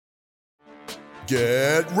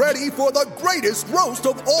Get ready for the greatest roast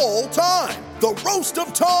of all time, the Roast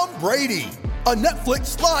of Tom Brady, a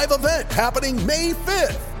Netflix live event happening May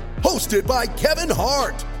 5th. Hosted by Kevin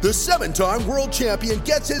Hart, the 7-time world champion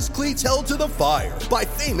gets his cleats held to the fire by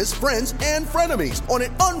famous friends and frenemies on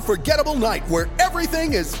an unforgettable night where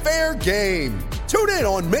everything is fair game. Tune in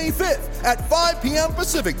on May 5th at 5 p.m.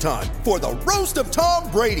 Pacific time for the Roast of Tom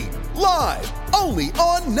Brady, live only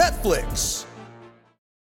on Netflix.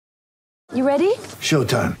 You ready?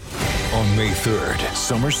 Showtime. On May 3rd,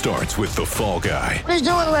 summer starts with The Fall Guy. Let's do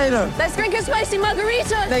it later. Let's drink a spicy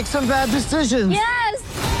margarita. Make some bad decisions. Yes!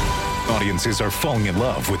 Audiences are falling in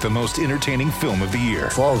love with the most entertaining film of the year.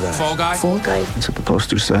 Fall Guy. Fall Guy? Fall guy. That's what the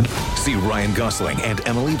poster said. See Ryan Gosling and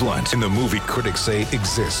Emily Blunt in the movie critics say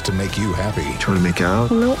exists to make you happy. Trying to make it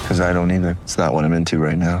out? Nope. Because I don't either. It's not what I'm into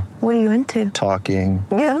right now. What are you into? Talking.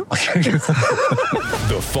 Yeah.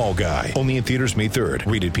 The Fall Guy. Only in theaters May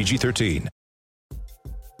 3rd. Rated PG-13.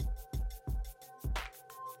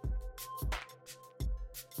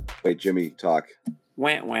 Wait, Jimmy, talk.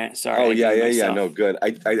 Went. Sorry. Oh, yeah. No, good.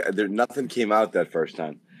 There nothing came out that first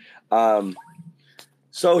time.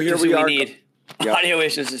 So here we are. We need audio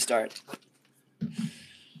issues to start.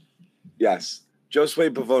 Yes. Josue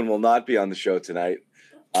Pavone will not be on the show tonight.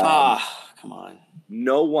 Come on.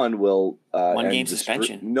 No one will. One game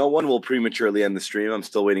suspension. No one will prematurely end the stream. I'm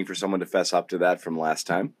still waiting for someone to fess up to that from last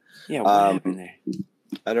time. Yeah, what happened there?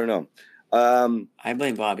 I don't know. I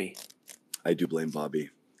blame Bobby. I do blame Bobby.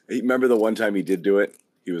 Remember the one time he did do it?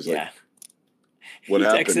 He was like, Yeah. what he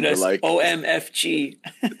happened? Texted us, like, OMFG.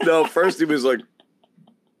 No, first he was like,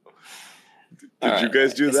 did you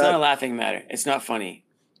guys do it's that? It's not a laughing matter. It's not funny.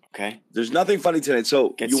 Okay? There's nothing funny tonight. So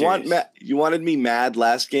Get you serious. you wanted me mad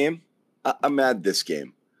last game? I'm mad this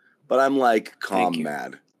game. But I'm like calm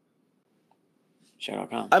mad. Shout out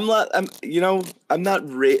calm. I'm not I'm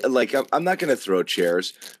not going to throw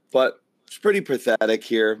chairs, but it's pretty pathetic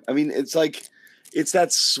here. I mean, it's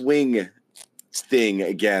that swing thing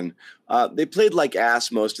again. They played like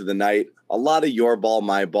ass most of the night. A lot of your ball,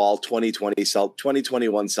 my ball, 2021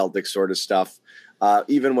 Celtics sort of stuff.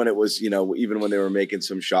 Even when it was, even when they were making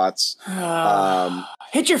some shots.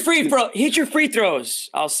 Hit your free throws.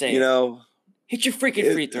 I'll say. Hit your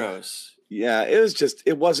freaking free throws. Yeah,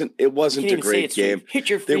 it wasn't a great game. Hit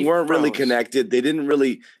your free They weren't throws. really connected. They didn't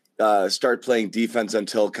really start playing defense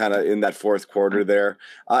until kind of in that fourth quarter there.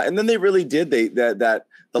 And then they really did. The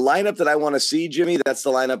lineup that I want to see, Jimmy, that's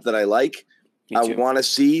the lineup that I like. I want to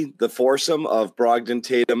see the foursome of Brogdon,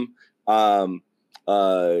 Tatum,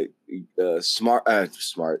 Smart,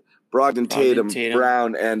 Brogdon, Tatum,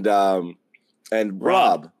 Brown, and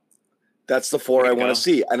Rob. That's the four I want to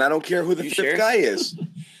see. And I don't care who the fifth guy is.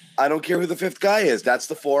 I don't care who the fifth guy is. That's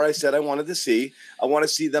the four I said I wanted to see. I want to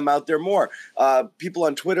see them out there more. People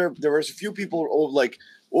on Twitter, there was a few people like,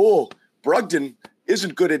 Brogdon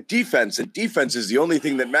isn't good at defense, and defense is the only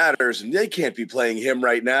thing that matters, and they can't be playing him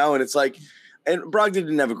right now. And it's like, and Brogdon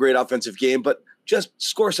didn't have a great offensive game, but just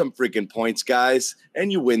score some freaking points, guys,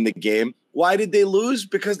 and you win the game. Why did they lose?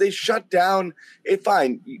 Because they shut down.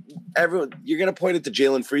 Fine. Everyone, you're going to point at the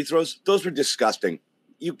Jalen free throws. Those were disgusting.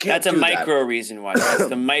 You can't. That's a micro reason why. That's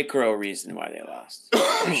the micro reason why they lost.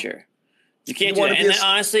 For sure. You can't do that. And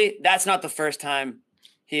honestly, that's not the first time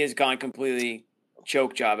he has gone completely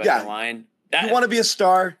choke job at the line. You want to be a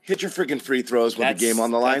star? Hit your freaking free throws with the game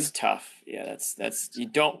on the line. That's tough. Yeah, that's you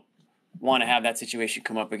don't want to have that situation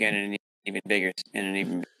come up again in an even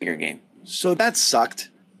bigger game. So that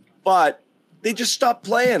sucked, but they just stopped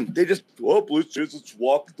playing. They just let's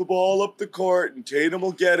walk the ball up the court and Tatum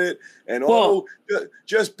will get it. And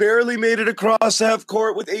just barely made it across half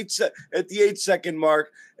court with at the 8-second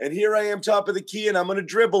mark. And here I am, top of the key, and I'm going to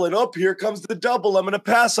dribble it up. Here comes the double. I'm going to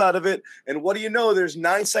pass out of it. And what do you know? There's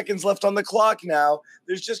 9 seconds left on the clock now.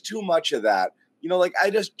 There's just too much of that. I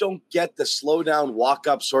just don't get the slow down, walk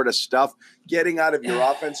up sort of stuff, getting out of your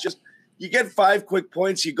offense. Just you get 5 quick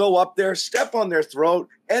points. You go up there, step on their throat,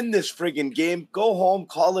 end this friggin' game, go home,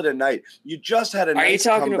 call it a night. You just had a nice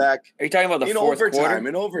comeback. Are you talking about the fourth quarter?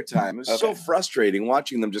 In overtime. It was so frustrating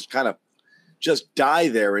watching them just kind of die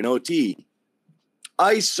there in OT.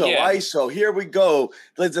 ISO. Here we go.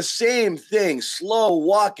 It's the same thing. Slow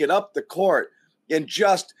walking up the court and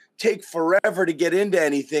just take forever to get into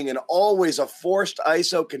anything, and always a forced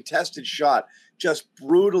ISO contested shot. Just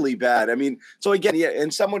brutally bad. I mean, so again,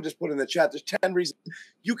 and someone just put in the chat, there's 10 reasons.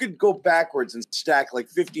 You could go backwards and stack like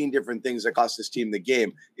 15 different things that cost this team the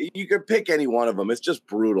game. You could pick any one of them. It's just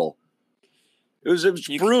brutal. It was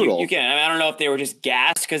brutal. You can. I don't know if they were just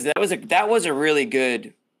gassed, because that was a really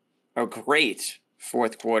good or great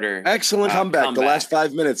fourth quarter. Excellent comeback. The last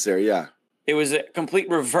 5 minutes there, yeah. It was a complete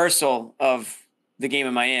reversal of the game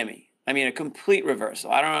in Miami. I mean, a complete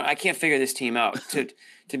reversal. I don't know. I can't figure this team out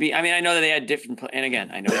to be. I mean, I know that they had different, and again,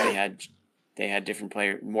 I know they had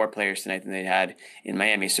different more players tonight than they had in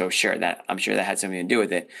Miami. So I'm sure that had something to do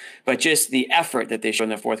with it. But just the effort that they showed in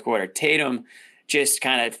the fourth quarter, Tatum just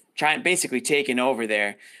kind of basically taking over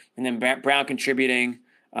there, and then Brown contributing.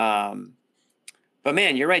 But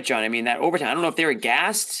man, you're right, John. I mean, that overtime. I don't know if they were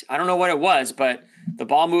gassed. I don't know what it was, but the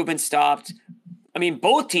ball movement stopped. I mean,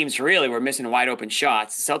 both teams really were missing wide open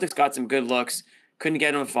shots. The Celtics got some good looks, couldn't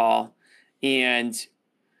get them to fall. And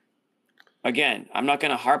again, I'm not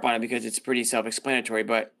going to harp on it because it's pretty self-explanatory,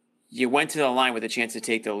 but you went to the line with a chance to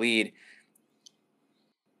take the lead.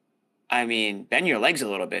 I mean, bend your legs a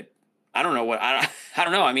little bit. I don't know. I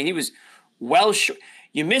don't know. I mean, he was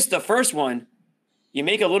you missed the first one. You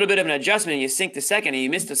make a little bit of an adjustment and you sink the second, and you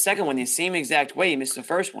missed the second one the same exact way you missed the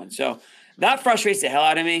first one. So that frustrates the hell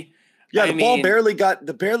out of me. Yeah, the ball barely got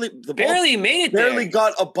above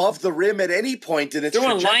the rim at any point in its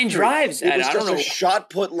trajectory. Throwing line drives. It was just a shot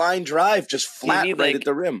put line drive, just flat right at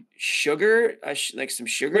the rim. Sugar, like some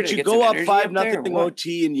sugar. But you go up 5-0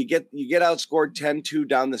 OT and you get outscored 10-2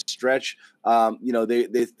 down the stretch.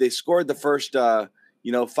 They scored the first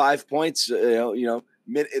 5 points.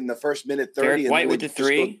 In the first minute 30. Derek White with the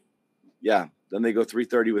three. Then they go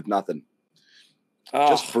 3:30 with nothing. Oh,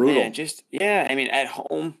 just brutal. Man, I mean, at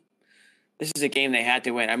home. This is a game they had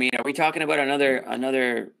to win. I mean, are we talking about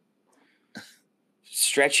another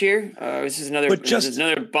stretch here? This is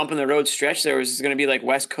another bump in the road stretch. There was going to be like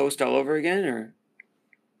West Coast all over again, or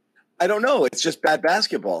I don't know. It's just bad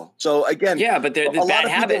basketball. So again, yeah, but a lot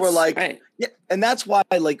of people were like, right. Yeah, and that's why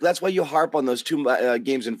you harp on those two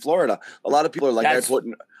games in Florida. A lot of people are like,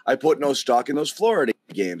 I put no stock in those Florida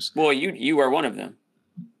games. Well, you are one of them.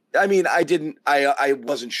 I mean, I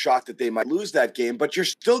wasn't shocked that they might lose that game, but you're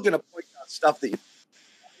still going to point out stuff that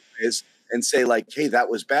is and say like, hey, that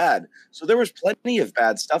was bad. So there was plenty of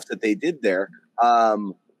bad stuff that they did there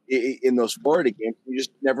in those Florida games. You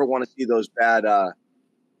just never want to see those bad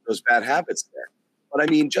habits there. But I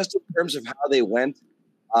mean, just in terms of how they went,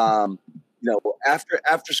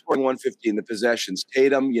 after scoring 150 in the possessions,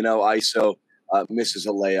 Tatum, ISO misses a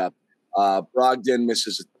layup. Brogdon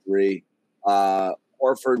misses a three.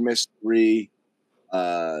 Horford missed three.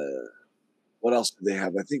 What else did they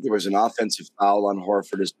have? I think there was an offensive foul on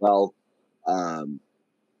Horford as well.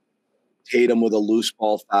 Tatum with a loose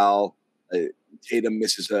ball foul. Tatum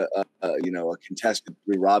misses a contested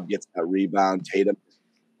three. Rob gets that rebound. Tatum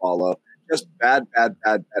follow. Just bad.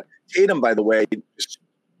 Tatum, by the way, just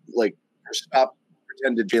stop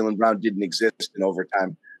pretended Jaylen Brown didn't exist in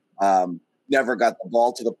overtime. Never got the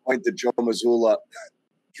ball to the point that Joe Mazzulla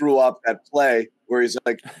drew up that play where he's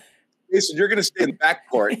like, Jason, you're going to stay in the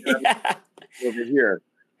backcourt over here.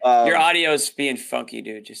 Your audio's being funky,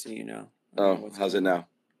 dude, just so you know. Oh, how's it now?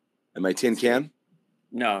 Am I tin can?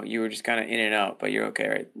 No, you were just kind of in and out, but you're okay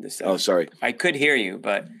right this. Oh, sorry. I could hear you,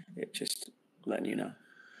 but it just letting you know.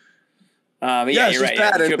 But yeah, you're right.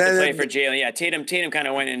 Bad. Yeah, play for Jaylen. Yeah, Tatum kind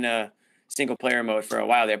of went in single player mode for a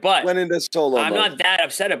while there, but went into solo I'm mode. not that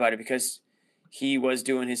upset about it because he was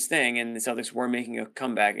doing his thing, and the Celtics were making a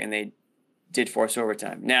comeback, and they did force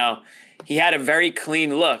overtime. Now, he had a very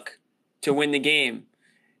clean look to win the game.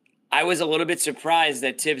 I was a little bit surprised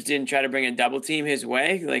that Tibbs didn't try to bring a double team his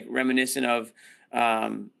way, like reminiscent of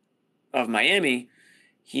Miami.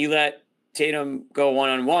 He let Tatum go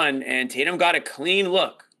one-on-one, and Tatum got a clean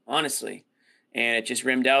look, honestly. And it just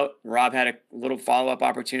rimmed out. Rob had a little follow-up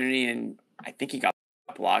opportunity, and I think he got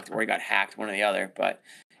blocked or he got hacked, one or the other. But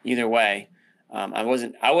either way, I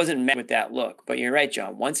wasn't met with that look. But you're right,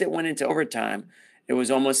 John. Once it went into overtime, it was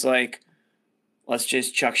almost like, let's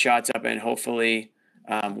just chuck shots up and hopefully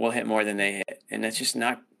we'll hit more than they hit. And that's just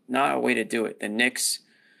not a way to do it. The Knicks,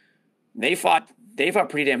 they fought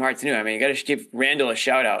pretty damn hard too. I mean, you got to give Randall a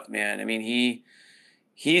shout out, man. I mean,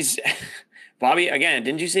 he's Bobby again.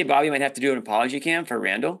 Didn't you say Bobby might have to do an apology cam for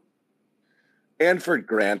Randall? And for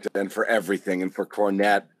Grant and for everything and for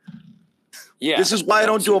Cornette. Yeah. This is why I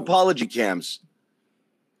don't do apology cams.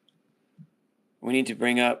 We need to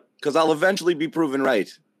bring up. Because I'll eventually be proven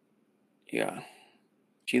right. Yeah.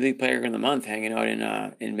 G League Player of the Month hanging out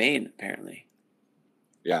in Maine, apparently.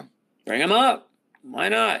 Yeah. Bring him up. Why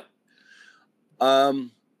not?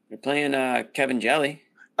 They're playing Kevin Jelly.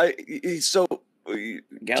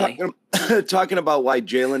 Talking about why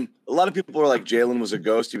Jaylen, a lot of people were like Jaylen was a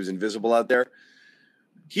ghost. He was invisible out there.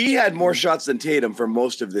 He had more shots than Tatum for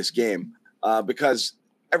most of this game because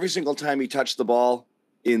every single time he touched the ball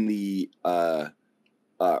in the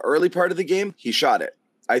early part of the game, he shot it.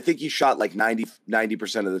 I think he shot like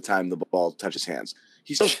 90% of the time the ball touched his hands.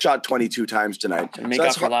 He still shot 22 times tonight. To make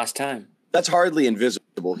up for lost time. That's hardly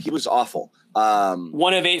invisible. He was awful.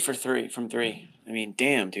 1 of 8 from three. I mean,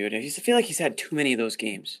 damn, dude. I feel like he's had too many of those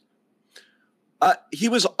games.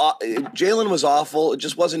 Jalen was awful. It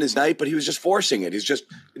just wasn't his night, but he was just forcing it. He's just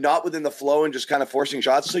not within the flow and just kind of forcing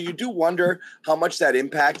shots. So you do wonder how much that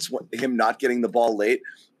impacts him not getting the ball late.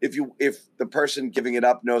 If the person giving it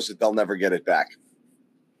up knows that they'll never get it back.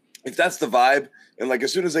 If that's the vibe, and like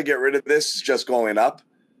as soon as they get rid of this, it's just going up.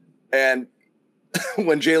 And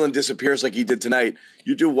when Jalen disappears like he did tonight,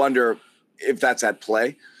 you do wonder if that's at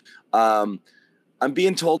play. I'm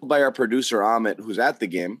being told by our producer Amit, who's at the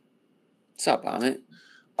game. What's up, Amit?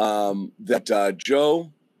 That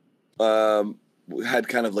Joe had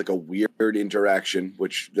kind of like a weird interaction,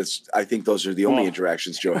 I think those are the only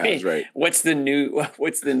interactions Joe has, right? What's the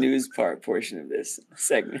news portion of this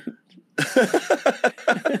segment?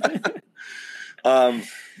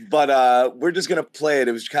 But we're just gonna play it.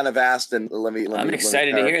 It was kind of asked, and I'm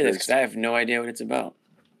excited to hear this because I have no idea what it's about.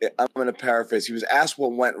 I'm going to paraphrase. He was asked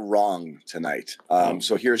what went wrong tonight.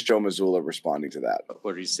 So here's Joe Mazzulla responding to that.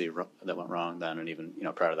 What did you see that went wrong then? And even,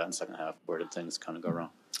 prior to that in the second half, where did things kind of go wrong?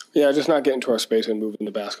 Yeah, just not getting to our space and moving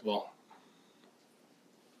the basketball.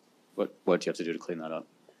 What do you have to do to clean that up?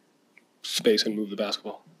 Space and move the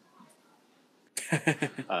basketball. When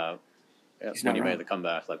you made the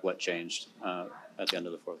comeback, like what changed at the end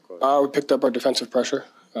of the fourth quarter? We picked up our defensive pressure,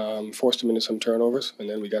 forced them into some turnovers, and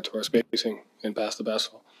then we got to our spacing and passed the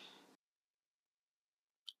basketball.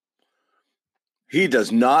 He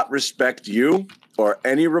does not respect you or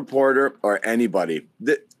any reporter or anybody.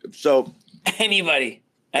 Anybody.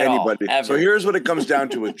 Anybody. All, so here's what it comes down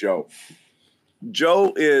to with Joe.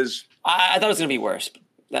 Joe is... I thought it was going to be worse.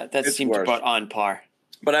 That seemed about on par.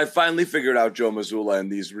 But I finally figured out Joe Mazzulla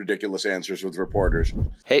and these ridiculous answers with reporters.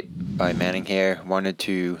 Hey, Bobby Manning here. Wanted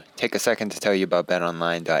to take a second to tell you about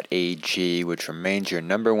BetOnline.ag, which remains your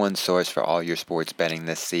number one source for all your sports betting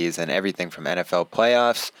this season. Everything from NFL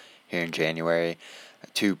playoffs here in January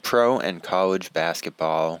to pro and college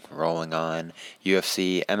basketball rolling on,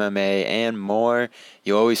 UFC, MMA, and more.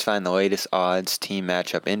 You'll always find the latest odds, team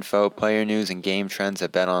matchup info, player news, and game trends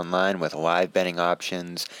at BetOnline with live betting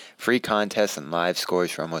options, free contests, and live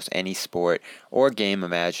scores for almost any sport or game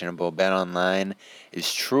imaginable. BetOnline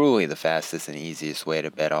is truly the fastest and easiest way to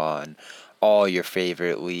bet on all your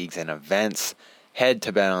favorite leagues and events. Head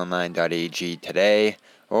to BetOnline.ag today,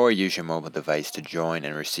 or use your mobile device to join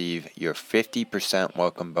and receive your 50%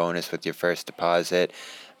 welcome bonus with your first deposit.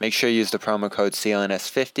 Make sure you use the promo code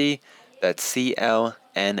CLNS50, that's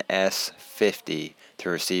CLNS50, to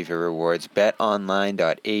receive your rewards.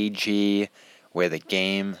 BetOnline.ag, where the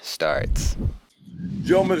game starts.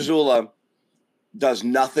 Joe Mazzulla does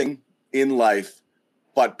nothing in life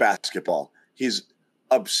but basketball. He's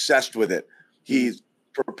obsessed with it. He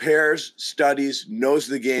prepares, studies, knows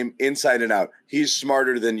the game inside and out. He's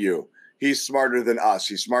smarter than you. He's smarter than us.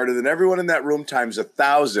 He's smarter than everyone in that room times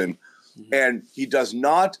 1,000. Mm-hmm. And he does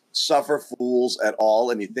not suffer fools at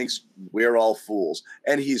all. And he thinks we're all fools.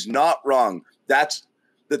 And he's not wrong. That's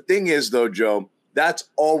the thing is, though, Joe, that's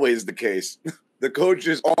always the case. The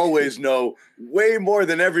coaches always know way more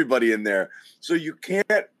than everybody in there. So you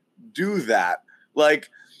can't do that. Like,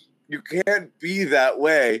 you can't be that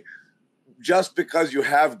way just because you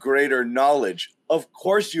have greater knowledge. Of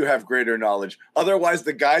course you have greater knowledge. Otherwise,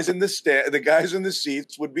 the guys in the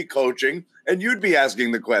seats would be coaching and you'd be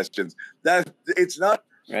asking the questions. It's not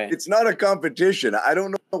a competition. I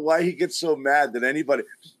don't know why he gets so mad that anybody.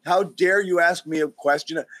 How dare you ask me a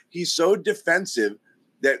question? He's so defensive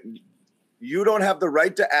that you don't have the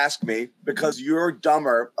right to ask me because you're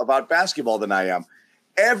dumber about basketball than I am.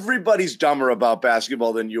 Everybody's dumber about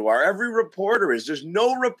basketball than you are. Every reporter is. There's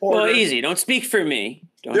no reporter. Well, easy. Don't speak for me.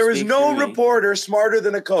 There is no reporter smarter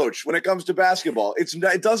than a coach when it comes to basketball.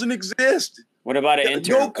 It doesn't exist. What about an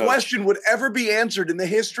intern No coach? Question would ever be answered in the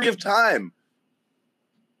history of time.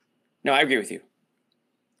 No, I agree with you.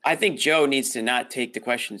 I think Joe needs to not take the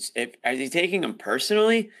questions. Is he taking them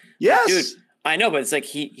personally? Yes. Dude, I know, but it's like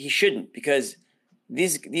he shouldn't, because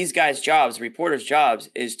these guys' jobs, reporters' jobs,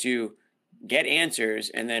 is to get answers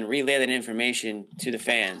and then relay that information to the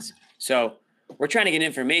fans. So we're trying to get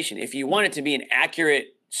information. If you want it to be an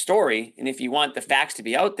accurate story, and if you want the facts to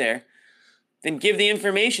be out there, then give the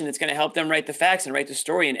information that's going to help them write the facts and write the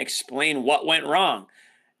story and explain what went wrong.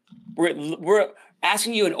 We're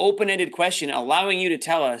asking you an open-ended question, allowing you to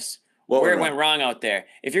tell us where it went wrong out there.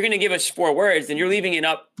 If you're going to give us 4 words, then you're leaving it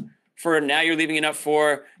up for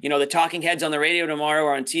the talking heads on the radio tomorrow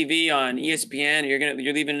or on TV on ESPN.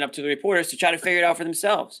 You're leaving it up to the reporters to try to figure it out for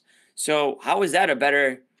themselves. So how is that a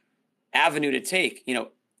better avenue to take?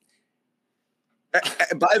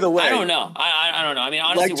 By the way, I don't know. I don't know. I mean,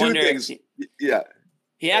 honestly, like two things.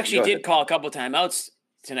 He actually did call a couple timeouts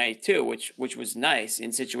tonight too, which was nice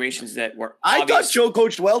in situations that were. I thought Joe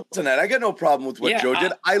coached well tonight. I got no problem with what Joe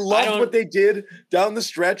did. I loved what they did down the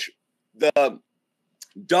stretch. The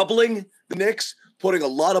doubling the Knicks, putting a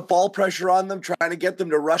lot of ball pressure on them, trying to get them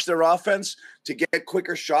to rush their offense to get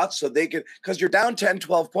quicker shots so they could, because you're down 10,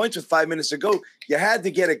 12 points with 5 minutes to go. You had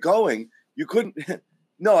to get it going. You couldn't.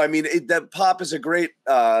 No, I mean, that Pop is a great,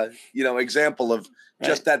 example of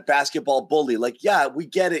just that basketball bully. Like, yeah, we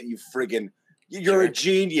get it, you friggin'. You're a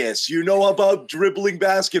genius. You know about dribbling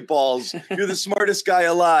basketballs. You're the smartest guy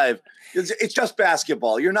alive. It's just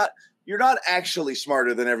basketball. You're not actually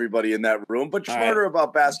smarter than everybody in that room, but you're smarter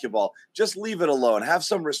about basketball. Just leave it alone. Have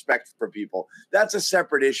some respect for people. That's a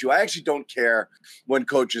separate issue. I actually don't care when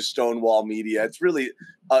coaches stonewall media. It's really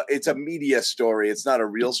it's a media story. It's not a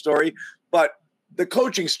real story. But the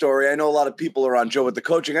coaching story, I know a lot of people are on Joe with the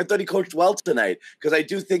coaching. I thought he coached well tonight because I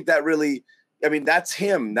do think that really – I mean, that's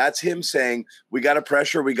him. That's him saying, we got to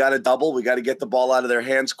pressure, we got to double, we got to get the ball out of their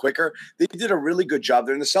hands quicker. They did a really good job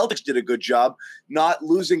there, and the Celtics did a good job not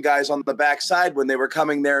losing guys on the backside when they were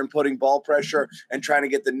coming there and putting ball pressure and trying to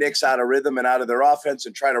get the Knicks out of rhythm and out of their offense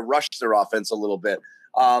and try to rush their offense a little bit.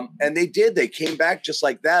 And they did. They came back just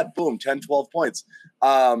like that. Boom, 10, 12 points.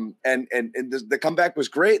 And the comeback was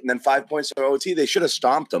great, and then 5 points to OT. They should have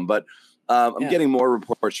stomped them, but I'm getting more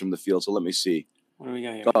reports from the field, so let me see. What do we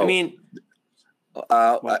got here? I mean –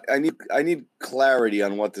 I need clarity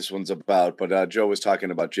on what this one's about, but Joe was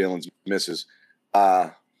talking about Jalen's misses.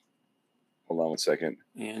 Hold on 1 second.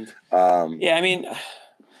 And I mean,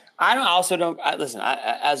 listen.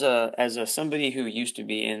 As a somebody who used to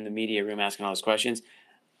be in the media room asking all those questions,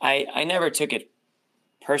 I never took it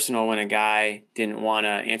personal when a guy didn't want to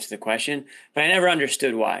answer the question, but I never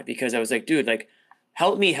understood why, because I was like, dude, like,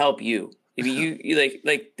 help me help you. I mean, you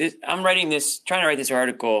like this. I'm trying to write this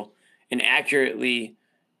article and accurately,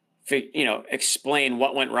 explain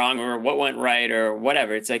what went wrong or what went right or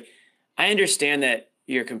whatever. It's like, I understand that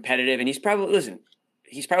you're competitive, and he's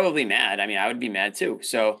probably mad. I mean, I would be mad too.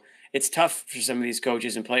 So it's tough for some of these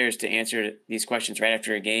coaches and players to answer these questions right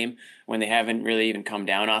after a game when they haven't really even come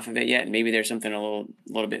down off of it yet. And maybe there's something a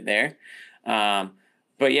little bit there.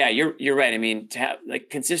 But yeah, you're right. I mean, to have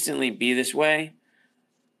consistently be this way,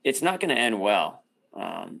 it's not going to end well.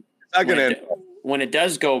 It's not going to end well. When it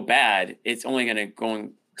does go bad, it's only going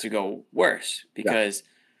to go worse, because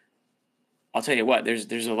I'll tell you what,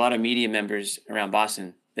 there's a lot of media members around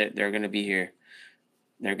Boston that they're going to be here.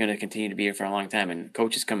 They're going to continue to be here for a long time, and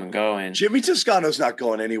coaches come and go. And Jimmy Toscano's not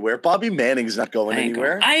going anywhere. Bobby Manning's not going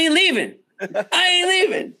anywhere. I ain't leaving.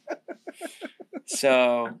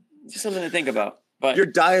 So just something to think about. But you're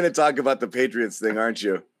dying to talk about the Patriots thing, aren't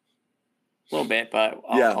you? A little bit, but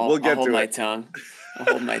I'll hold my tongue. I'll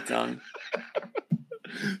hold my tongue.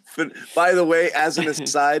 By the way, as an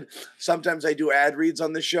aside, sometimes I do ad reads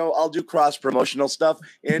on the show. I'll do cross-promotional stuff.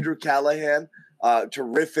 Andrew Callahan,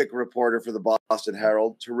 terrific reporter for the Boston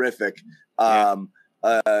Herald, terrific,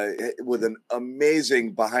 with an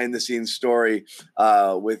amazing behind-the-scenes story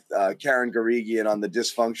with Karen Guregian on the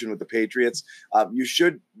dysfunction with the Patriots. You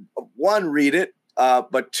should, one, read it,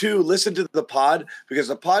 but two, listen to the pod, because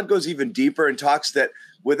the pod goes even deeper and talks that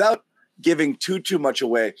without giving too much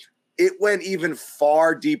away. It went even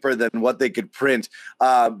far deeper than what they could print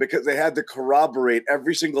because they had to corroborate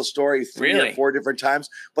every single story 3 or 4 different times.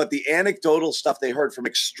 But the anecdotal stuff they heard from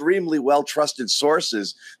extremely well-trusted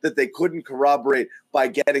sources that they couldn't corroborate by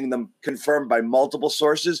getting them confirmed by multiple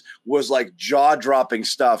sources was like jaw-dropping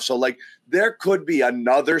stuff. So like there could be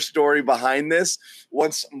another story behind this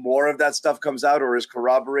once more of that stuff comes out or is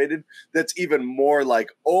corroborated that's even more like,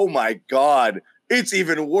 oh my God, it's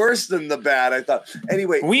even worse than the bad, I thought.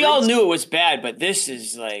 Anyway. We all knew it was bad, but this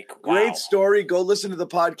is like, wow. Great story. Go listen to the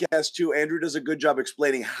podcast too. Andrew does a good job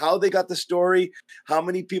explaining how they got the story, how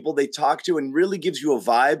many people they talked to, and really gives you a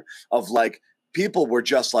vibe of like, people were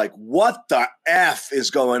just like, what the F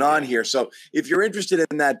is going on here? So if you're interested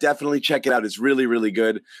in that, definitely check it out. It's really, really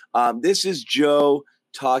good. This is Joe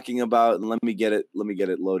talking about, and let me get it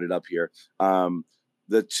loaded up here.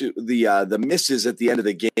 The misses at the end of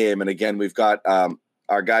the game, and again, we've got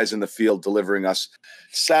our guys in the field delivering us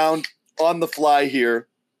sound on the fly here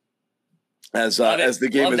as the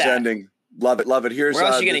game is ending. Love it. Here's where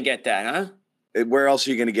else are you gonna get that, huh? Where else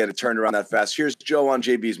are you gonna get it turned around that fast? Here's Joe on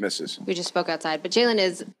JB's misses. We just spoke outside, but Jalen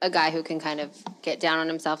is a guy who can kind of get down on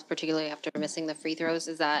himself, particularly after missing the free throws.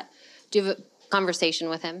 Do you have a conversation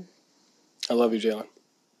with him? I love you, Jalen.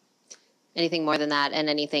 Anything more than that, and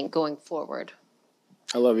anything going forward?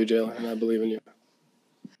 I love you, Jalen, and I believe in you.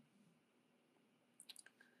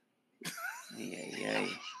 Yeah.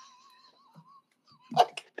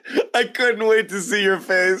 I couldn't wait to see your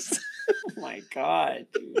face. Oh my God,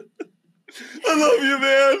 dude. I love you,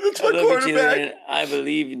 man. That's my quarterback. You, I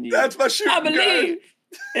believe in you. That's my shooting guard. I believe.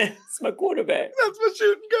 It's my quarterback. That's my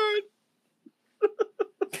shooting guard.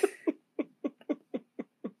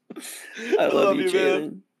 I love you,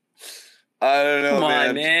 Jalen. I don't know, Come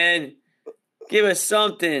on, man. Give us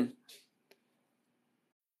something.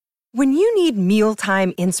 When you need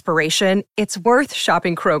mealtime inspiration, it's worth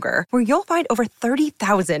shopping Kroger, where you'll find over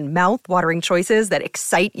 30,000 mouth-watering choices that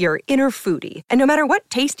excite your inner foodie. And no matter what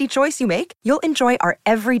tasty choice you make, you'll enjoy our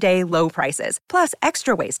everyday low prices, plus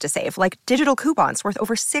extra ways to save, like digital coupons worth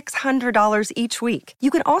over $600 each week. You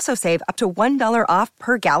can also save up to $1 off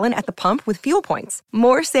per gallon at the pump with fuel points.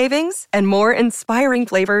 More savings and more inspiring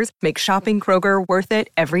flavors make shopping Kroger worth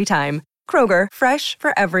it every time. Kroger, fresh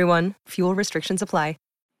for everyone. Fuel restrictions apply.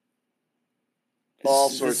 All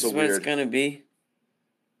sorts of weird. What it's gonna be.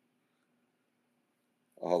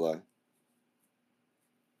 Hold on.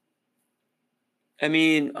 I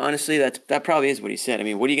mean, honestly, that probably is what he said. I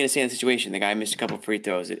mean, what are you gonna say in the situation? The guy missed a couple free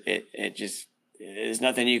throws. It just there's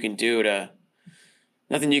nothing you can do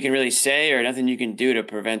nothing you can really say or nothing you can do to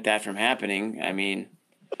prevent that from happening. I mean,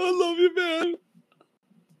 I love you, man.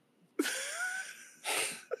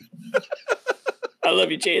 I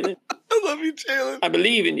love you, Jalen. I love you, Jalen. I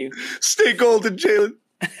believe in you. Stay golden, Jalen.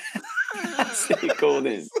 Stay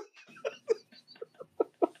golden.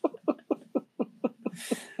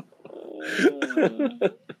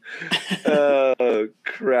 Oh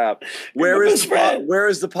crap! Where is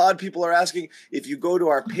the pod? People are asking. If you go to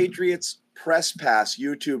our Patriots Press Pass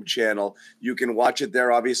YouTube channel, you can watch it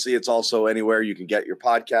there. Obviously, it's also anywhere you can get your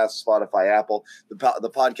podcast: Spotify, Apple. The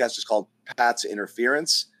podcast is called Pat's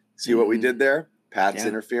Interference. See what we did there? Pat's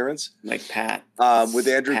Interference. Like Pat. With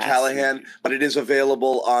Andrew Callahan. But it is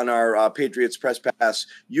available on our Patriots Press Pass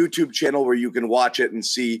YouTube channel where you can watch it and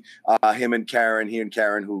see he and Karen,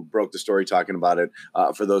 who broke the story talking about it,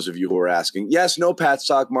 for those of you who are asking. Yes, no Pat's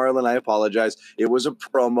talk, Marlon. I apologize. It was a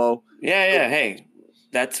promo. Yeah. Hey,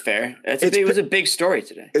 that's fair. It was a big story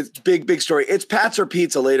today. It's big story. It's Pat's or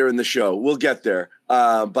pizza later in the show. We'll get there.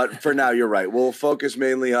 But for now, you're right. We'll focus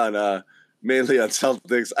mainly on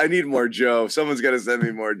Celtics. I need more Joe. Someone's got to send me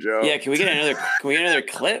more Joe. Yeah, can we get another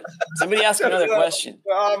clip? Somebody ask another question.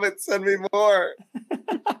 Send me more.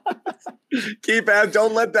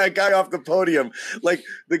 Don't let that guy off the podium. Like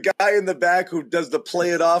the guy in the back who does the play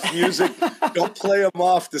it off music. Don't play him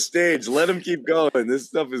off the stage. Let him keep going. This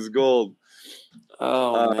stuff is gold.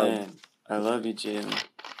 Oh man, I love you, Jalen.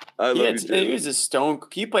 I love you, Jalen. Here's a stone.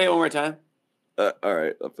 Can you play it one more time? All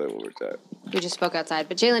right, I'll play it one more time. We just spoke outside,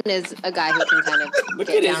 but Jalen is a guy who can kind of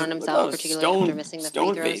get down on himself, particularly after missing the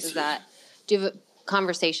free throws. Do you have a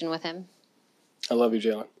conversation with him? I love you,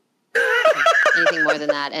 Jalen. Anything more than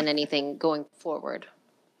that, and anything going forward?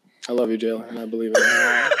 I love you, Jalen, and I believe in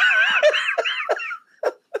you.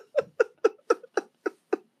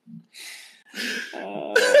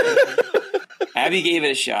 Abby gave it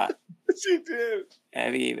a shot. She did.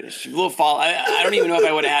 Abby gave it a shot. Little follow. I don't even know if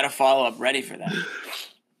I would have had a follow up ready for that.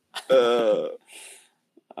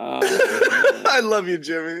 I love you,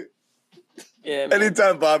 Jimmy. Yeah. Man.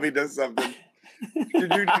 Anytime Bobby does something.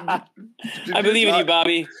 I believe in you,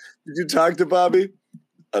 Bobby. Did you talk to Bobby?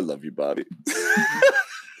 I love you, Bobby.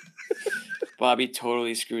 Bobby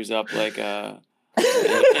totally screws up like an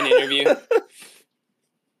interview.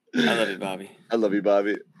 I love you, Bobby. I love you,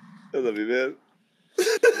 Bobby. I love you, man.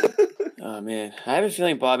 Oh man, I have a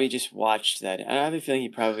feeling Bobby just watched that. I have a feeling he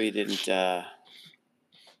probably didn't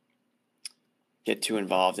get too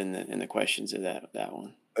involved in the questions of that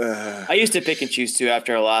one. I used to pick and choose too.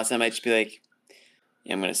 After a loss, I might just be like,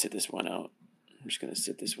 "Yeah, I'm gonna sit this one out. I'm just gonna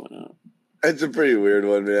sit this one out." It's a pretty weird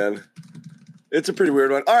one, man. It's a pretty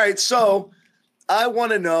weird one. All right, so I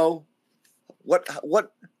want to know what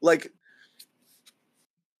like.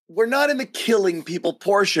 We're not in the killing people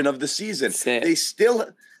portion of the season. They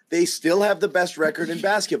still have the best record in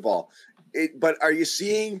basketball. But are you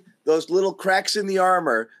seeing those little cracks in the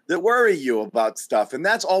armor that worry you about stuff? And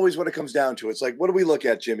that's always what it comes down to. It's like, what do we look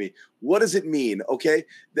at, Jimmy? What does it mean? Okay,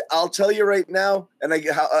 I'll tell you right now. And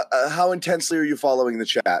how intensely are you following the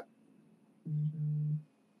chat?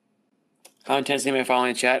 How intensely am I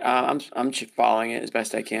following the chat? I'm following it as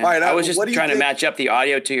best I can. All right, I was just trying to match up the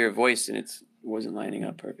audio to your voice, and it wasn't lining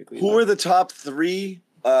up perfectly. Who are the top three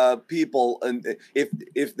people? And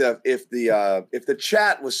if the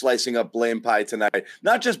chat was slicing up blame pie tonight,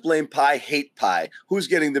 not just blame pie, hate pie, who's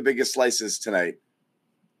getting the biggest slices tonight?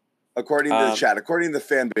 According to the chat, according to the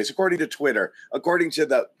fan base, according to Twitter, according to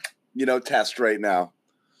the test right now.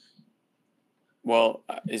 Well,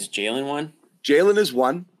 is Jalen one? Jalen is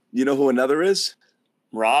one. You know who another is?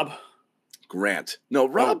 Rob. Grant. No,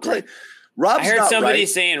 Rob played. Rob's I heard not somebody right.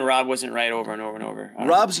 saying Rob wasn't right over and over and over.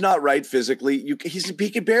 Rob's not right physically. He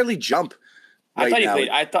can barely jump. I thought he played.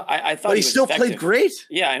 I thought. But he still played great.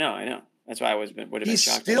 Yeah, I know. That's why I would have been He's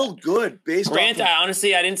shocked. still good. Grant.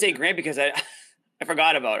 Honestly, I didn't say Grant because I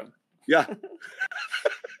forgot about him. Yeah.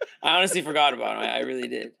 I honestly forgot about him. I really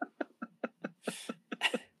did.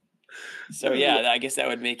 So yeah, I guess that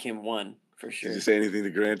would make him 1 for sure. Did you say anything to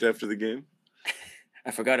Grant after the game?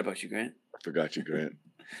 I forgot about you, Grant. I forgot you, Grant.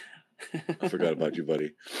 I forgot about you,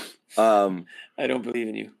 buddy. I don't believe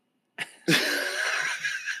in you.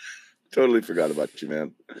 Totally forgot about you,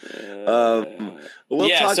 man.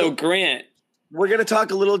 Grant. We're going to talk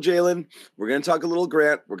a little Jalen. We're going to talk a little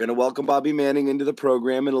Grant. We're going to welcome Bobby Manning into the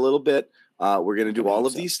program in a little bit. We're going to do all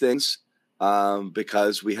of these things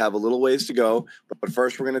because we have a little ways to go. But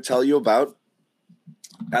first, we're going to tell you about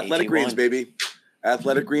Athletic Greens, baby.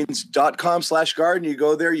 athleticgreens.com/garden. You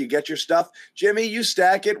go there, you get your stuff. Jimmy, you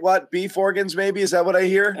stack it. What? Beef organs, maybe? Is that what I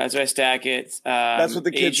hear? That's what I stack it. That's what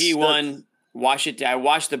the kids AG1, wash it down. I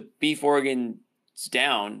wash the beef organs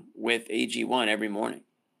down with AG1 every morning.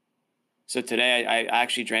 So today, I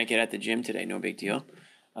actually drank it at the gym today. No big deal.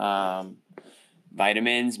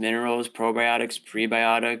 Vitamins, minerals, probiotics,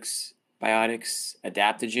 prebiotics, biotics,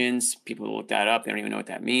 adaptogens. People look that up. They don't even know what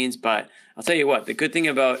that means. But I'll tell you what, the good thing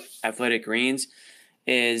about Athletic Greens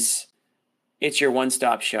is it's your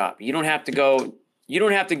one-stop shop. You don't have to go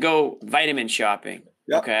vitamin shopping.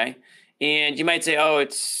 Yep. Okay. And you might say, oh,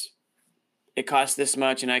 it costs this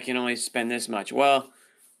much and I can only spend this much. Well,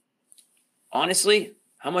 honestly,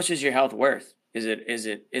 how much is your health worth? Is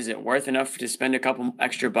it worth enough to spend a couple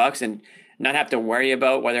extra bucks and not have to worry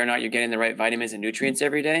about whether or not you're getting the right vitamins and nutrients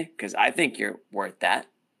every day? Because I think you're worth that.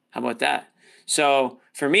 How about that? So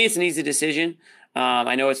for me, it's an easy decision.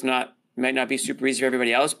 I know might not be super easy for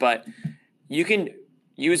everybody else, but you can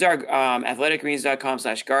use our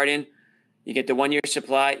athleticgreens.com/garden. You get the 1-year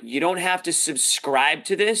supply. You don't have to subscribe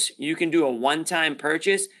to this. You can do a one-time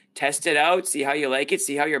purchase, test it out, see how you like it,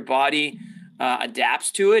 see how your body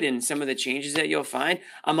adapts to it and some of the changes that you'll find.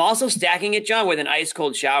 I'm also stacking it, John, with an ice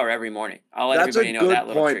cold shower every morning. I'll let everybody know that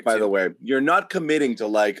little trick. That's a good point, by the way. You're not committing to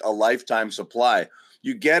like a lifetime supply.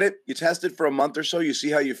 You get it, you test it for a month or so, you see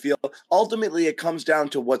how you feel. Ultimately, it comes down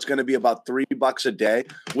to what's going to be about $3 a day,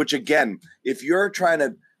 which again, if you're trying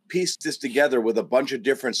to piece this together with a bunch of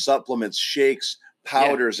different supplements, shakes,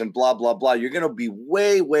 powders, and blah, blah, blah, you're going to be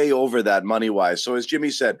way, way over that money-wise. So as Jimmy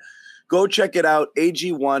said, go check it out,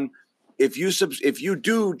 AG1. If you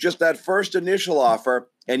do just that first initial offer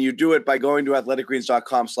and you do it by going to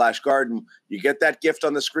athleticgreens.com/garden, you get that gift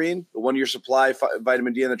on the screen, the 1-year supply,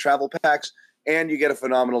 vitamin D and the travel packs, and you get a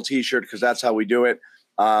phenomenal T-shirt because that's how we do it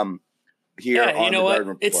here on the Garden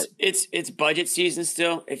Report. It's budget season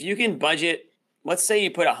still. If you can budget, let's say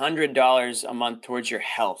you put $100 a month towards your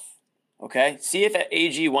health, okay? See if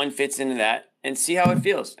AG1 fits into that and see how it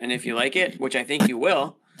feels. And if you like it, which I think you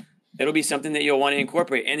will, it'll be something that you'll want to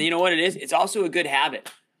incorporate. And you know what it is? It's also a good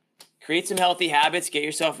habit. Create some healthy habits, get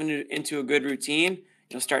yourself into a good routine.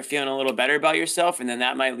 You'll start feeling a little better about yourself, and then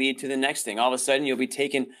that might lead to the next thing. All of a sudden, you'll be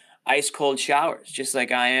taking ice cold showers, just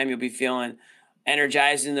like I am. You'll be feeling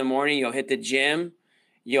energized in the morning. You'll hit the gym.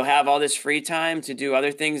 You'll have all this free time to do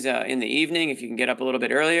other things in the evening if you can get up a little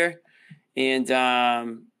bit earlier, and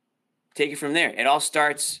take it from there. It all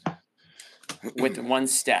starts with one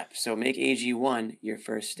step. So make AG1 your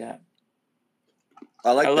first step.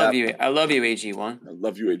 I love you. I love you, AG1. I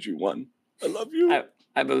love you, AG1. I love you.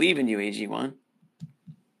 I believe in you, AG1.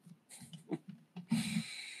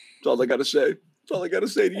 That's all I got to say. That's all I got to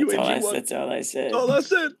say to you, AG1. That's all I said. That's all I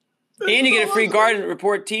said. And you get a free Garden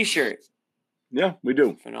Report T-shirt. Yeah, we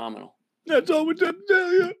do. Phenomenal. That's all we did to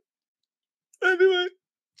tell you. Anyway.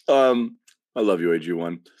 I love you,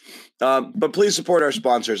 AG1. But please support our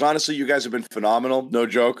sponsors. Honestly, you guys have been phenomenal. No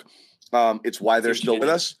joke. It's why they're still with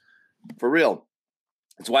us. For real.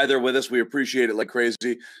 It's why they're with us. We appreciate it like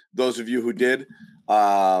crazy. Those of you who did,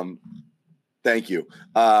 thank you.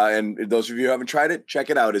 And those of you who haven't tried it,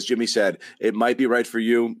 check it out. As Jimmy said, it might be right for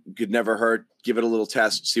you. Could never hurt. Give it a little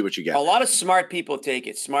test. See what you get. A lot of smart people take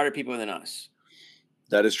it. Smarter people than us.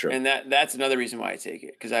 That is true. And that's another reason why I take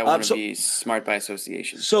it, because I want to be smart by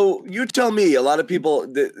association. So you tell me, a lot of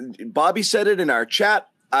people, Bobby said it in our chat.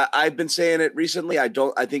 I've been saying it recently. I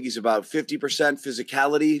think he's about 50%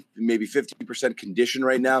 physicality, maybe 50% condition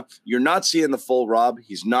right now. You're not seeing the full Rob.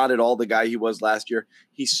 He's not at all the guy he was last year.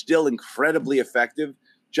 He's still incredibly effective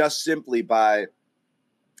just simply by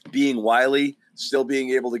being wily, still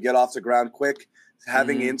being able to get off the ground quick,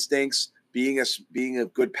 having instincts, being a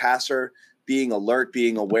good passer, being alert,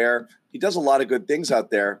 being aware. He does a lot of good things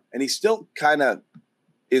out there, and he's still kind of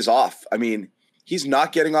is off. I mean, he's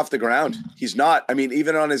not getting off the ground. He's not. I mean,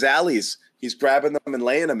 even on his alleys, he's grabbing them and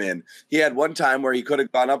laying them in. He had one time where he could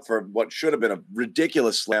have gone up for what should have been a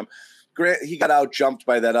ridiculous slam. He got out jumped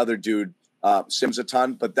by that other dude, Sims a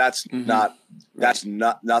ton, but that's not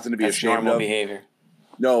nothing to be ashamed normal of. Behavior.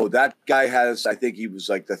 No, that guy has, I think he was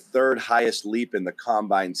like the third highest leap in the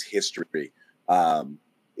Combine's history. Didn't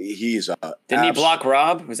he block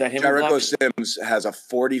Rob? Was that him? Jericho Sims has a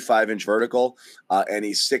 45-inch vertical, and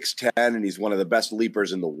he's 6'10", and he's one of the best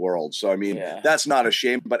leapers in the world. So I mean, that's not a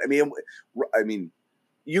shame. But I mean,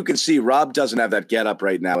 you can see Rob doesn't have that get up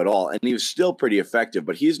right now at all, and he was still pretty effective.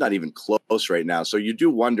 But he's not even close right now. So you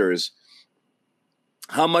do wonder is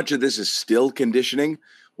how much of this is still conditioning,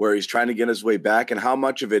 where he's trying to get his way back, and how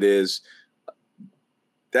much of it is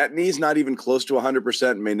that knee's not even close to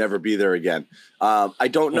 100% and may never be there again. I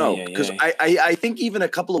don't know, because I think even a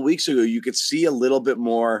couple of weeks ago, you could see a little bit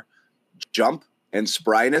more jump and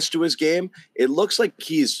spryness to his game. It looks like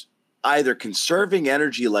he's either conserving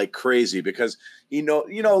energy like crazy because,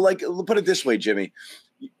 like put it this way, Jimmy,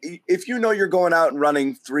 if you know you're going out and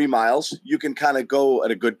running 3 miles, you can kind of go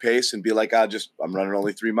at a good pace and be like, I'm running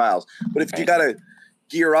only 3 miles. But if you got to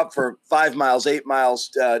gear up for 5 miles, 8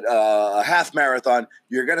 miles, a half marathon,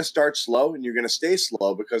 you're going to start slow and you're going to stay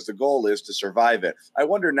slow because the goal is to survive it. I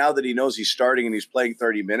wonder now that he knows he's starting and he's playing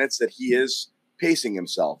 30 minutes that he is pacing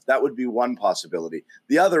himself. That would be one possibility.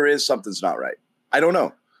 The other is something's not right. I don't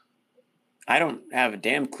know. I don't have a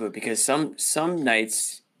damn clue because some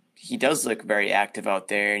nights he does look very active out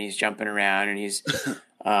there and he's jumping around and he's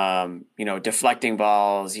deflecting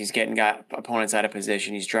balls. He's got opponents out of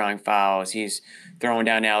position. He's drawing fouls. He's throwing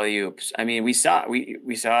down alley-oops. I mean, we saw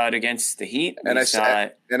it against the Heat. And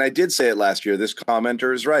I did say it last year. This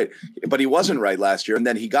commenter is right, but he wasn't right last year, and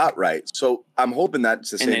then he got right. So I'm hoping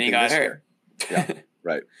that's the same thing. And then he got hurt. Yeah,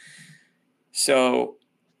 right. So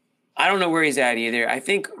I don't know where he's at either. I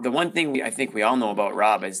think the one thing we all know about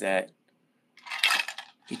Rob is that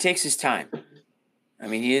he takes his time. I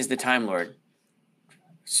mean, he is the Time Lord.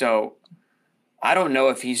 So I don't know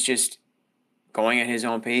if he's just going at his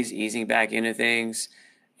own pace, easing back into things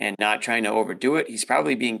and not trying to overdo it. He's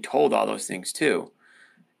probably being told all those things too.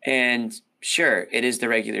 And sure, it is the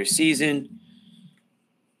regular season.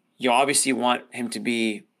 You obviously want him to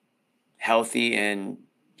be healthy and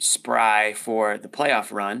spry for the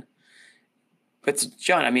playoff run. But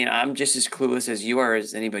John, I mean, I'm just as clueless as you are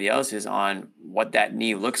as anybody else is on what that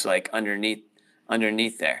knee looks like underneath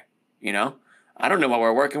there, I don't know what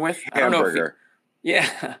we're working with. I don't know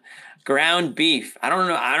ground beef. I don't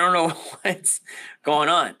know what's going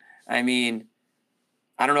on. I mean,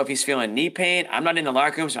 I don't know if he's feeling knee pain. I'm not in the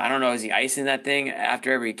locker room, so I don't know. Is he icing that thing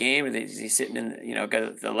after every game? Is he sitting in,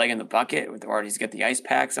 got the leg in the bucket, or he's got the ice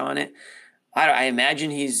packs on it? I imagine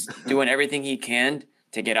he's doing everything he can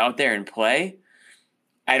to get out there and play.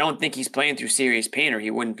 I don't think he's playing through serious pain, or he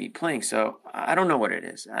wouldn't be playing. So I don't know what it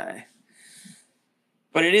is.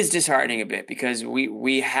 But it is disheartening a bit because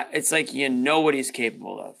it's like what he's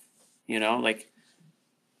capable of, like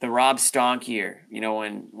the Rob Stonk year,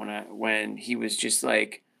 when he was just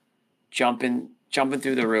like jumping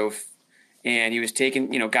through the roof and he was taking,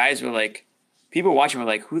 guys were like, people watching were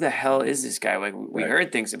like, who the hell is this guy? Like we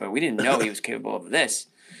heard things about it. We didn't know he was capable of this.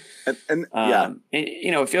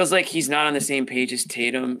 It feels like he's not on the same page as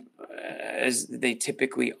Tatum as they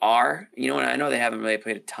typically are, and I know they haven't really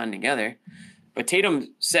played a ton together. But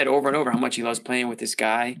Tatum said over and over how much he loves playing with this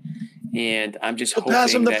guy, and I'm just hoping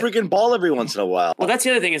pass him the freaking ball every once in a while. Well, that's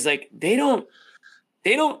the other thing is like they don't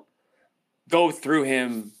go through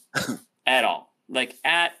him at all,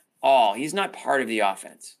 He's not part of the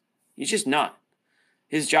offense. He's just not.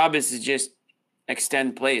 His job is to just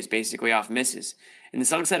extend plays basically off misses. And the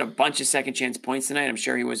Celtics had a bunch of second chance points tonight. I'm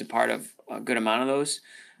sure he was a part of a good amount of those,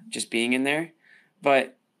 just being in there,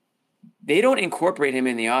 but they don't incorporate him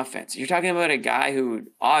in the offense. You're talking about a guy who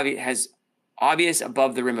has obvious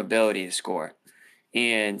above the rim ability to score.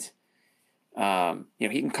 And,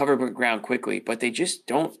 he can cover ground quickly, but they just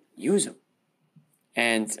don't use him.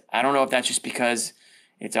 And I don't know if that's just because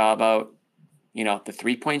it's all about, the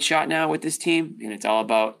 3-point shot now with this team. And it's all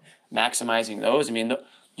about maximizing those. I mean,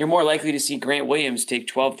 you're more likely to see Grant Williams take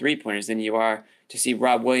 12 3-pointers than you are to see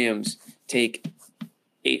Rob Williams take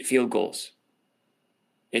 8 field goals.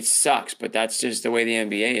 It sucks, but that's just the way the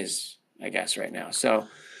NBA is, I guess, right now. So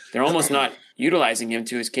they're almost not utilizing him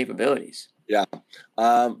to his capabilities. Yeah.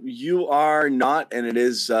 You are not, and it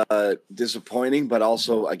is disappointing, but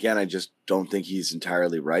also, again, I just don't think he's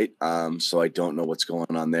entirely right. So I don't know what's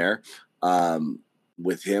going on there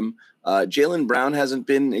with him. Jaylen Brown hasn't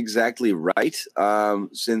been exactly right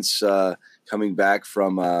since coming back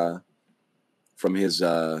from from his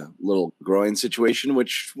little groin situation,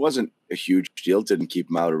 which wasn't a huge deal. Didn't keep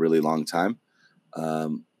him out a really long time.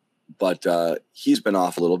 But he's been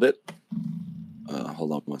off a little bit.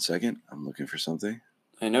 Hold on 1 second. I'm looking for something.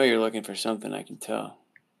 I know you're looking for something. I can tell.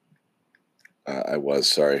 I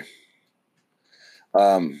was, sorry.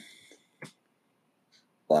 Well,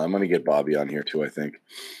 I'm going to get Bobby on here too, I think.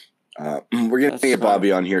 We're going to get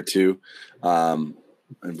Bobby on here too and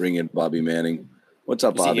bring in Bobby Manning. What's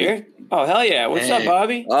up, Bobby? Is he here? Oh, hell yeah. What's up,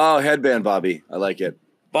 Bobby? Oh, headband Bobby. I like it.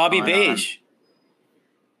 Bobby Beige.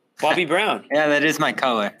 Bobby Brown. Yeah, that is my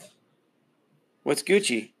color. What's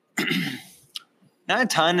Gucci? Not a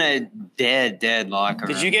ton of dead locker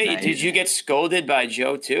room. Did you get scolded by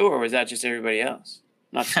Joe too, or was that just everybody else?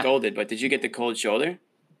 Not scolded, but did you get the cold shoulder?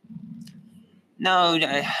 No,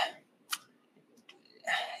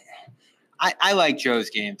 I like Joe's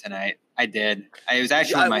game tonight. I did. It was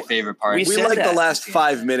actually my favorite part. We liked the last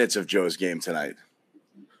 5 minutes of Joe's game tonight.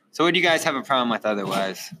 So what do you guys have a problem with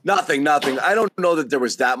otherwise? Nothing. I don't know that there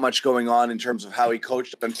was that much going on in terms of how he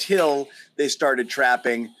coached until they started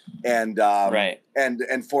trapping and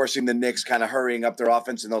forcing the Knicks kind of hurrying up their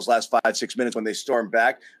offense in those last 5-6 minutes when they stormed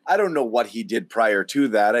back. I don't know what he did prior to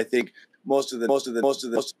that. I think most of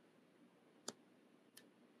the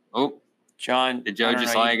Oh, John, did Joe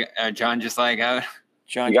just John just out?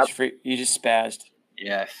 John, you just spazzed.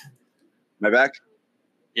 Yes. Am I back?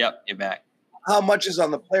 Yep, you're back. How much is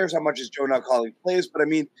on the players? How much is Joe not calling plays? But I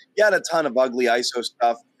mean, he had a ton of ugly ISO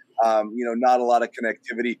stuff. Not a lot of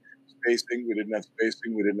connectivity. Spacing. We didn't have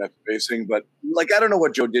spacing. But I don't know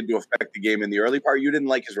what Joe did to affect the game in the early part. You didn't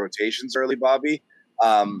like his rotations early, Bobby.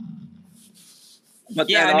 But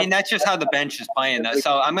that's just how the bench is playing.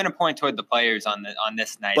 So I'm going to point toward the players on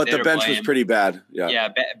this night. But the bench was pretty bad. Yeah.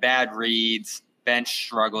 Bad reads. Bench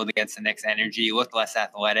struggled against the Knicks' energy. Looked less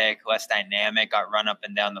athletic, less dynamic. Got run up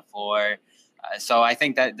and down the floor. So I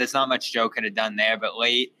think that there's not much Joe could have done there. But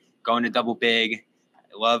late, going to double big.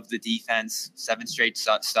 I love the defense. 7 straight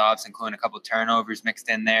stops, including a couple of turnovers mixed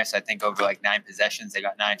in there. So I think over 9 possessions, they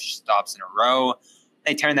got 9 stops in a row.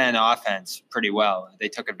 They turned that into offense pretty well. They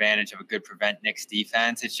took advantage of a good prevent Knicks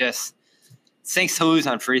defense. It's just sinks to lose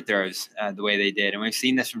on free throws the way they did. And we've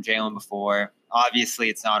seen this from Jalen before. Obviously,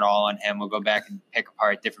 it's not all on him. We'll go back and pick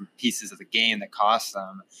apart different pieces of the game that cost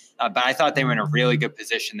them. But I thought they were in a really good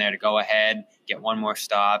position there to go ahead, get one more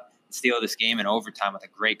stop, steal this game in overtime with a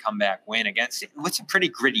great comeback win against what's a pretty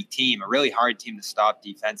gritty team, a really hard team to stop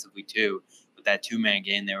defensively too, with that 2-man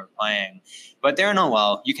game they were playing. But they're in a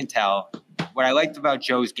lull. You can tell. What I liked about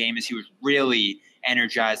Joe's game is he was really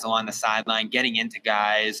energized along the sideline, getting into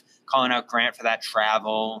guys, calling out Grant for that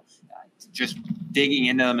travel, just digging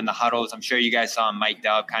into them in the huddles. I'm sure you guys saw him mic'd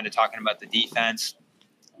up, kind of talking about the defense,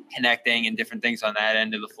 connecting and different things on that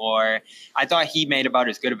end of the floor. I thought he made about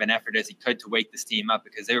as good of an effort as he could to wake this team up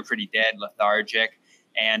because they were pretty dead, lethargic,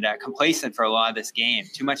 and complacent for a lot of this game.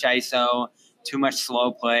 Too much ISO, too much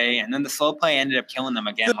slow play, and then the slow play ended up killing them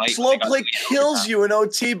again. The slow play kills you in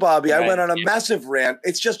OT, Bobby. Right. I went on a massive rant.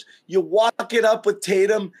 It's just you walk it up with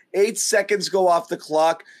Tatum, 8 seconds go off the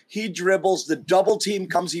clock. He dribbles, the double team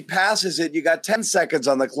comes, he passes it. You got 10 seconds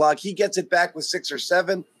on the clock. He gets it back with 6 or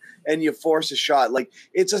 7, and you force a shot.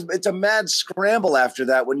 It's a mad scramble after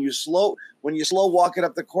that. When you slow walk it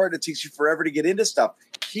up the court, it takes you forever to get into stuff.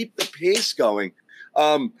 Keep the pace going.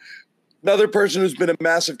 Another person who's been a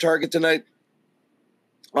massive target tonight.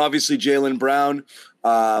 Obviously, Jaylen Brown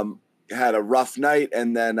had a rough night,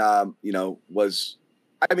 and then was.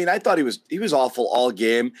 I mean, I thought he was awful all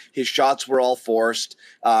game. His shots were all forced.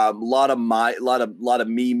 A lot of me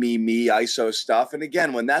ISO stuff. And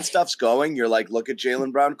again, when that stuff's going, you're like, look at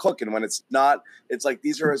Jaylen Brown cook. And when it's not, it's like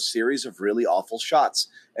these are a series of really awful shots.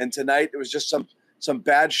 And tonight it was just some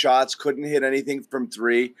bad shots. Couldn't hit anything from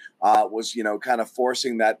 3. Was kind of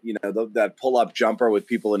forcing that that pull up jumper with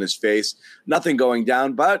people in his face. Nothing going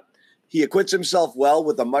down, but he acquits himself well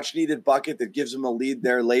with a much-needed bucket that gives him a lead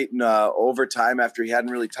there late in overtime after he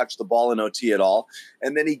hadn't really touched the ball in OT at all.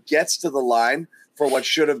 And then he gets to the line for what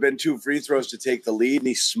should have been 2 free throws to take the lead, and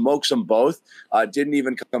he smokes them both. Didn't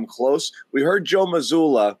even come close. We heard Joe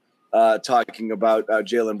Mazzulla talking about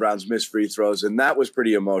Jaylen Brown's missed free throws, and that was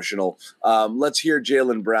pretty emotional. Let's hear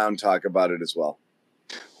Jaylen Brown talk about it as well.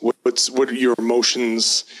 What are your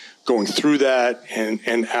emotions going through that and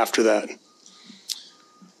after that?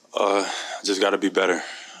 Just got to be better.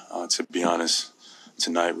 To be honest,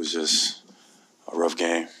 tonight was just a rough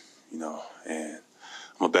game, and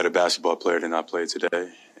I'm a better basketball player than I played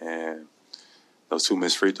today. And those 2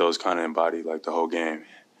 missed free throws kind of embodied like the whole game,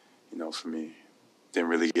 for me. Didn't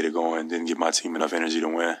really get it going, didn't give my team enough energy to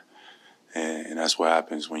win. And that's what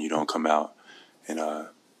happens when you don't come out and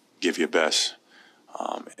give your best.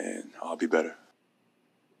 and I'll be better.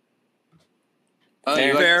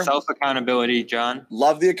 Fair. Self-accountability, John.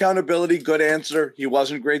 Love the accountability. Good answer. He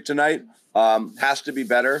wasn't great tonight. Has to be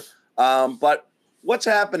better. But what's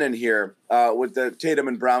happening here with the Tatum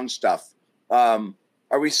and Brown stuff?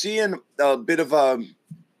 Are we seeing a bit of a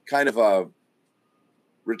kind of a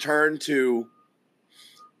return to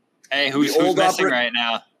who's missing right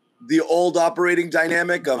now? The old operating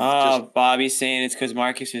dynamic of Bobby's saying it's because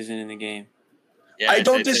Marcus isn't in the game. Yeah, I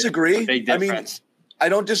don't disagree. I mean, I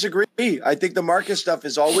don't disagree. I think the Marcus stuff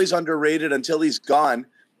is always underrated until he's gone.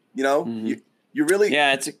 You know, you really.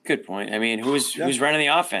 Yeah, it's a good point. I mean, who's running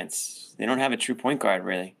the offense? They don't have a true point guard,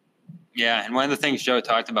 really. Yeah, and one of the things Joe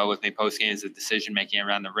talked about with me post-game is the decision-making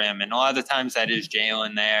around the rim. And a lot of the times that is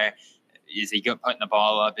Jalen there. Is he putting the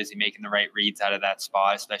ball up? Is he making the right reads out of that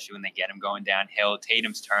spot, especially when they get him going downhill?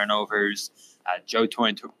 Tatum's turnovers. Joe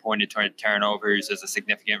pointed toward turnovers as a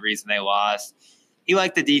significant reason they lost. He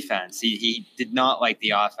liked the defense. He did not like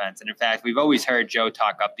the offense. And, in fact, we've always heard Joe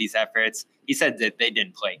talk up these efforts. He said that they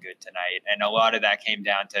didn't play good tonight. And a lot of that came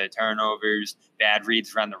down to turnovers, bad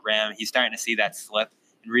reads around the rim. He's starting to see that slip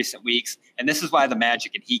in recent weeks. And this is why the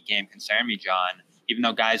Magic and Heat game concerned me, John. Even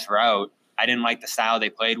though guys were out, I didn't like the style they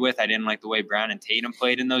played with. I didn't like the way Brown and Tatum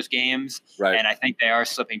played in those games. Right. And I think they are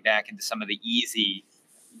slipping back into some of the easy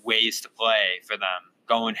ways to play for them,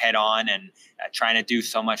 going head on and trying to do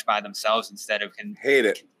so much by themselves instead of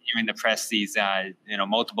continuing to press these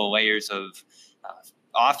multiple layers of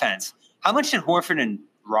offense. How much did Horford and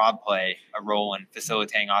Rob play a role in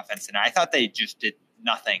facilitating offense? And I thought they just did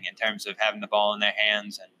nothing in terms of having the ball in their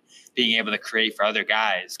hands and being able to create for other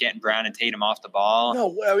guys, getting Brown and Tatum off the ball.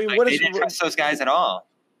 No, I mean, they didn't trust those guys at all.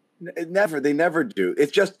 They never do.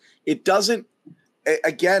 It's just, it doesn't,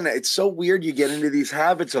 again, it's so weird. You get into these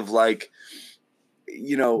habits of like,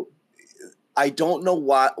 you know, I don't know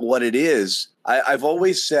what it is. I've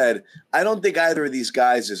always said, I don't think either of these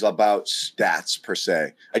guys is about stats per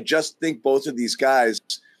se. I just think both of these guys,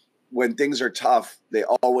 when things are tough, they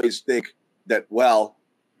always think that, well,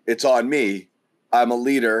 it's on me. I'm a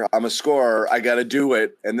leader. I'm a scorer. I got to do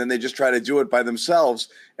it. And then they just try to do it by themselves.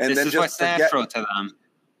 And then just what's natural to them.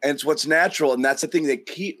 And it's what's natural. And that's the thing that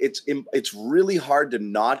it's really hard to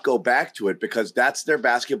not go back to it because that's their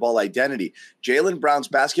basketball identity. Jaylen Brown's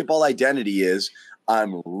basketball identity is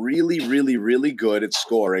I'm really, really, really good at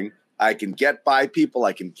scoring. I can get by people.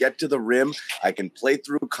 I can get to the rim. I can play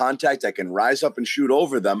through contact. I can rise up and shoot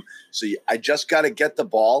over them. So I just got to get the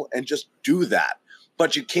ball and just do that.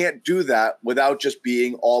 But you can't do that without just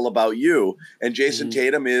being all about you. And Jason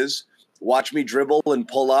Tatum is watch me dribble and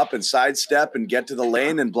pull up and sidestep and get to the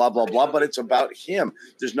lane and blah, blah, blah. But it's about him.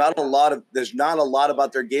 There's not a lot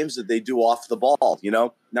about their games that they do off the ball. You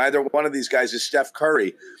know, neither one of these guys is Steph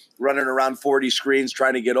Curry running around 40 screens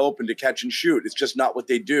trying to get open to catch and shoot. It's just not what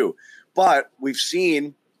they do. But we've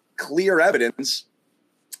seen clear evidence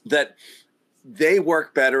that they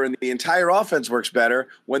work better and the entire offense works better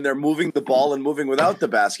when they're moving the ball and moving without the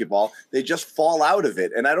basketball. They just fall out of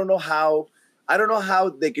it. And I don't know how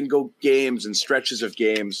they can go games and stretches of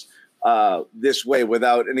games this way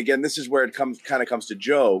without, and again, this is where it comes to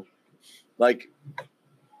Joe. Like,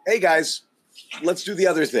 hey guys, let's do the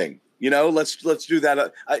other thing. You know, let's do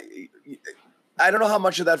that. I don't know how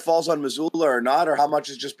much of that falls on Mazzulla or not, or how much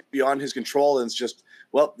is just beyond his control. And it's just,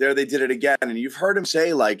 well, there they did it again. And you've heard him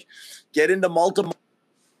say, like, get into multiple.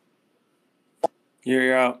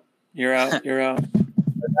 You're out. We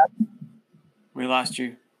lost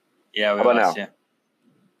you. Yeah, we lost you.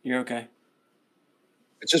 You're okay.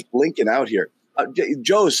 It's just blinking out here.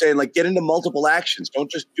 Joe's saying, like, get into multiple actions. Don't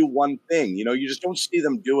just do one thing. You know, you just don't see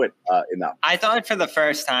them do it enough. I thought for the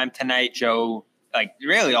first time tonight, Joe, like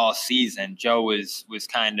really all season, Joe was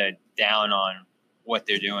kind of down on what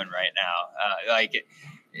they're doing right now.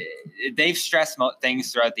 They've stressed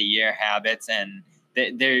things throughout the year, habits, and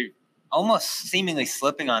they're almost seemingly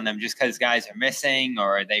slipping on them just because guys are missing,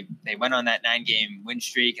 or they went on that 9-game win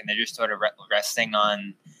streak and they're just sort of resting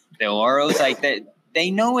on their laurels. Like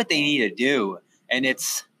they know what they need to do, and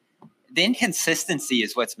it's the inconsistency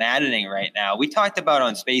is what's maddening right now. We talked about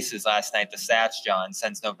on Spaces last night the stats, John,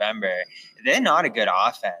 since November. They're not a good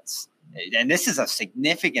offense. And this is a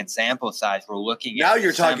significant sample size we're looking at. Now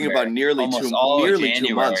you're talking about nearly 2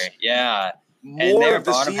 months. Yeah. More of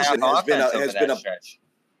the season has been a stretch.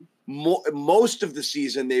 Most of the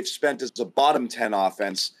season they've spent as a bottom 10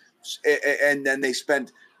 offense, and then they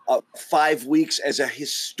spent 5 weeks as a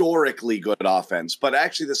historically good offense. But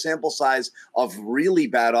actually the sample size of really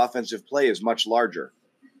bad offensive play is much larger.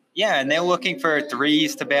 Yeah, and they're looking for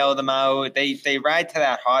threes to bail them out. They ride to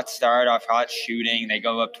that hot start off hot shooting. They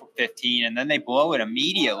go up to 15, and then they blow it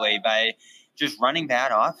immediately by just running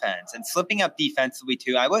bad offense and slipping up defensively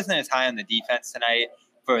too. I wasn't as high on the defense tonight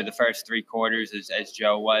for the first 3 quarters as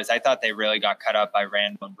Joe was. I thought they really got cut up by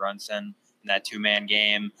Randall and Brunson in that 2-man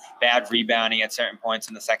game. Bad rebounding at certain points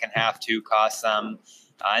in the second half too cost them.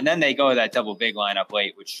 And then they go with that double big lineup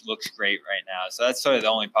late, which looks great right now. So that's sort of the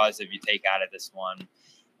only positive you take out of this one.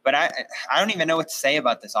 But I don't even know what to say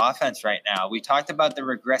about this offense right now. We talked about the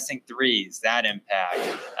regressing threes, that impact.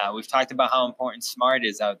 We've talked about how important Smart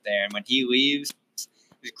is out there. And when he leaves, it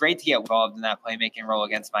was great to get involved in that playmaking role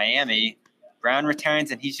against Miami. Brown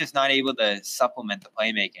returns, and he's just not able to supplement the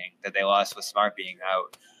playmaking that they lost with Smart being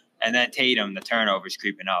out. And then Tatum, the turnovers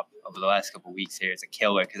creeping up over the last couple of weeks here is a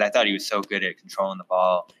killer because I thought he was so good at controlling the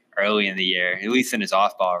ball early in the year, at least in his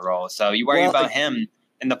off-ball role. So you worry about him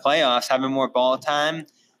in the playoffs having more ball time.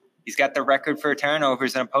 He's got the record for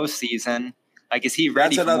turnovers in a postseason. Like, is he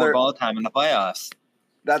ready for more ball time in the playoffs?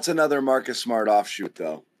 That's another Marcus Smart offshoot,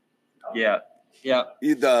 though. Yeah. But,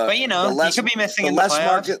 he could be missing in the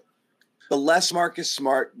playoffs. The less Marcus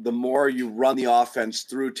Smart, the more you run the offense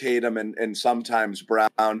through Tatum and sometimes Brown,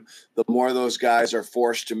 the more those guys are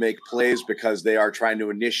forced to make plays because they are trying to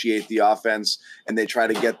initiate the offense and they try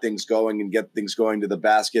to get things going to the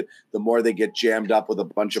basket. The more they get jammed up with a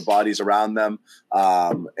bunch of bodies around them,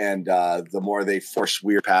 and the more they force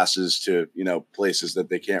weird passes to places that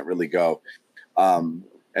they can't really go.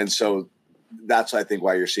 And so that's, I think,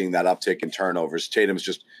 why you're seeing that uptick in turnovers. Tatum's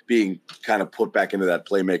just being kind of put back into that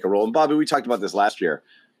playmaker role. And Bobby, we talked about this last year,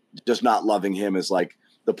 just not loving him as like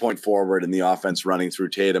the point forward in the offense running through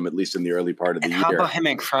Tatum, at least in the early part of the year. How about him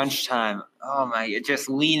in crunch time? Oh my, just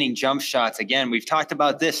leaning jump shots. Again, we've talked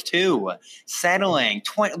about this too. Settling.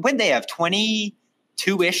 When they have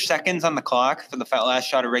 22-ish seconds on the clock for the last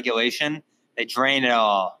shot of regulation, they drain it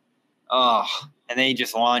all. Oh, and then he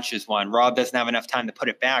just launches one. Rob doesn't have enough time to put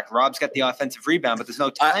it back. Rob's got the offensive rebound, but there's no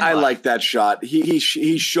time. I like that shot. He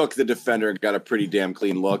shook the defender and got a pretty damn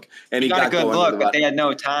clean look. And he got a good look, but they had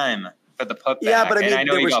no time for the putback. Yeah, but I mean, and I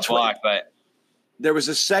know he got blocked, but there was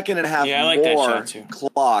a second and a half more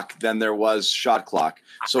clock than there was shot clock.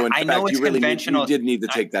 So in fact, you did need to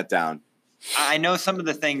take that down. I know some of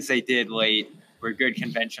the things they did late were good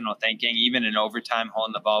conventional thinking, even in overtime,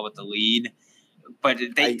 holding the ball with the lead. But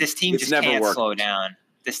this team just can't slow down.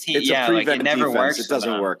 This team, it never works. It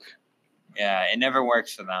doesn't work. Yeah, it never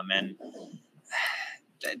works for them, and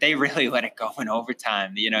they really let it go in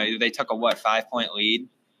overtime. They took a 5-point lead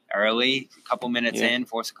early, a couple minutes in,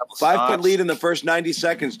 forced a couple stops. 5-point lead in the first 90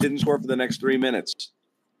 seconds, didn't score for the next 3 minutes.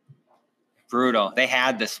 Brutal. They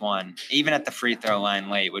had this one, even at the free throw line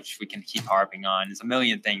late, which we can keep harping on. There's a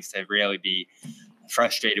million things to really be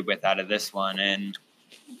frustrated with out of this one, and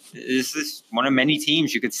this is one of many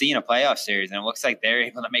teams you could see in a playoff series, and it looks like they're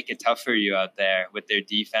able to make it tough for you out there with their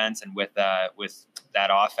defense and with that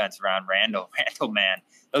offense around Randall. Randall, man,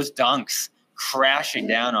 those dunks crashing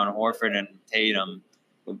down on Horford and Tatum.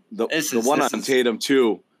 The one on Tatum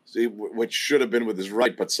too, which should have been with his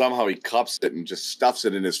right, but somehow he cups it and just stuffs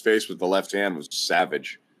it in his face with the left hand, was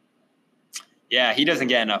savage. Yeah, he doesn't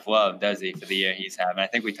get enough love, does he, for the year he's having? I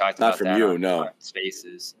think we talked about that. Not from you, no.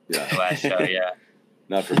 Spaces. Yeah. The last show, yeah.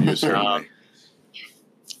 Not from you, certainly.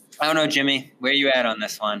 I don't know, Jimmy. Where are you at on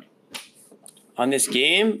this one? On this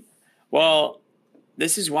game? Well,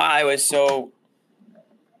 this is why I was so...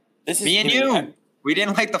 Me and you. We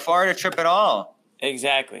didn't like the Florida trip at all.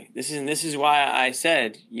 Exactly. This is why I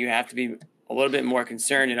said you have to be a little bit more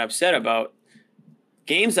concerned and upset about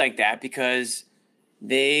games like that, because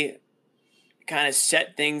they kind of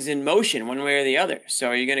set things in motion one way or the other. So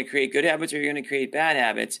are you going to create good habits or are you going to create bad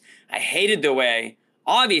habits? I hated the way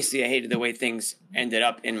things ended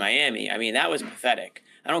up in Miami. I mean, that was pathetic.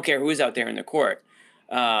 I don't care who was out there in the court.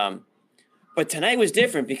 But tonight was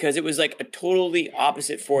different because it was like a totally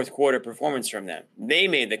opposite fourth quarter performance from them. They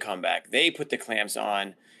made the comeback. They put the clamps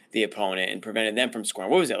on the opponent and prevented them from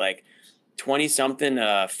scoring. What was it, like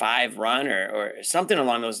 20-something 5 run or something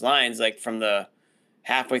along those lines, like from the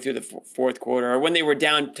halfway through the fourth quarter, or when they were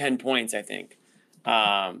down 10 points, I think.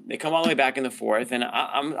 They come all the way back in the fourth, and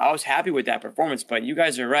I was happy with that performance, but you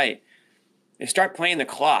guys are right. They start playing the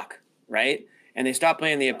clock, right? And they stop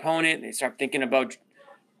playing the opponent. They start thinking about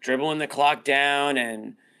dribbling the clock down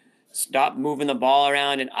and stop moving the ball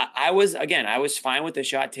around. And I was fine with the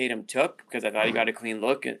shot Tatum took because I thought he got a clean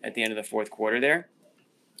look at the end of the fourth quarter there.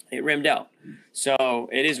 It rimmed out. So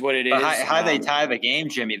it is what it is. How they tie the game,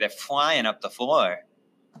 Jimmy? They're flying up the floor.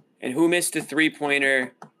 And who missed a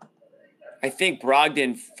three-pointer? I think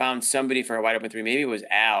Brogdon found somebody for a wide open three. Maybe it was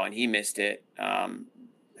Al, and he missed it. I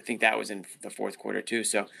think that was in the fourth quarter too.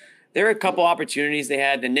 So there were a couple opportunities they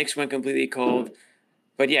had. The Knicks went completely cold.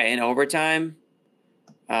 But, yeah, in overtime,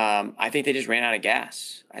 I think they just ran out of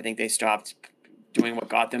gas. I think they stopped doing what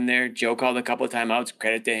got them there. Joe called a couple of timeouts,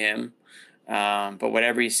 credit to him. But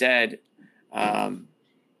whatever he said,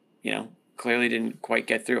 clearly didn't quite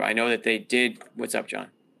get through. I know that they did. What's up, John?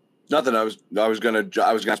 Nothing. I was gonna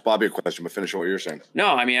ask Bobby a question, but finish what you were saying. No,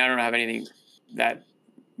 I mean, I don't have anything that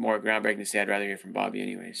more groundbreaking to say. I'd rather hear from Bobby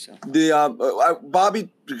anyway. So Bobby,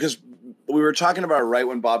 because we were talking about it right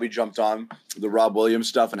when Bobby jumped on the Rob Williams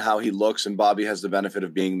stuff and how he looks, and Bobby has the benefit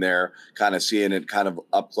of being there, kind of seeing it kind of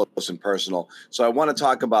up close and personal. So I want to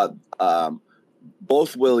talk about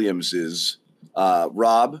both Williamses,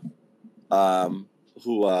 Rob,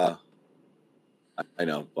 who I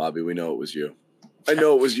know, Bobby, we know it was you. I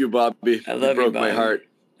know it was you, Bobby. I love you. Broke Bobby. my heart.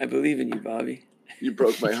 I believe in you, Bobby. You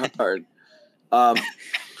broke my heart.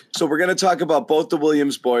 So we're going to talk about both the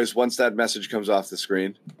Williams boys once that message comes off the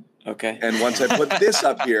screen. Okay. And once I put this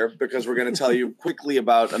up here, because we're going to tell you quickly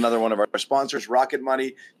about another one of our sponsors, Rocket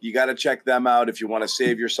Money. You got to check them out if you want to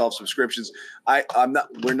save yourself subscriptions.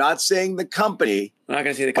 We're not saying the company. I'm not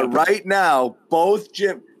going to say the company. But right now, both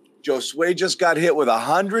Josue just got hit with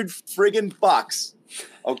 $100 friggin' bucks.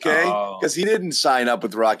 Okay, because he didn't sign up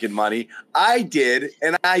with Rocket Money. I did,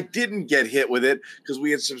 and I didn't get hit with it because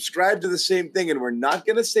we had subscribed to the same thing, and we're not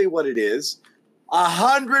going to say what it is.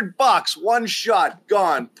 $100, one shot,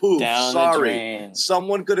 gone, poof. Down sorry,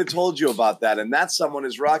 someone could have told you about that, and that someone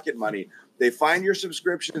is Rocket Money. They find your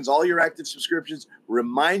subscriptions, all your active subscriptions,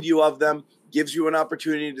 remind you of them, gives you an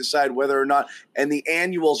opportunity to decide whether or not. And the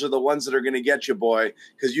annuals are the ones that are going to get you, boy,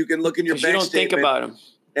 because you can look in your bank statement. You don't think about them.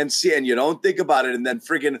 And see, and you don't think about it, and then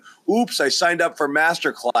friggin', oops, I signed up for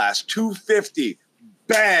Masterclass, $250,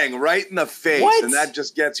 bang, right in the face, what? And that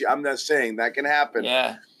just gets you. I'm not saying that can happen.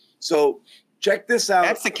 Yeah. So check this out.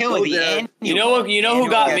 That's the killer. You know who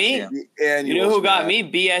got me? You know who got me?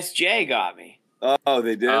 BSJ got me. Oh,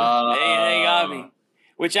 they did. They got me.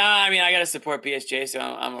 Which I got to support BSJ, so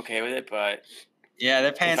I'm okay with it. But yeah,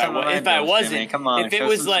 they're paying some money. If I wasn't, Jimmy, come on, if it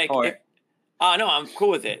was like. No, I'm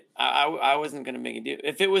cool with it. I wasn't going to make a deal.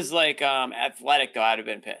 If it was like athletic, though, I'd have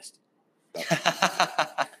been pissed.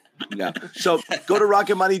 Yeah. So go to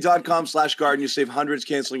rocketmoney.com/garden. You save hundreds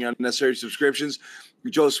canceling unnecessary subscriptions.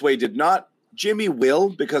 Josue did not. Jimmy will,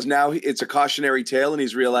 because now it's a cautionary tale, and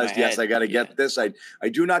he's realized, yes, I got to get this. I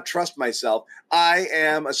do not trust myself. I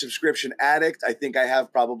am a subscription addict. I think I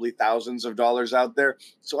have probably thousands of dollars out there.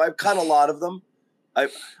 So I've cut a lot of them. I'm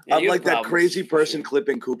like that crazy person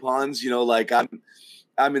clipping coupons, like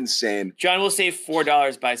I'm insane. John will save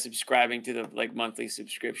 $4 by subscribing to the monthly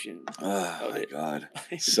subscription. Oh my God.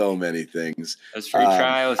 So many things. Those free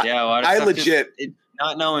trials. Yeah. A lot of I stuff legit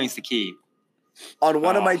not knowing is the key. On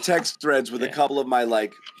one of my text threads with a couple of my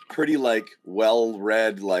pretty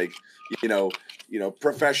well-read,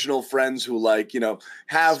 professional friends who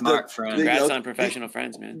have smart the friends. Congrats on professional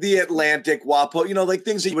friends, man. The Atlantic, WAPO,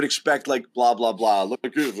 things that you would expect, blah blah blah. Look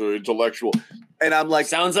at intellectual, and I'm like,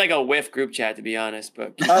 sounds like a whiff group chat, to be honest.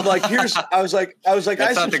 But I'm like, I was like,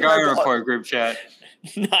 that's not the Garden Report group chat.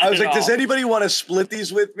 I was like, does anybody want to split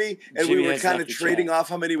these with me? And Jimmy, we were kind of trading off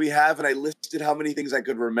how many we have, and I listed how many things I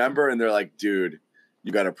could remember, and they're like, dude,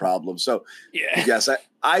 you got a problem. So yes,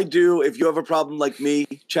 I do. If you have a problem like me,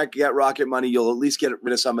 get Rocket Money. You'll at least get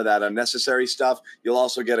rid of some of that unnecessary stuff. You'll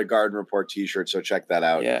also get a Garden Report t-shirt. So check that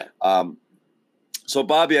out. Yeah. So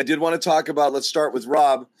Bobby, I did want to talk about, let's start with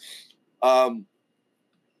Rob.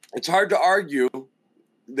 It's hard to argue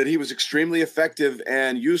that he was extremely effective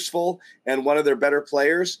and useful and one of their better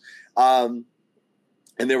players. And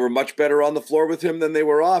they were much better on the floor with him than they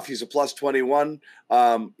were off. He's a plus 21.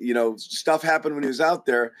 Stuff happened when he was out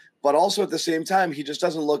there, but also at the same time, he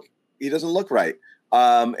doesn't look right.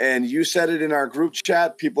 And you said it in our group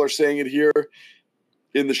chat. People are saying it here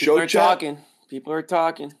in the show chat. People are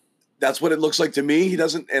talking. That's what it looks like to me. He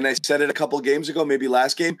doesn't, and I said it a couple of games ago, maybe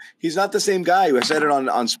last game. He's not the same guy. I said it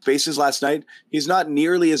on Spaces last night. He's not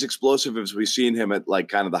nearly as explosive as we've seen him at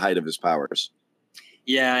kind of the height of his powers.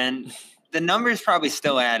 Yeah, and the numbers probably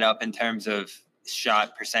still add up in terms of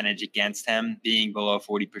shot percentage against him being below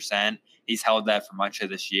 40%. He's held that for much of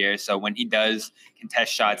this year. So when he does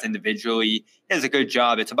contest shots individually, he does a good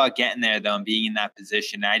job. It's about getting there, though, and being in that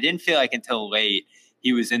position. And I didn't feel like until late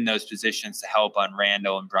he was in those positions to help on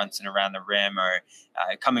Randall and Brunson around the rim, or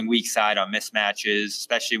coming weak side on mismatches,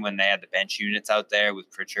 especially when they had the bench units out there with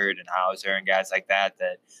Pritchard and Hauser and guys like that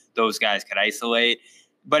those guys could isolate.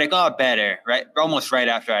 But it got better, right? Almost right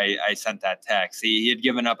after I sent that text. He had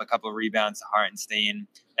given up a couple of rebounds to Hartenstein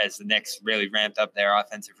as the Knicks really ramped up their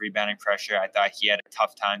offensive rebounding pressure. I thought he had a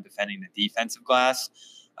tough time defending the defensive glass.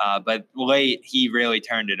 But late, he really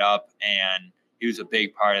turned it up, and he was a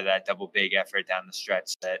big part of that double big effort down the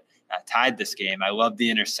stretch that tied this game. I love the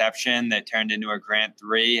interception that turned into a Grant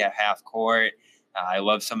 3 at half court. I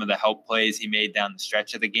love some of the help plays he made down the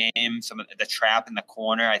stretch of the game, some of the trap in the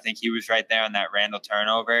corner. I think he was right there on that Randall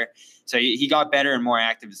turnover. So he got better and more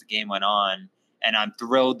active as the game went on. And I'm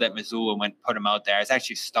thrilled that Mazzulla put him out there. I was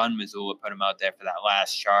actually stunned Mazzulla put him out there for that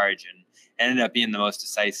last charge, and ended up being the most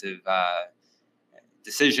decisive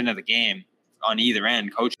decision of the game on either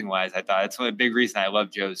end, coaching-wise. I thought that's a big reason I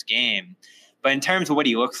love Joe's game. But in terms of what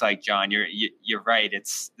he looks like, John, you're right.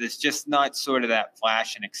 There's just not sort of that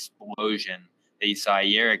flash and explosion that you saw a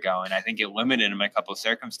year ago, and I think it limited him in a couple of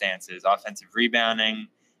circumstances. Offensive rebounding,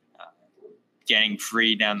 getting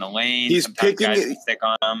free down the lane. He's sometimes picking guys can stick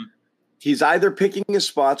on him. He's either picking his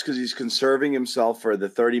spots because he's conserving himself for the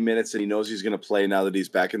 30 minutes that he knows he's going to play now that he's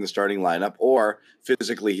back in the starting lineup, or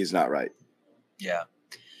physically he's not right. Yeah.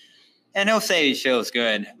 And he'll say he feels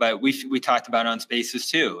good, but we talked about it on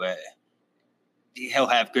Spaces too. He'll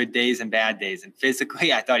have good days and bad days. And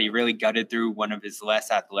physically, I thought he really gutted through one of his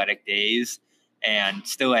less athletic days and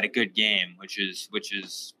still had a good game, which is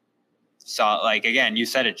like, again, you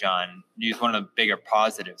said it, John. He's one of the bigger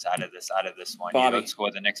positives out of this one. Bobby. You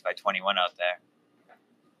outscored the Knicks by 21 out there.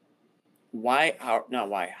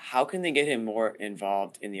 How can they get him more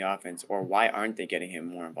involved in the offense, or why aren't they getting him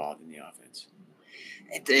more involved in the offense?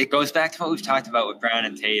 It goes back to what we've talked about with Brown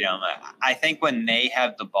and Tatum. I think when they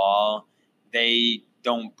have the ball, they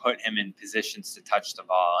don't put him in positions to touch the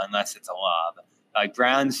ball unless it's a lob.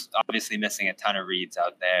 Brown's obviously missing a ton of reads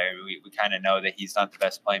out there. We kind of know that he's not the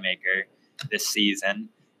best playmaker this season.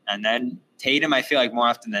 And then Tatum, I feel like more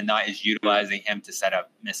often than not, is utilizing him to set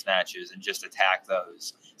up mismatches and just attack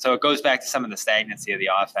those. So it goes back to some of the stagnancy of the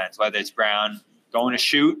offense, whether it's Brown going to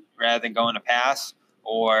shoot rather than going to pass,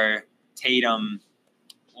 or Tatum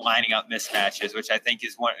lining up mismatches, which I think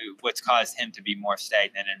is what's caused him to be more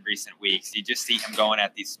stagnant in recent weeks. You just see him going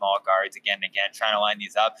at these small guards again and again, trying to line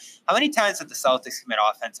these up. How many times did the Celtics commit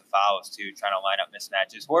offensive fouls too, trying to line up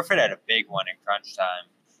mismatches? Horford had a big one in crunch time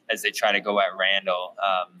as they try to go at Randall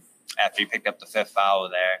after he picked up the 5th foul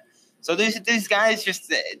there. So these guys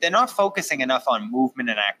they're not focusing enough on movement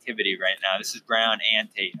and activity right now. This is Brown and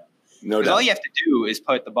Tatum. No doubt. All you have to do is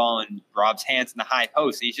put the ball in Rob's hands in the high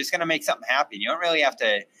post, and he's just going to make something happen. You don't really have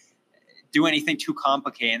to do anything too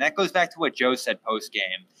complicated. And that goes back to what Joe said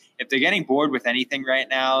post-game. If they're getting bored with anything right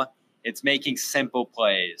now, it's making simple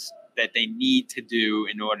plays that they need to do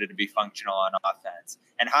in order to be functional on offense.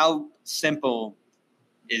 And how simple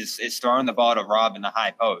is throwing the ball to Rob in the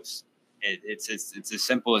high post? It's as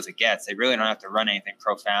simple as it gets. They really don't have to run anything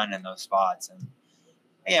profound in those spots.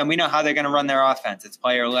 And we know how they're going to run their offense. It's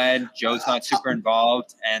player-led. Joe's not super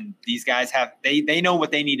involved. And these guys they know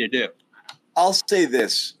what they need to do. I'll say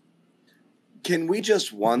this. Can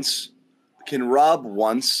Rob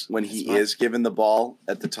once, when he is given the ball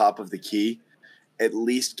at the top of the key, at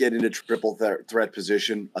least get into triple threat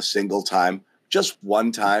position a single time? Just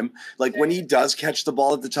one time. Like when he does catch the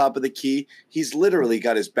ball at the top of the key, he's literally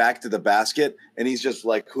got his back to the basket and he's just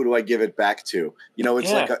like, who do I give it back to? You know,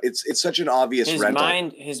 it's it's such an obvious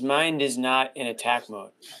rental. His mind is not in attack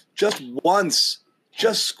mode. Just once.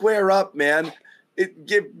 Just square up, man.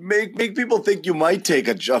 Make people think you might take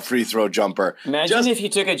a free throw jumper. Imagine if you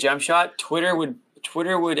took a jump shot, Twitter would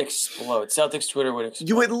explode. Celtics Twitter would explode.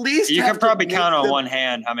 You at least you can probably count on one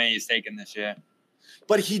hand how many he's taken this year.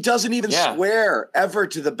 But he doesn't even square ever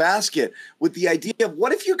to the basket with the idea of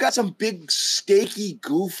what if you got some big, stakey,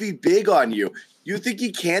 goofy big on you? You think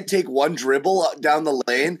he can't take one dribble down the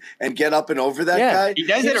lane and get up and over that guy? He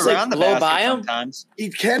does it around the basket sometimes. He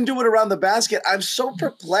can do it around the basket. I'm so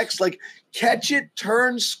perplexed. Like, catch it,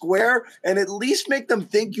 turn, square, and at least make them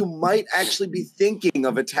think you might actually be thinking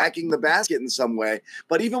of attacking the basket in some way.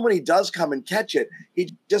 But even when he does come and catch it,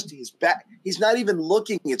 he's back. He's not even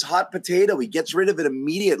looking. It's hot potato. He gets rid of it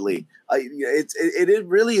immediately. It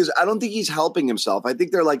really is. I don't think he's helping himself. I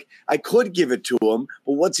think they're like, I could give it to him,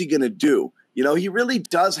 but what's he going to do? You know, he really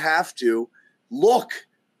does have to look.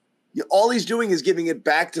 All he's doing is giving it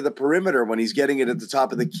back to the perimeter when he's getting it at the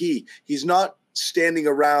top of the key. He's not standing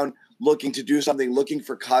around looking to do something, looking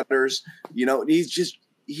for cutters. You know, he's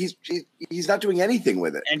not doing anything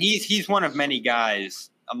with it. And he's one of many guys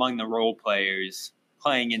among the role players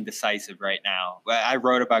playing indecisive right now. I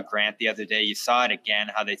wrote about Grant the other day. You saw it again,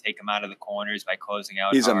 how they take him out of the corners by closing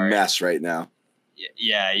out. He's hard. A mess right now.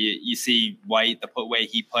 Yeah, you see White, the way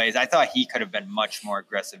he plays. I thought he could have been much more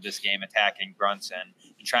aggressive this game attacking Brunson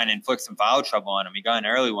and trying to inflict some foul trouble on him. He got an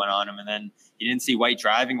early one on him, and then you didn't see White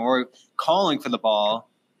driving or calling for the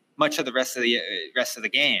ball much of the rest of the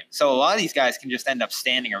game. So a lot of these guys can just end up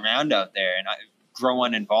standing around out there. And grow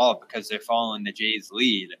uninvolved because they're following the Jays'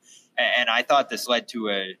 lead. And I thought this led to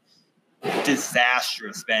a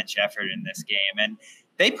disastrous bench effort in this game. And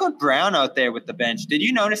they put Brown out there with the bench. Did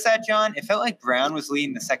you notice that, John? It felt like Brown was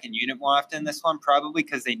leading the second unit more often in this one, probably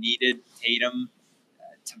because they needed Tatum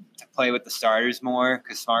to play with the starters more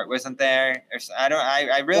because Smart wasn't there.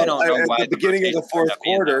 I really don't know why. At the beginning of the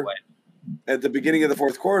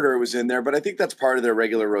fourth quarter, it was in there, but I think that's part of their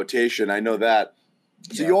regular rotation. I know that.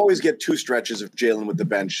 So you always get 2 stretches of Jalen with the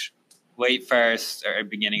bench. Late first or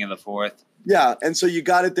beginning of the fourth. Yeah, and so you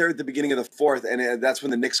got it there at the beginning of the fourth, and that's when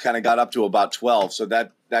the Knicks kind of got up to about 12, so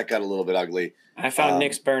that got a little bit ugly. I found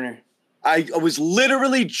Nick's burner. I was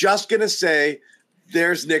literally just going to say,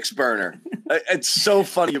 there's Nick's burner. It's so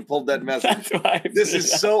funny you pulled that message. This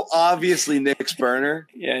is so obviously Nick's burner.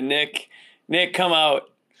 Yeah, Nick, come out.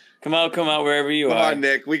 Come out wherever you are. Come on,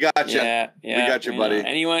 Nick. We got you. Yeah. We got you, buddy.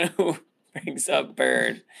 Anyone who brings up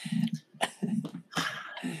Bird.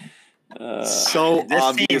 So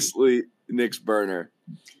obviously Nick's burner.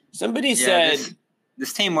 Somebody said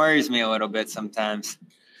this team worries me a little bit sometimes.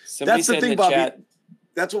 That's the thing, Bobby.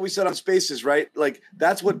 That's what we said on Spaces, right? Like,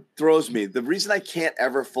 that's what throws me. The reason I can't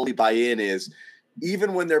ever fully buy in is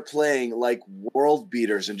even when they're playing like world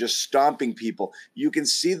beaters and just stomping people, you can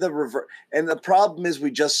see the reverse. And the problem is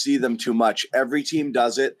we just see them too much. Every team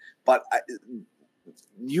does it, but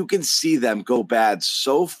you can see them go bad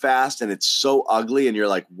so fast and it's so ugly. And you're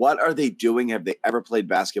like, what are they doing? Have they ever played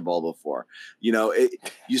basketball before? You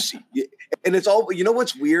see, and it's all, you know,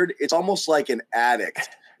 what's weird? It's almost like an addict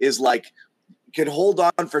is like, can hold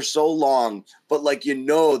on for so long, but like,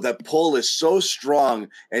 the pull is so strong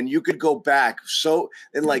and you could go back.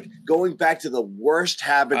 And like going back to the worst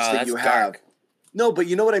habits that you have. No, but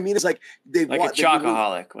you know what I mean? It's like a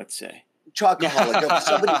chocoholic, let's say.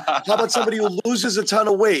 Chocoholic. How about somebody who loses a ton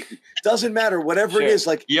of weight? Doesn't matter, whatever it is.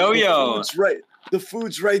 Like yo-yo. The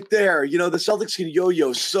food's right there. The Celtics can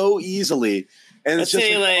yo-yo so easily. And let's it's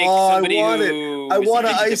just say I want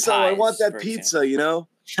an ISO. I want that pizza,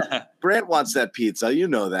 Grant wants that pizza. You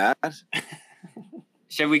know that.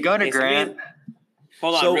 Should we go to Grant?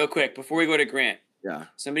 Hold on real quick. Before we go to Grant. Yeah.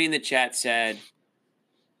 Somebody in the chat said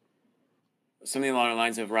something along the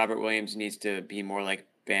lines of Robert Williams needs to be more like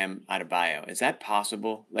Bam Adebayo. Is that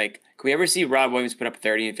possible? Like, can we ever see Rob Williams put up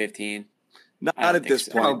 30 and 15? Not at this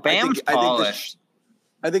point. Oh, Bam's polished.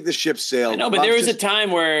 I think the ship sailed. No, but there was a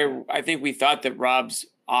time where I think we thought that Rob's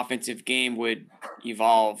offensive game would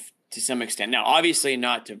evolve to some extent. Now, obviously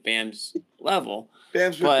not to Bam's level.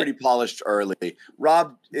 Bam's been pretty polished early.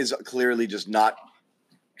 Rob is clearly just not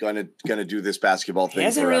gonna do this basketball thing. He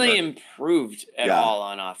hasn't really improved at all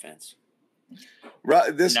on offense.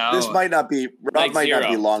 This might not be Rob might not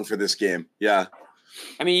be long for this game. Yeah.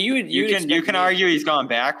 I mean, you can argue he's gone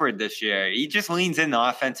backward this year. He just leans in the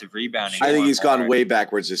offensive rebounding. I think he's gone way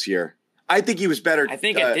backwards this year. I think he was better. I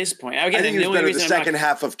think at this point, I think he was better the second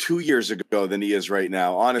half of 2 years ago than he is right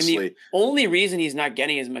now. Honestly, the only reason he's not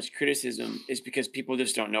getting as much criticism is because people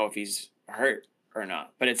just don't know if he's hurt or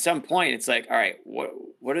not. But at some point, it's like, all right,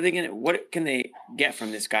 what are they gonna? What can they get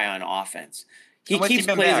from this guy on offense? He keeps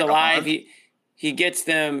plays alive. He gets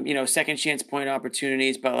them, second chance point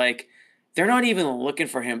opportunities, but like they're not even looking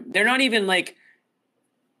for him. They're not even like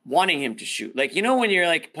wanting him to shoot. Like, when you're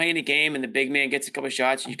like playing a game and the big man gets a couple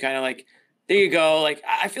shots, and you kind of like, there you go. Like,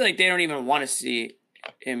 I feel like they don't even want to see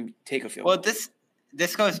him take a field goal. Well,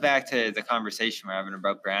 this goes back to the conversation we're having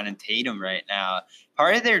about Brown and Tatum right now.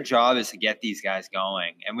 Part of their job is to get these guys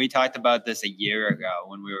going. And we talked about this a year ago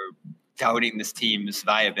when we were doubting this team's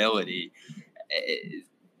viability.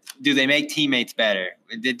 Do they make teammates better?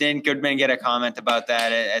 Didn't Goodman get a comment about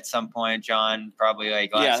that at some point, John? Probably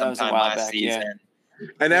sometime last season. Yeah.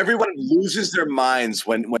 And everyone loses their minds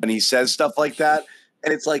when he says stuff like that.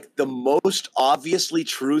 And it's like the most obviously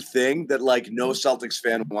true thing that like no Celtics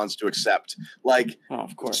fan wants to accept. Like,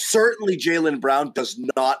 of course, certainly Jaylen Brown does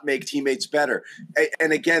not make teammates better.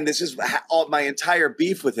 And again, this is my entire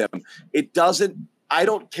beef with him. I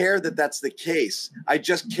don't care that that's the case. I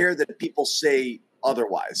just care that people say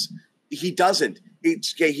otherwise. He doesn't. He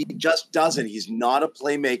just doesn't. He's not a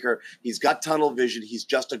playmaker. He's got tunnel vision. He's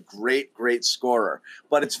just a great, great scorer.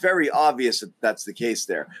 But it's very obvious that that's the case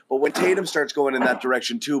there. But when Tatum starts going in that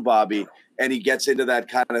direction too, Bobby, and he gets into that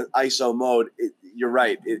kind of ISO mode, you're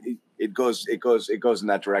right. It goes in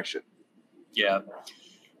that direction. Yeah.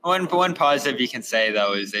 One positive you can say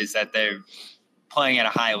though is that they're playing at a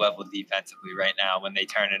high level defensively right now when they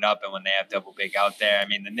turn it up and when they have double big out there. I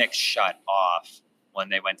mean, the Knicks shut off when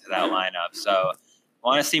they went to that lineup. So I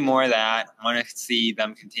want to see more of that. I want to see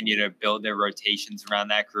them continue to build their rotations around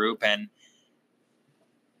that group. And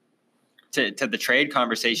to the trade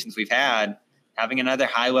conversations we've had, having another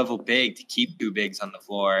high-level big to keep 2 bigs on the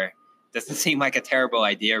floor doesn't seem like a terrible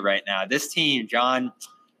idea right now. This team, John,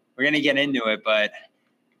 we're going to get into it, but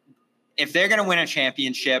if they're going to win a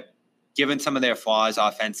championship, given some of their flaws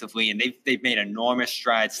offensively, and they've made enormous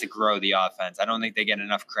strides to grow the offense, I don't think they get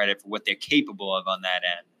enough credit for what they're capable of on that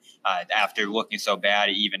end after looking so bad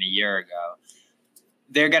even a year ago.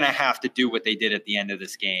 They're going to have to do what they did at the end of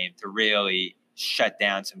this game to really shut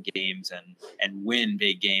down some games and win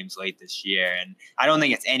big games late this year. And I don't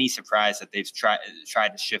think it's any surprise that they've tried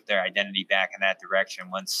to shift their identity back in that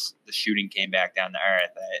direction once the shooting came back down to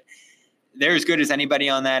earth. They're as good as anybody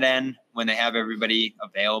on that end when they have everybody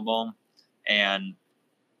available, and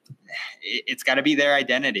it's got to be their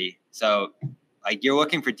identity. So, like, you're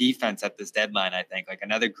looking for defense at this deadline, I think, like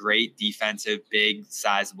another great defensive, big,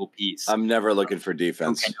 sizable piece. I'm never looking for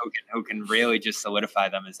defense. Who can really just solidify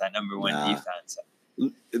them as that number one defense.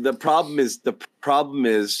 The problem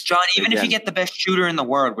is, John, even if you get the best shooter in the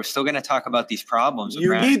world, we're still going to talk about these problems.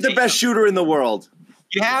 You need the best shooter in the world.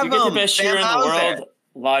 You have you get the best shooter in the world.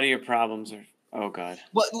 A lot of your problems are, oh God.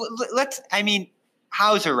 Well,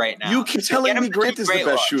 Hauser right now. You keep telling me Grant is the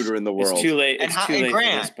best shooter in the world. It's too late. It's too late for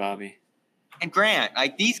this, Bobby. And Grant,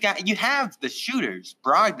 like these guys, you have the shooters.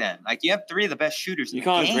 Brogdon, like you have 3 of the best shooters. You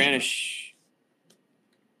call him Grant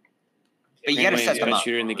but you got to set them up.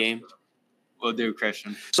 Shooter in the game. We'll do,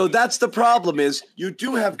 Christian. So that's the problem is you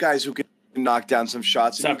do have guys who can knock down some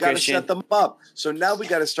shots, and you've got to set them up. So now we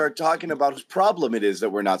got to start talking about whose problem it is that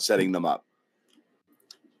we're not setting them up.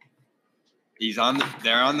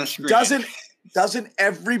 They're on the screen. Doesn't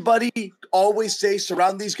everybody always say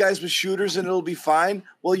surround these guys with shooters and it'll be fine?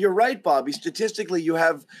 Well, you're right, Bobby. Statistically, you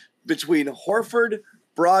have between Horford,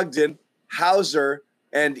 Brogdon, Hauser,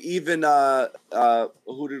 and even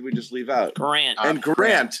who did we just leave out? Grant. And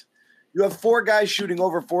Grant. You have 4 guys shooting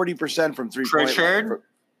over 40% from 3-point line.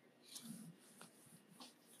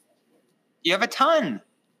 You have a ton.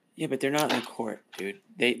 Yeah, but they're not in the court, dude.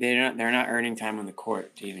 They're not earning time on the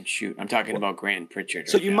court to even shoot. I'm talking about Grant and Pritchard.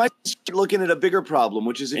 So you might start looking at a bigger problem,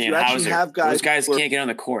 which is if you actually have guys. Those guys can't get on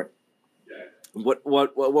the court. What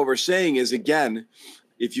we're saying is, again,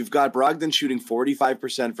 if you've got Brogdon shooting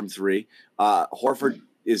 45% from 3, Horford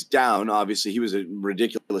is down. Obviously, he was a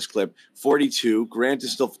ridiculous clip. 42. Grant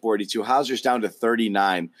is still 42. Hauser's down to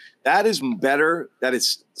 39. That is better. That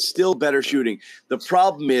is still better shooting. The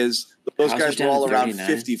problem is those guys were all around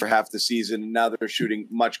 50 for half the season, and now they're shooting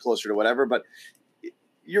much closer to whatever. But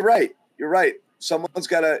you're right. You're right. Someone's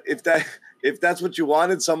got to if that's what you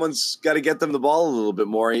wanted, someone's got to get them the ball a little bit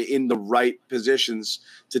more in the right positions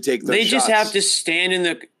to take those shots. They just have to stand in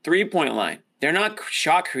the 3-point line. They're not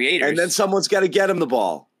shot creators. And then someone's got to get them the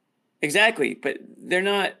ball. Exactly, but they're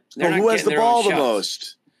not. Who has the ball the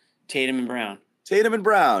most? Tatum and Brown. Tatum and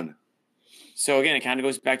Brown. So again, it kind of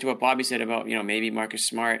goes back to what Bobby said about maybe Marcus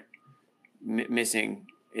Smart missing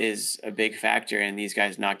is a big factor, and these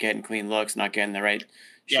guys not getting clean looks, not getting the right.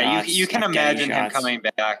 Yeah, shots, you can imagine him coming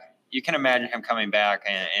back. You can imagine him coming back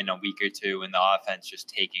in a week or two, and the offense just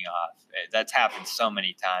taking off. That's happened so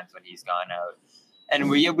many times when he's gone out. And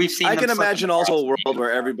we've seen. I can imagine also a world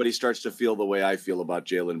where everybody starts to feel the way I feel about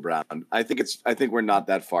Jaylen Brown. I think we're not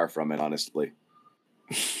that far from it, honestly.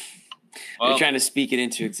 You're trying to speak it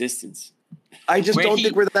into existence. I just don't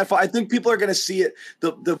think we're that far. I think people are going to see it.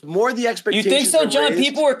 The more the expectations. You think so, John? Raised,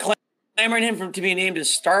 people were clamoring him to be named as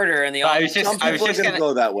starter, and some people are going to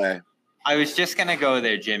go that way. I was just going to go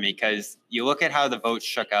there, Jimmy, because you look at how the votes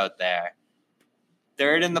shook out there.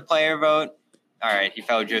 Third in the player vote. All right, he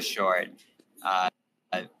fell just short.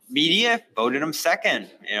 Media voted him second.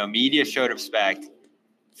 Media showed respect.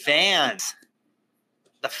 Fans.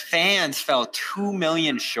 The fans fell 2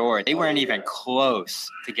 million short. They weren't even close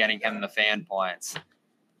to getting him the fan points.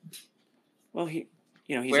 Well, he's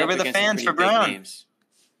where were the fans for Brown?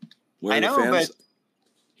 I know, but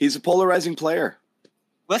he's a polarizing player.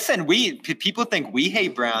 Listen, people think we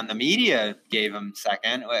hate Brown. The media gave him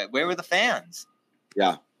second. Where were the fans?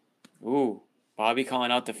 Yeah. Ooh, Bobby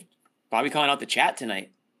calling out the chat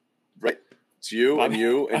tonight. Right. It's you and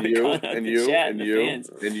you and you and you and you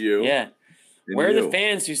and you. Yeah. Where are the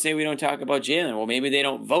fans who say we don't talk about Jaylen? Well, maybe they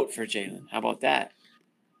don't vote for Jaylen. How about that?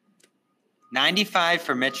 95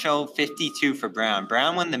 for Mitchell, 52 for Brown.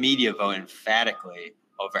 Brown won the media vote emphatically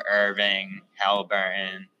over Irving,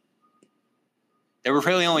 Halliburton. There were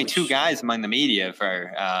really only 2 guys among the media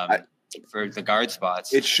for the guard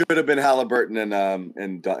spots. It should have been Halliburton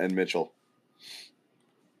and Mitchell.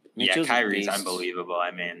 Yeah, Kyrie's unbelievable.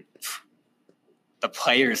 I mean, the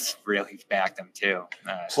players really backed him too.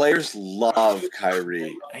 Players love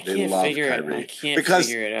Kyrie. They love Kyrie. I can't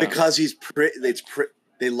figure it out. Because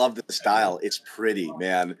they love the style. It's pretty,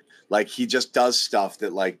 man. Like he just does stuff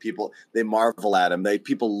that like people they marvel at him.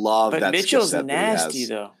 People love that. But Mitchell's nasty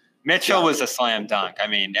though. Mitchell was a slam dunk. I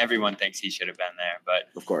mean, everyone thinks he should have been there,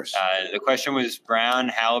 but of course, the question was Brown,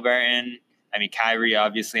 Halliburton. I mean, Kyrie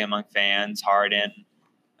obviously among fans, Harden.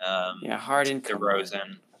 Harden,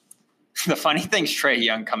 DeRozan. The funny thing's Trae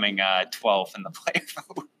Young coming 12th in the player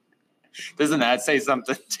vote. Doesn't that say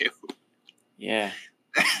something too? Yeah,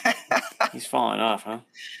 he's falling off, huh?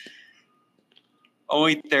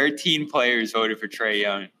 Only 13 players voted for Trae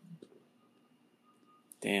Young.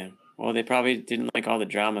 Damn. Well, they probably didn't like all the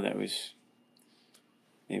drama that was.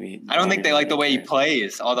 Maybe I don't think they like the way he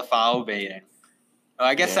plays, all the foul baiting. Well,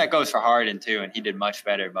 I guess that goes for Harden too, and he did much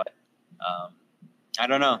better. But I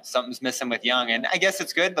don't know, something's missing with Young, and I guess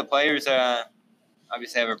it's good. The players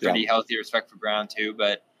obviously have a pretty healthy respect for Brown too,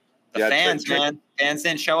 but the fans, man, fans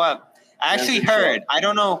didn't show up. I actually heard. I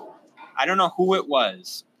don't know who it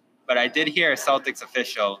was, but I did hear a Celtics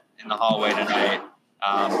official in the hallway tonight.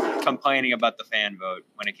 Complaining about the fan vote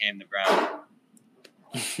when it came to Brown.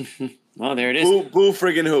 Well, there it is. Boo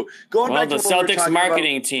friggin' who. Going back the to what Celtics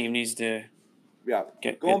marketing team needs to. Yeah.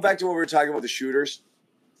 Going back to what we were talking about, the shooters.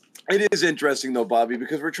 It is interesting though, Bobby,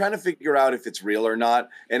 because we're trying to figure out if it's real or not.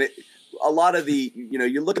 And a lot of the,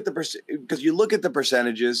 you look at because you look at the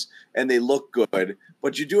percentages and they look good,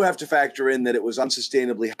 but you do have to factor in that it was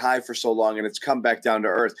unsustainably high for so long and it's come back down to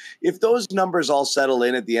earth. If those numbers all settle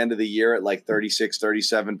in at the end of the year at like 36,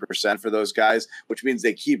 37% for those guys, which means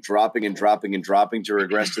they keep dropping and dropping and dropping to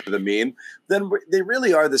regress to the mean, then they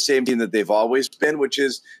really are the same team that they've always been, which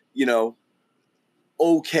is,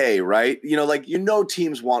 okay, right?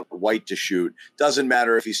 Teams want White to shoot. Doesn't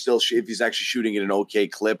matter if he's actually shooting at an okay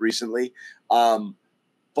clip recently.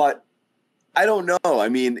 But I don't know. I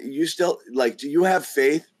mean, you still do you have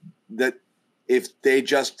faith that if they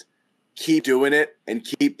just keep doing it and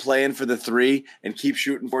keep playing for the three and keep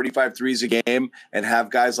shooting 45 threes a game and have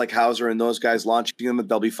guys like Hauser and those guys launching them, that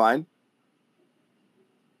they'll be fine?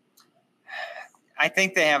 I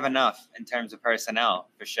think they have enough in terms of personnel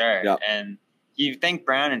for sure. Yeah. And you think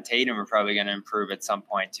Brown and Tatum are probably going to improve at some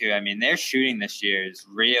point too. I mean, their shooting this year is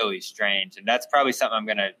really strange, and that's probably something I'm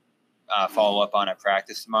going to follow up on at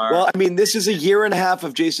practice tomorrow. Well, I mean, this is a year and a half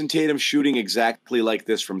of Jason Tatum shooting exactly like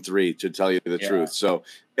this from three, to tell you the truth. So,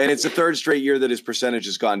 and it's the third straight year that his percentage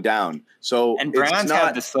has gone down. So, and Brown's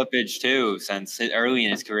had the slippage too since early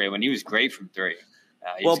in his career when he was great from three.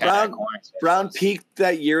 Brown peaked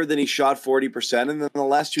that year, then he shot 40%, and then the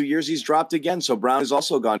last 2 years he's dropped again. So Brown has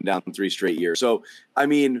also gone down 3 straight years. So, I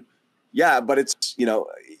mean, yeah, but it's,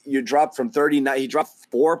 you dropped from 39, he dropped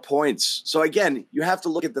 4 points. So again, you have to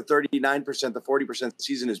look at the 39%, the 40%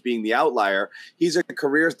 season as being the outlier. He's a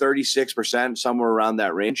career 36%, somewhere around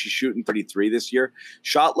that range. He's shooting 33 this year.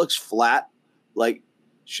 Shot looks flat,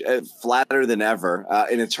 flatter than ever.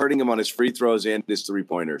 And it's hurting him on his free throws and his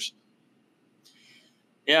 3-pointers.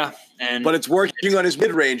 Yeah, but it's working on his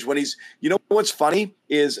mid-range when he's. What's funny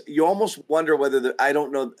is you almost wonder whether I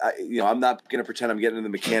don't know. I'm not going to pretend I'm getting into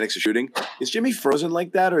the mechanics of shooting. Is Jimmy frozen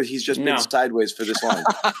like that, or he's just been sideways for this long?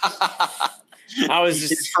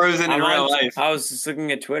 He's frozen in real life. I was just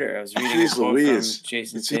looking at Twitter. I was reading a quote from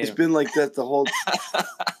Jason Tatum. He's been like that the whole.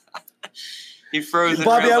 He froze.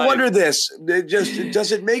 Bobby, I wonder this.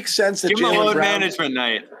 Does it make sense that give him a load management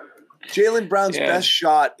night? Jaylen Brown's best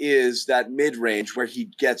shot is that mid-range where he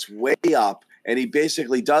gets way up and he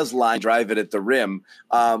basically does line drive it at the rim.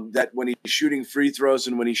 That when he's shooting free throws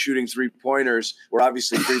and when he's shooting 3-pointers, where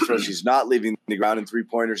obviously free throws he's not leaving the ground, and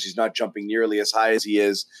 3-pointers he's not jumping nearly as high as he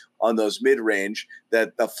is on those mid-range,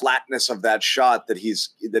 that the flatness of that shot that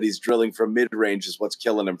he's drilling from mid-range is what's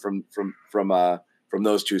killing him from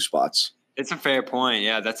those two spots. It's a fair point.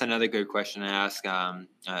 Yeah, that's another good question to ask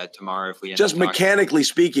tomorrow if we just mechanically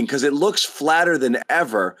speaking, because it looks flatter than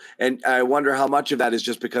ever, and I wonder how much of that is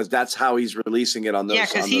just because that's how he's releasing it on those. Yeah,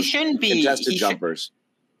 because he shouldn't be contested jumpers.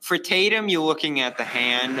 For Tatum, you're looking at the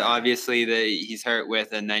hand, obviously, that he's hurt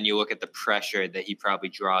with, and then you look at the pressure that he probably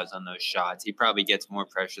draws on those shots. He probably gets more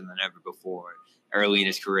pressure than ever before. Early in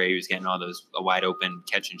his career, he was getting all those wide open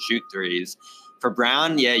catch and shoot threes. For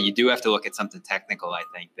Brown, yeah, you do have to look at something technical, I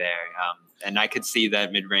think, there. And I could see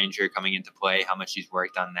that mid-ranger coming into play, how much he's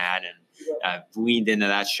worked on that and leaned into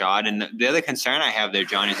that shot. And the other concern I have there,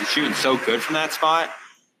 John, is he's shooting so good from that spot,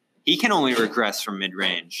 he can only regress from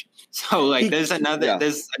mid-range. So, there's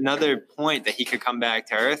another point that he could come back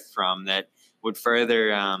to earth from that would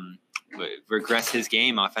further regress his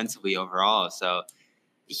game offensively overall. So,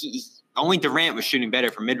 only Durant was shooting better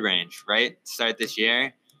from mid-range, right, to start this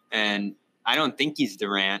year. And I don't think he's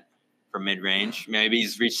Durant for mid-range. Maybe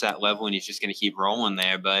he's reached that level and he's just going to keep rolling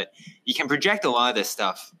there. But you can project a lot of this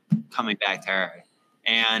stuff coming back to her.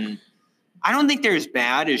 And I don't think they're as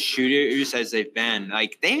bad as shooters as they've been.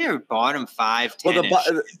 Like, they are bottom 5, 10 in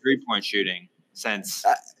three-point shooting since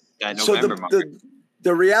that November mark.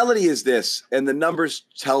 The reality is this, and the numbers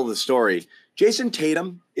tell the story. Jason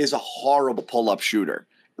Tatum is a horrible pull-up shooter,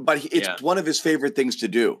 but it's one of his favorite things to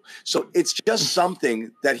do. So it's just something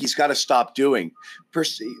that he's got to stop doing.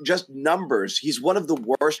 Just numbers. He's one of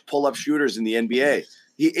the worst pull-up shooters in the NBA.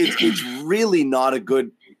 It's really not a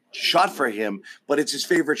good shot for him, but it's his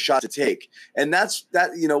favorite shot to take. And that's that,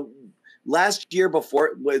 last year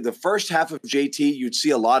before the first half of JT, you'd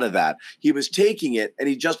see a lot of that. He was taking it and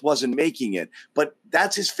he just wasn't making it. But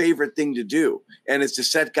that's his favorite thing to do. And it's to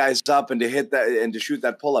set guys up and to hit that and to shoot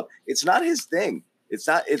that pull up. It's not his thing. It's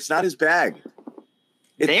not his bag.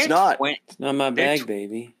 It's not. It's not my bag,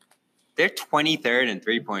 baby. They're 23rd in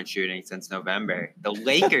 3-point shooting since November. The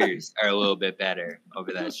Lakers are a little bit better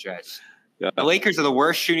over that stretch. Yeah. The Lakers are the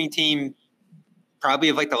worst shooting team probably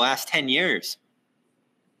of like the last 10 years.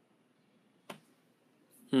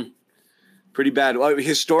 Pretty bad. Well,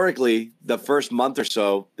 historically, the first month or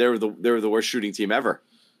so, they were the worst shooting team ever.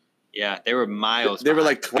 Yeah, they were miles. They were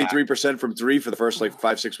like 23% from three for the first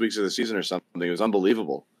 5-6 weeks of the season or something. It was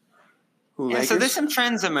unbelievable. So there's some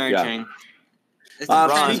trends emerging.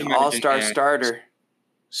 LeBron's an all-star starter.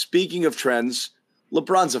 Speaking of trends,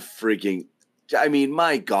 LeBron's a freaking. I mean,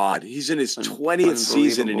 my God, he's in his 20th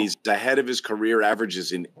season and he's ahead of his career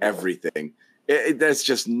averages in everything. That's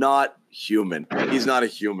just not human. He's not a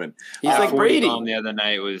human. He's like Brady. The other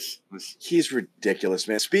night was he's ridiculous,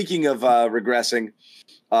 man. Speaking of regressing,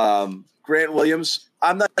 Grant Williams,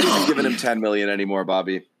 I'm not even giving him $10 million anymore,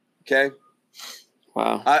 Bobby. Okay.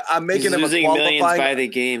 Wow. I'm making him a millions by the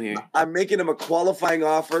game here. I'm making him a qualifying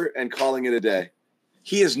offer and calling it a day.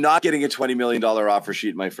 He is not getting a $20 million offer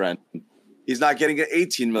sheet, my friend. He's not getting an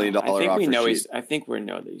 $18 million offer sheet. I think we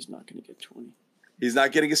know that he's not going to get 20. He's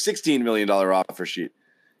not getting a $16 million offer sheet.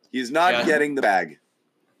 He's not getting the bag.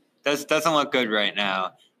 Doesn't look good right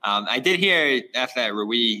now. I did hear after that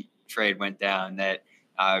Rui trade went down that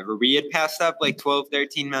Rui had passed up like 12,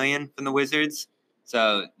 13 million from the Wizards.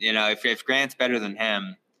 So, if Grant's better than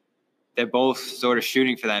him, they're both sort of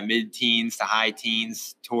shooting for that mid-teens to high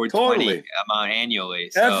teens toward 20 amount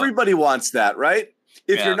annually. So, everybody wants that, right?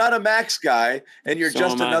 If you're not a max guy and you're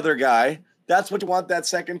just another guy, that's what you want that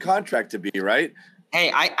second contract to be, right?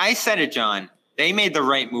 Hey, I said it, John. They made the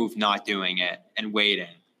right move not doing it and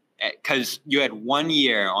waiting, because you had 1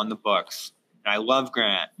 year on the books. And I love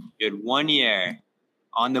Grant. You had 1 year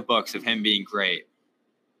on the books of him being great.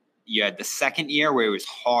 You had the second year where it was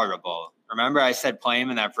horrible. Remember I said play him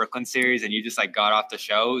in that Brooklyn series and you just got off the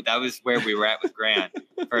show? That was where we were at with Grant,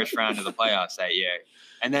 first round of the playoffs that year.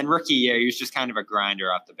 And then rookie year, he was just kind of a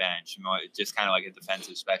grinder off the bench, just kind of like a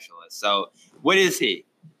defensive specialist. So what is he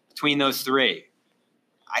between those three?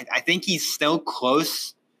 I think he's still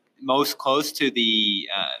closest to the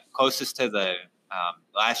closest to the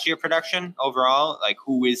last year production overall. Like,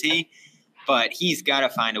 who is he? But he's got to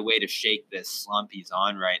find a way to shake this slump he's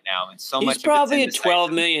on right now. And he's probably a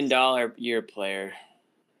 $12 million year player.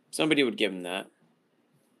 Somebody would give him that.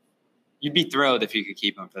 You'd be thrilled if you could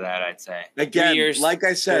keep him for that, I'd say. Again, like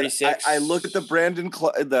I said, I look at I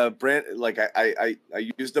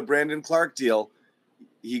used the Brandon Clark deal.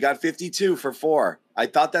 He got 52 for 4. I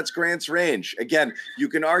thought that's Grant's range. Again, you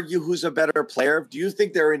can argue who's a better player. Do you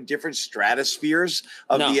think they're in different stratospheres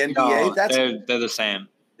of the NBA? No, they're the same.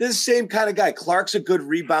 They're the same kind of guy. Clark's a good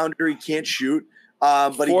rebounder. He can't shoot.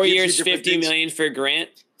 But 4 years, $50 million for Grant.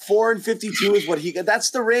 4 and 52 is what he got.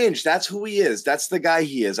 That's the range. That's who he is. That's the guy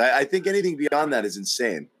he is. I think anything beyond that is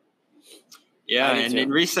insane. Yeah, and in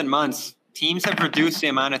recent months, teams have reduced the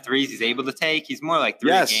amount of threes he's able to take. He's more like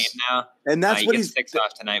 3 a game now. And that's what he's 6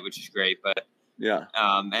 off tonight, which is great. But yeah.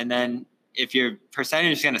 And then if your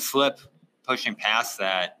percentage is going to slip pushing past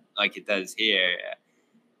that, like it does here,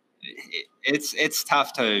 it's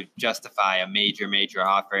tough to justify a major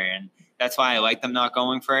offer. And that's why I like them not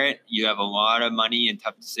going for it. You have a lot of money and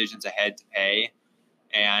tough decisions ahead to pay.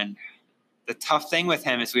 And the tough thing with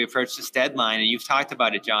him as we approach this deadline, and you've talked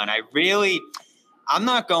about it, John, I'm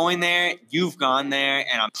not going there. You've gone there,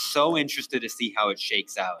 and I'm so interested to see how it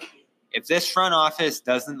shakes out. If this front office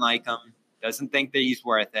doesn't like him, doesn't think that he's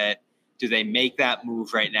worth it, do they make that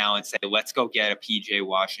move right now and say, let's go get a PJ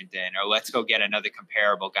Washington, or let's go get another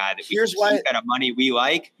comparable guy that we can keep at a money we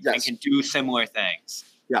like and can do similar things?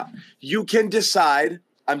 Yeah. You can decide,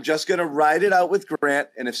 I'm just going to ride it out with Grant,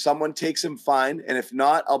 and if someone takes him, fine. And if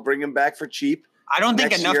not, I'll bring him back for cheap. I don't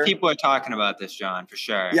think enough people are talking about this, John, for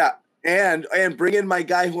sure. Yeah. And bring in my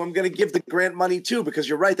guy who I'm going to give the Grant money to, because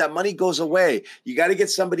you're right, that money goes away. You got to get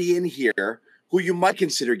somebody in here who you might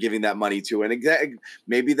consider giving that money to, and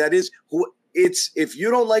maybe that is who it's. If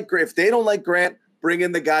they don't like Grant, bring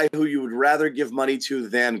in the guy who you would rather give money to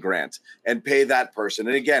than Grant, and pay that person.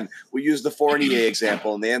 And again, we used the Fournier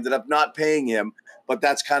example, and they ended up not paying him, but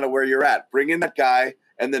that's kind of where you're at. Bring in that guy,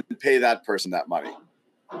 and then pay that person that money.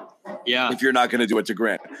 Yeah, if you're not going to do it to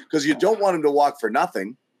Grant, because you don't want him to walk for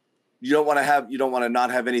nothing. You don't want to not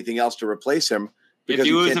have anything else to replace him, because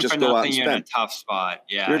you can't just go out and spend. You're in a tough spot.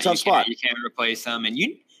 Yeah, you're in a tough spot. You can't replace him, and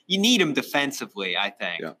you need him defensively, I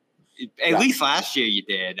think. Yeah. At least last year you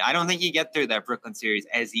did. I don't think you get through that Brooklyn series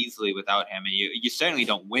as easily without him, and you certainly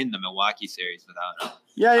don't win the Milwaukee series without him.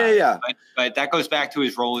 Yeah. But that goes back to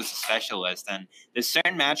his role as a specialist, and there's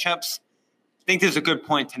certain matchups. I think there's a good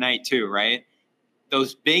point tonight too, right?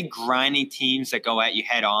 Those big grinding teams that go at you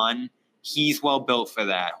head on. He's well built for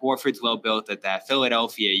that. Horford's well built at that.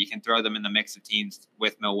 Philadelphia, you can throw them in the mix of teams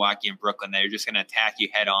with Milwaukee and Brooklyn. They're just going to attack you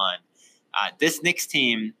head on. This Knicks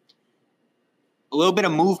team, a little bit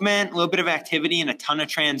of movement, a little bit of activity, and a ton of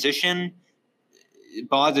transition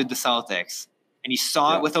bothered the Celtics. And you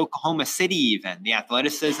saw it with Oklahoma City even. The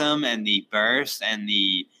athleticism and the burst and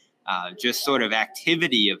the just sort of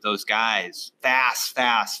activity of those guys. Fast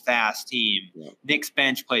team. Yeah. Knicks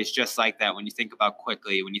bench plays just like that when you think about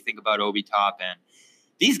Quickly, when you think about Obi Toppin.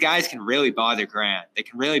 These guys can really bother Grant. They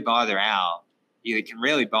can really bother Al. They can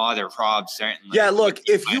really bother Rob, certainly. Yeah, look,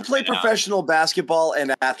 if you play professional basketball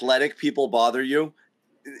and athletic people bother you,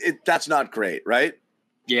 that's not great, right?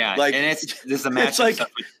 Yeah, and this is a match. It's like,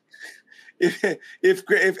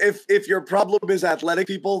 if your problem is athletic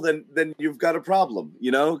people, then you've got a problem,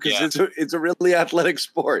 because it's a really athletic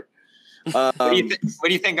sport. What do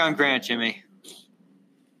you think on Grant, Jimmy?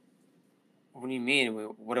 What do you mean?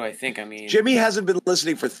 What do I think? I mean, Jimmy hasn't been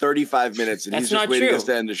listening for 35 minutes, and he's just waiting us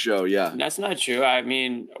to end the show. Yeah, that's not true. I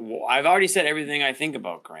mean, I've already said everything I think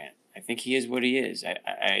about Grant. I think he is what he is.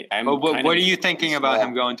 What are you thinking about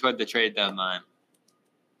him going toward the trade deadline?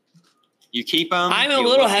 You keep him. I'm a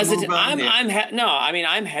little hesitant.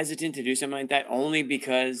 I'm hesitant to do something like that only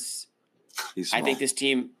because I think this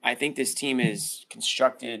team is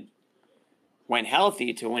constructed when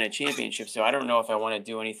healthy to win a championship. So I don't know if I want to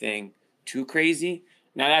do anything too crazy.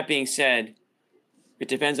 Now that being said, it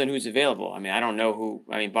depends on who's available. I mean, I don't know who.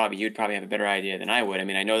 I mean, Bobby, you'd probably have a better idea than I would. I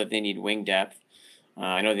mean, I know that they need wing depth.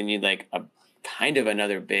 I know they need like a kind of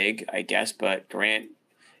another big, I guess, but Grant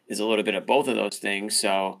is a little bit of both of those things.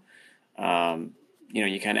 So.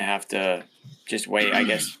 You kind of have to just wait, I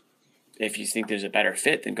guess. If you think there's a better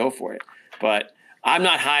fit, then go for it. But I'm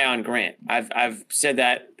not high on Grant. I've said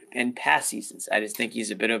that in past seasons. I just think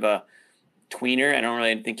he's a bit of a tweener. I don't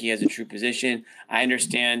really think he has a true position. I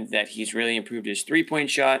understand that he's really improved his 3-point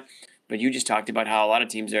shot, but you just talked about how a lot of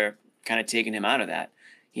teams are kind of taking him out of that.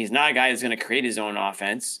 He's not a guy that's going to create his own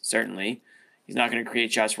offense, certainly. He's not going to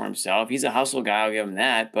create shots for himself. He's a hustle guy, I'll give him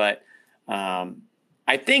that, but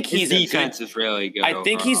I think his defense is really good. I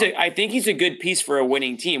think he's a good piece for a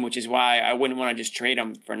winning team, which is why I wouldn't want to just trade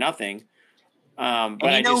him for nothing. But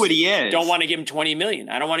I know what he is. Don't want to give him $20 million.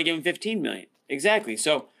 I don't want to give him $15 million. Exactly.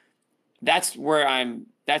 So that's where I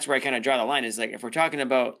kind of draw the line. Is like if we're talking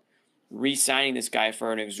about re-signing this guy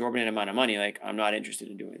for an exorbitant amount of money, like I'm not interested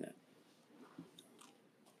in doing that.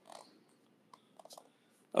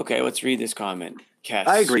 Okay, let's read this comment. Kes,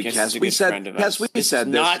 I agree, Kes. We said this.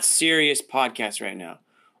 Not serious podcast right now.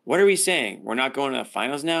 What are we saying? We're not going to the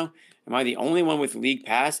finals now? Am I the only one with league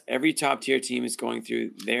pass? Every top tier team is going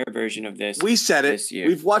through their version of this. We said it. Year.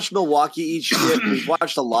 We've watched Milwaukee each year. We've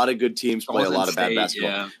watched a lot of good teams play a lot of bad basketball.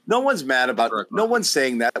 Yeah. No one's mad about it. No one's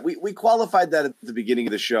saying that. We qualified that at the beginning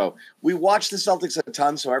of the show. We watched the Celtics a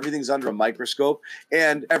ton, so everything's under a microscope,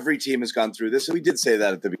 and every team has gone through this. And we did say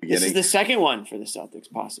that at the beginning. This is the second one for the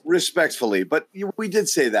Celtics, possibly. Respectfully, but we did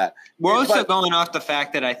say that. We're also going off the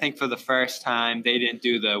fact that I think for the first time they didn't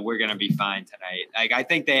do the "we're going to be fine tonight." Like I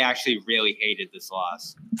think they actually really hated this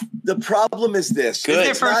loss. The problem is this. It's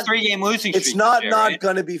their first 3-game losing streak. It's not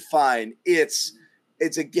going to be fine. It's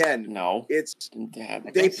again. No.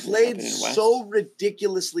 They played so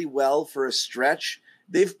ridiculously well for a stretch.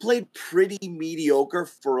 They've played pretty mediocre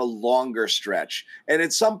for a longer stretch. And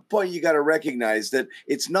at some point you got to recognize that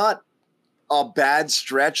it's not a bad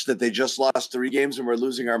stretch that they just lost 3 games and we're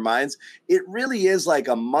losing our minds. It really is like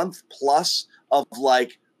a month plus of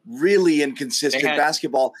like really inconsistent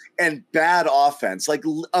basketball and bad offense, like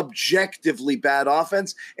objectively bad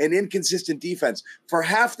offense and inconsistent defense. For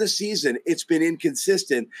half the season, it's been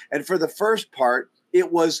inconsistent. And for the first part,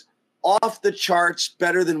 it was off the charts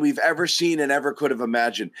better than we've ever seen and ever could have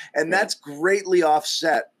imagined. And that's greatly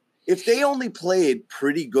offset. if they only played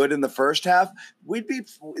pretty good in the first half,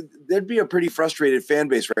 there'd be a pretty frustrated fan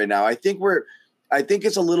base right now. I think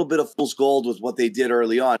it's a little bit of fool's gold with what they did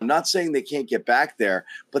early on. I'm not saying they can't get back there,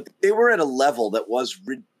 but they were at a level that was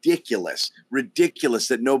ridiculous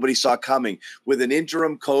that nobody saw coming, with an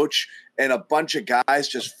interim coach and a bunch of guys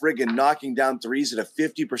just friggin' knocking down threes at a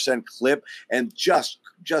 50% clip and just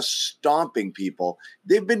stomping people.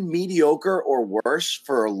 They've been mediocre or worse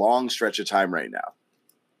for a long stretch of time right now.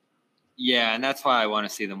 Yeah, and that's why I want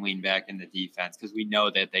to see them lean back in the defense, because we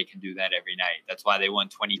know that they can do that every night. That's why they won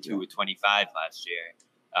 22 with 25 last year,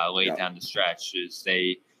 late down the stretch. Is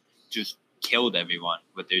they just killed everyone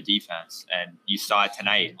with their defense. And you saw it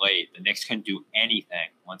tonight late. The Knicks couldn't do anything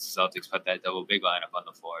once the Celtics put that double big lineup on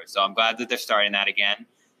the floor. So I'm glad that they're starting that again.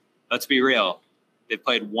 Let's be real. They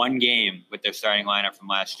played one game with their starting lineup from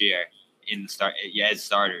last year as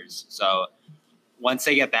starters. So once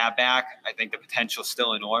they get that back, I think the potential is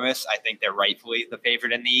still enormous. I think they're rightfully the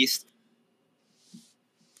favorite in the East.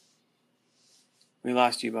 We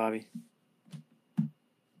lost you, Bobby.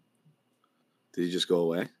 Did he just go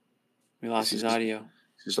away? We lost his audio.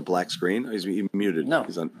 It's just a black screen? He's muted. No.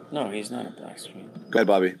 He's on. No, he's not a black screen. Go ahead,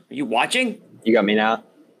 Bobby. Are you watching? You got me now?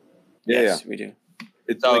 Yes, we do.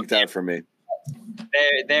 It blinked out for me.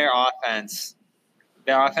 Their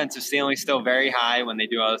offensive ceiling is still very high when they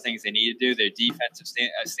do all the things they need to do. Their defensive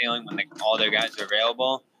ceiling, when all their guys are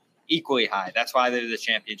available, equally high. That's why they're the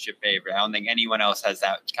championship favorite. I don't think anyone else has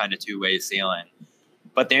that kind of two-way ceiling.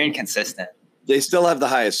 But they're inconsistent. They still have the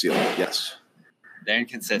highest ceiling, yes. They're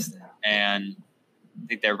inconsistent. And I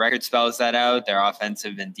think their record spells that out. Their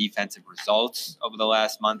offensive and defensive results over the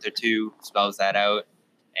last month or two spells that out.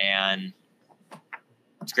 And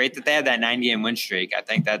it's great that they had that 9-game win streak. I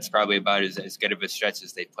think that's probably about as good of a stretch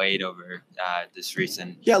as they played over this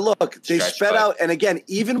recent. Yeah, look, they sped out. And again,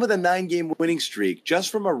 even with a 9-game winning streak,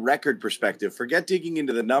 just from a record perspective, forget digging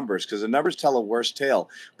into the numbers because the numbers tell a worse tale.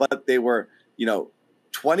 But they were,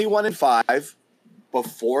 21-5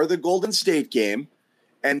 before the Golden State game.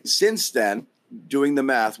 And since then, doing the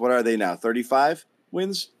math, what are they now? 35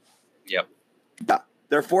 wins? Yep. Yeah,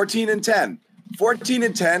 they're 14-10.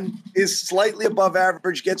 14-10 is slightly above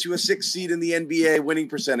average, gets you a 6th seed in the NBA winning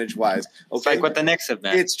percentage-wise. Okay? It's like what the Knicks have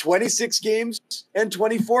been. It's 26 games and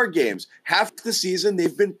 24 games. Half the season,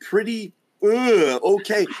 they've been pretty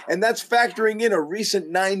okay. And that's factoring in a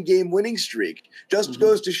recent 9-game winning streak. Just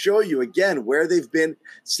goes to show you, again, where they've been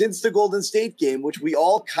since the Golden State game, which we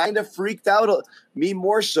all kind of freaked out, me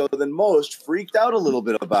more so than most, freaked out a little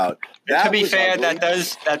bit about. To be fair, ugly.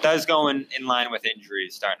 that does go in line with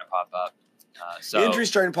injuries starting to pop up. Injuries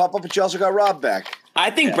starting to pop up, but you also got Rob back.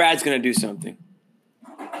 I think Brad's going to do something.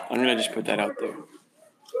 I'm going to just put that out there.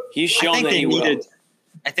 He's shown that he will.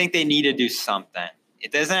 I think they need to do something.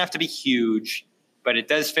 It doesn't have to be huge, but it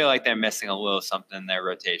does feel like they're missing a little something in their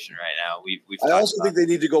rotation right now. I also think they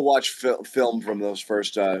need to go watch film from those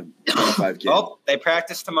first 25 games. Well, they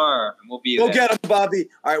practice tomorrow, and we'll be there. Go get him, Bobby.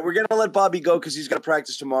 All right, we're going to let Bobby go because he's got to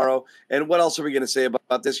practice tomorrow. And what else are we going to say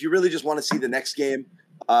about this? You really just want to see the next game.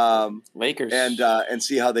 Lakers and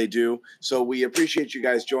see how they do. So we appreciate you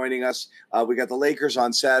guys joining us. We got the Lakers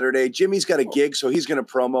on Saturday. Jimmy's got a gig, so he's going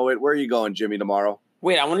to promo it. Where are you going, Jimmy, tomorrow?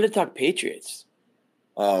 Wait, I wanted to talk Patriots.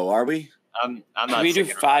 Oh, are we? I'm not. Can we do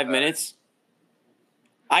 5 minutes?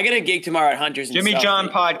 I got a gig tomorrow at Hunters and Jimmy Southie. John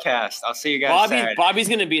podcast. I'll see you guys Saturday. Bobby's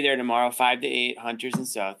going to be there tomorrow, 5 to 8, Hunters and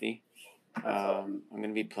Southie. I'm going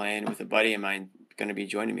to be playing with a buddy of mine, going to be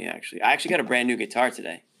joining me, actually. I actually got a brand new guitar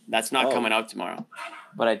today. That's not coming out tomorrow.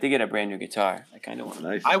 But I did get a brand new guitar. I kind of want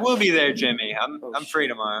to. I will be there, Jimmy. I'm free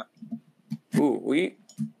tomorrow. Ooh,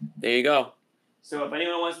 there you go. So if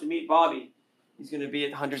anyone wants to meet Bobby, he's going to be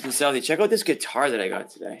at Hunters and Southie. Check out this guitar that I got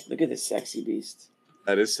today. Look at this sexy beast.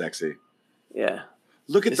 That is sexy. Yeah.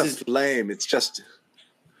 Look at the flame. It's just.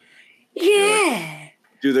 Yeah.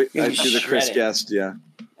 Do the Chris Guest, yeah.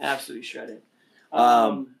 Absolutely shredded.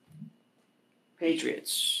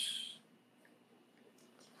 Patriots.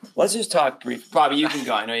 Let's just talk brief. Bobby, you can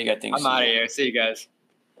go. I know you got things. I'm out of here. See you guys.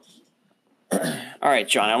 All right,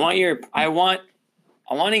 John. I want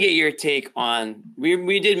to get your take on.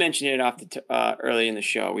 We did mention it off early in the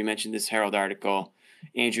show. We mentioned this Herald article.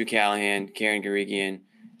 Andrew Callahan, Karen Guregian.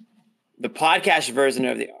 The podcast version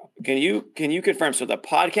of the. Can you confirm? So the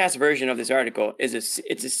podcast version of this article it's a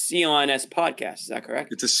CLNS podcast. Is that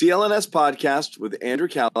correct? It's a CLNS podcast with Andrew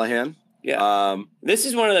Callahan. Yeah. This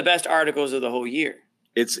is one of the best articles of the whole year.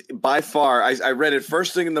 It's by far, I read it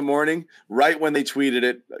first thing in the morning, right when they tweeted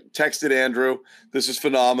it, texted Andrew. This is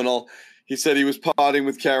phenomenal. He said he was potting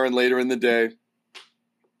with Karen later in the day.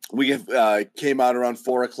 We came out around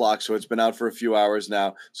 4:00, so it's been out for a few hours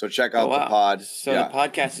now. So check out the pod. So the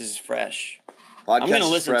podcast is fresh. Podcast I'm going to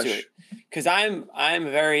listen to it because I'm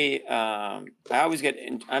very I'm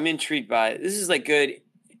intrigued by it. This is like good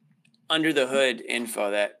under the hood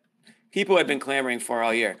info that people have been clamoring for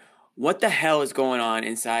all year. What the hell is going on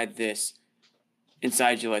inside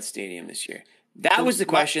Gillette Stadium this year? That was the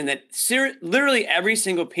question that literally every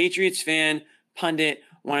single Patriots fan, pundit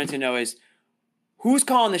wanted to know is who's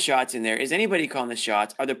calling the shots in there? Is anybody calling the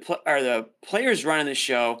shots? Are the players running the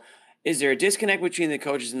show? Is there a disconnect between the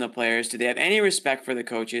coaches and the players? Do they have any respect for the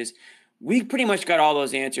coaches? We pretty much got all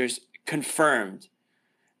those answers confirmed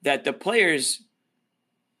that the players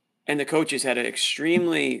and the coaches had an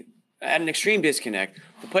extreme disconnect.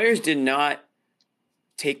 The players did not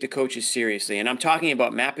take the coaches seriously. And I'm talking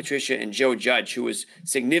about Matt Patricia and Joe Judge, who was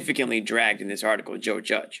significantly dragged in this article, Joe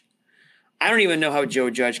Judge. I don't even know how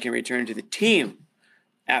Joe Judge can return to the team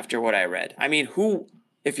after what I read. I mean,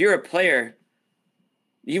 if you're a player,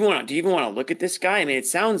 do you even want to look at this guy? I mean, it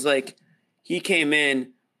sounds like he came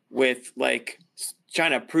in with like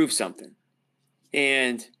trying to prove something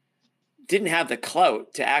and didn't have the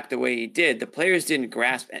clout to act the way he did. The players didn't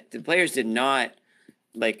grasp it. The players did not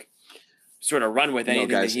like sort of run with anything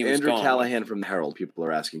that he was Andrew going. Callahan from the Herald, people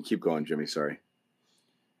are asking. Keep going, Jimmy. Sorry.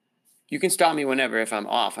 You can stop me whenever if I'm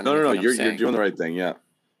off. No. You're doing the right thing. Yeah.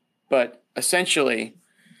 But essentially,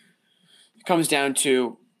 it comes down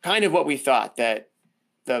to kind of what we thought, that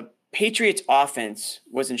the Patriots offense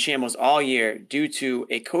was in shambles all year due to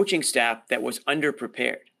a coaching staff that was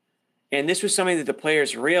underprepared. And this was something that the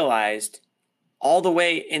players realized all the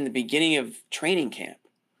way in the beginning of training camp.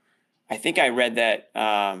 I think I read that,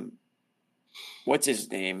 what's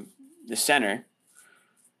his name? The center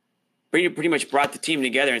pretty much brought the team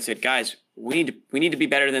together and said, guys, we need to be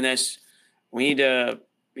better than this. We need to,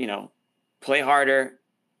 play harder.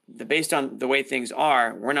 Based on the way things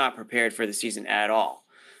are, we're not prepared for the season at all.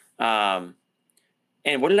 And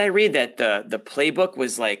what did I read? That the playbook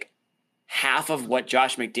was like half of what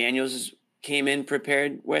Josh McDaniels came in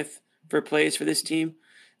prepared with for plays for this team.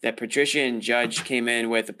 That Patricia and Judge came in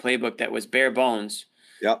with a playbook that was bare bones.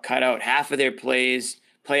 Yep. Cut out half of their plays.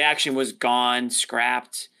 Play action was gone,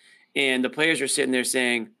 scrapped. And the players were sitting there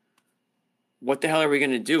saying, what the hell are we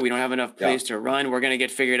going to do? We don't have enough plays to run. We're going to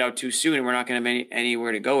get figured out too soon, and we're not going to have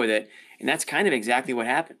anywhere to go with it. And that's kind of exactly what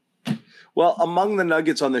happened. Well, among the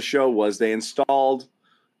nuggets on the show was they installed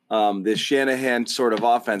this Shanahan sort of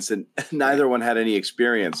offense, and neither one had any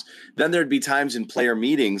experience. Then there'd be times in player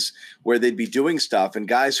meetings where they'd be doing stuff, and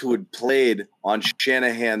guys who had played on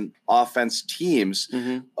Shanahan offense teams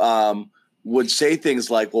would say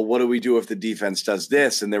things like, well, what do we do if the defense does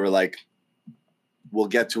this? And they were like, we'll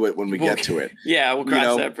get to it when we get to it. Yeah, we'll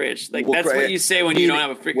cross that bridge. Like that's what you say when you don't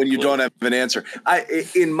have a freaking clue. Don't have an answer.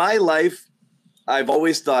 In my life, I've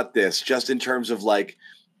always thought this, just in terms of like,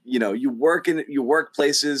 you work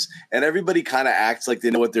places and everybody kind of acts like they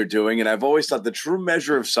know what they're doing. And I've always thought the true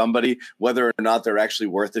measure of somebody, whether or not they're actually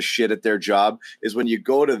worth a shit at their job, is when you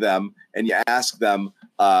go to them and you ask them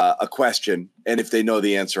a question and if they know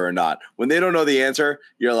the answer or not. When they don't know the answer,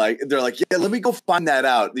 they're like, yeah, let me go find that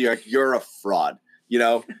out. You're like, you're a fraud.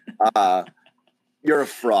 You're a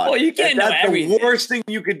fraud. Well, you can't know everything. The worst thing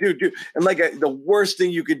you could do, and the worst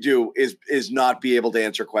thing you could do is not be able to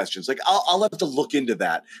answer questions. Like I'll have to look into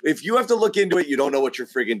that. If you have to look into it, you don't know what you're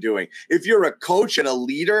friggin' doing. If you're a coach and a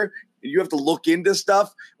leader, you have to look into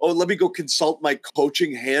stuff. Oh, let me go consult my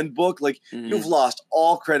coaching handbook. Like you've lost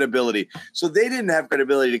all credibility. So they didn't have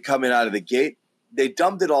credibility to come in out of the gate. They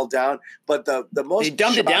dumped it all down, but the most they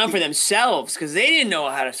dumped it down for themselves because they didn't know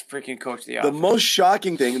how to freaking coach the offense. The most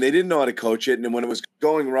shocking thing, they didn't know how to coach it, and when it was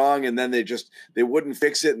going wrong, and then they wouldn't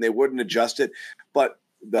fix it and they wouldn't adjust it. But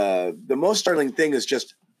the most startling thing is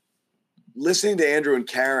just listening to Andrew and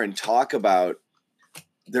Karen talk about.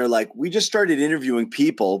 They're like, we just started interviewing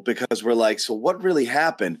people because we're like, so what really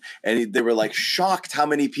happened? And they were like shocked how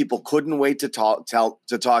many people couldn't wait to talk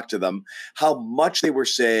to them, how much they were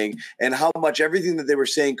saying, and how much everything that they were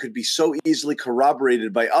saying could be so easily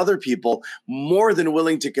corroborated by other people, more than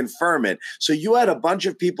willing to confirm it. So you had a bunch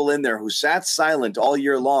of people in there who sat silent all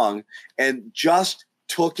year long and just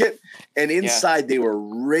took it, and inside they were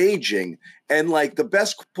raging. And like the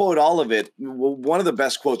best quote, all of it, one of the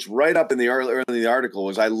best quotes right up in the early in the article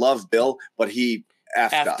was, "I love Bill, but he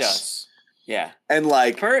effed us." Yeah, and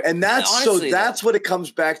that's what it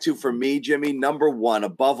comes back to for me, Jimmy. Number one,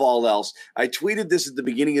 above all else, I tweeted this at the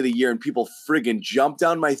beginning of the year, and people friggin' jumped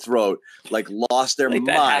down my throat, like lost their minds.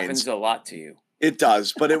 That happens a lot to you. It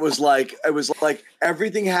does, but it was like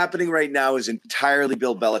everything happening right now is entirely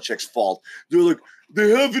Bill Belichick's fault. They're like, they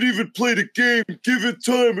haven't even played a game. Give it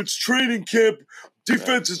time. It's training camp.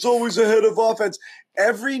 Defense is always ahead of offense.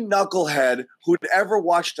 Every knucklehead who'd ever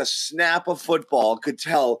watched a snap of football could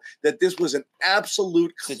tell that this was an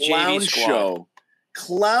absolute clown show.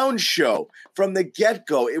 Clown show from the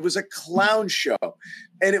get-go. It was a clown show.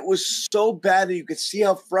 And it was so bad that you could see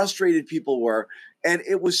how frustrated people were. And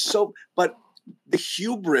it was so – but the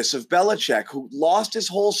hubris of Belichick, who lost his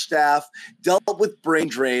whole staff, dealt with brain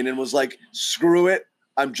drain, and was like, screw it.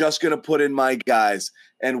 I'm just going to put in my guys.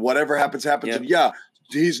 And whatever happens, happens. And yeah,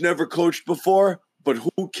 he's never coached before, but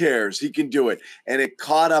who cares? He can do it. And it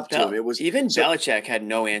caught up to him. It was Belichick had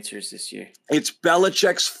no answers this year. It's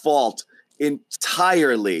Belichick's fault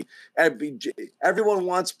entirely. Everyone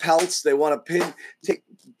wants pelts. They want to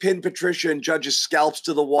pin Patricia and Judge's scalps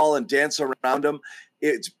to the wall and dance around him.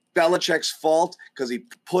 It's Belichick's fault because he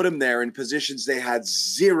put him there in positions they had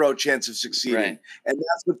zero chance of succeeding. Right. And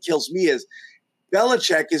that's what kills me is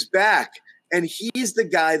Belichick is back, and he's the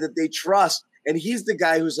guy that they trust. And he's the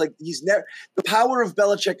guy who's like, he's never – the power of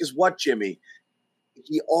Belichick is what, Jimmy?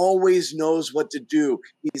 He always knows what to do.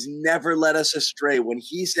 He's never led us astray. When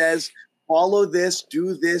he says, follow this,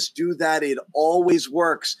 do that, it always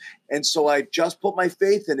works. And so I just put my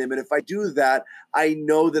faith in him. And if I do that, I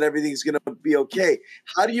know that everything's going to be okay.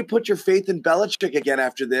 How do you put your faith in Belichick again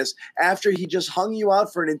after this, after he just hung you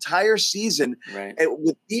out for an entire season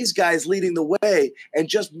with these guys leading the way and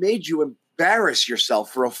just made you embarrass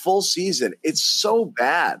yourself for a full season? It's so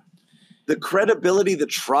bad. The credibility, the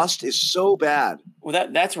trust is so bad. Well,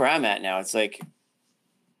 that's where I'm at now. It's like,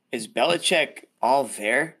 is Belichick all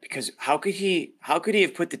there? Because how could he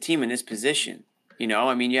have put the team in this position? You know,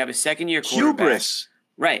 I mean, you have a second-year quarterback. Hubris.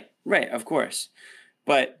 Right, of course.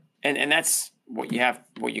 But and that's what you're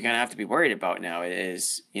gonna have to be worried about now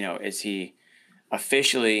is, you know, is he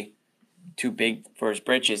officially too big for his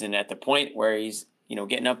britches, and at the point where he's, you know,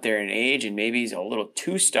 getting up there in age and maybe he's a little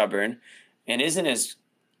too stubborn and isn't as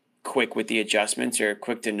quick with the adjustments or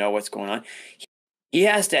quick to know what's going on. He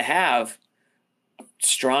has to have a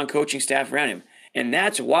strong coaching staff around him. And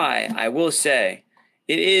that's why I will say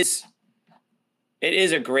it is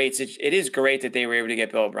great that they were able to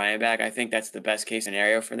get Bill O'Brien back. I think that's the best case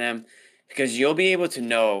scenario for them, because you'll be able to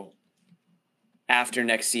know after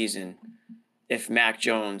next season if Mac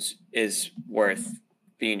Jones is worth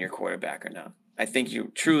being your quarterback or not. I think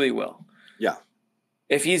you truly will. Yeah.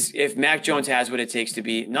 If Mac Jones has what it takes to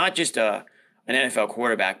be not just an NFL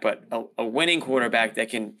quarterback, but a winning quarterback that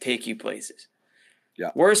can take you places.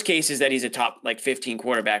 Yeah. Worst case is that he's a top 15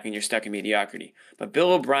 quarterback and you're stuck in mediocrity. But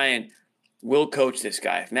Bill O'Brien will coach this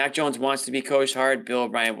guy. If Mac Jones wants to be coached hard, Bill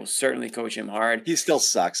O'Brien will certainly coach him hard. He still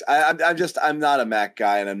sucks. I'm not a Mac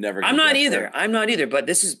guy, and I'm never. I'm not either. But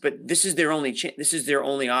this is their only this is their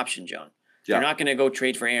only option, John. Yeah. They're not going to go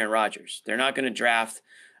trade for Aaron Rodgers. They're not going to draft,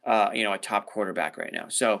 a top quarterback right now.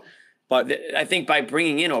 So, but I think by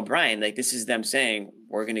bringing in O'Brien, this is them saying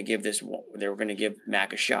they're going to give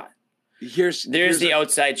Mac a shot. There's the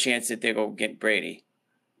outside chance that they go get Brady.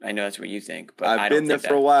 I know that's what you think, but I've been there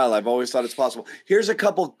for a while. I've always thought it's possible. Here's a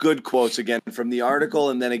couple good quotes again from the article,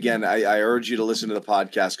 and then again, I urge you to listen to the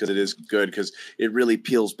podcast because it is good, because it really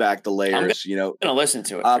peels back the layers. I'm going to listen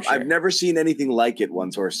to it. For sure. I've never seen anything like it.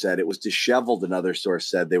 One source said it was disheveled. Another source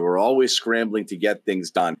said they were always scrambling to get things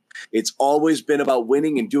done. It's always been about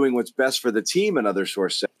winning and doing what's best for the team. Another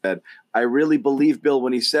source said, I really believe Bill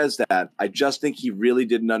when he says that. I just think he really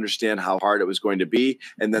didn't understand how hard it was going to be.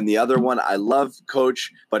 And then the other one, I love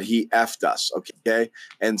Coach, but he effed us. Okay.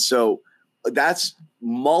 And so that's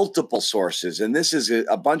multiple sources. And this is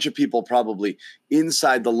a bunch of people probably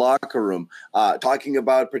inside the locker room talking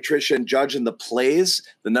about Patricia and Judge and the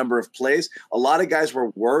number of plays. A lot of guys were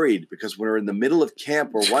worried because we're in the middle of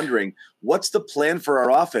camp. We're wondering, what's the plan for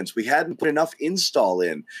our offense? We hadn't put enough install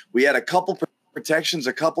in. We had a couple protections,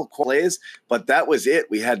 a couple plays, but that was it.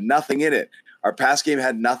 We had nothing in it. Our pass game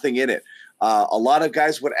had nothing in it. A lot of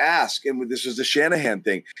guys would ask, and this was the Shanahan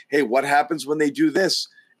thing, hey, what happens when they do this?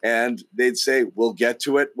 And they'd say, we'll get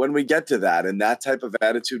to it when we get to that. And that type of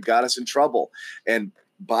attitude got us in trouble. And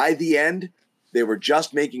by the end, they were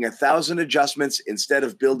just making 1,000 adjustments instead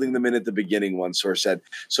of building them in at the beginning, one source said.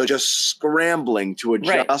 So just scrambling to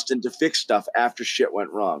adjust and to fix stuff after shit went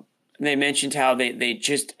wrong. And they mentioned how they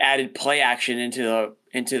just added play action into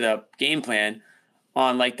the game plan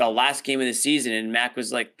on the last game of the season, and Mac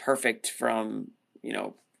was perfect from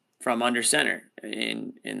under center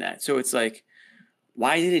in that. So it's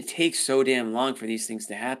why did it take so damn long for these things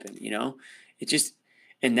to happen? It just,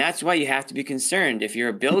 and that's why you have to be concerned if you're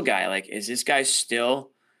a Bill guy. Is this guy still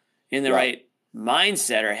in the right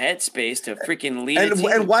mindset or headspace to freaking lead a team.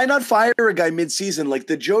 And why not fire a guy mid-season? Like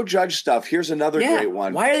the Joe Judge stuff. Here's another great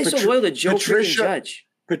one. Why are they so loyal to Joe Judge?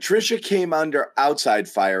 Patricia came under outside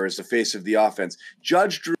fire as the face of the offense.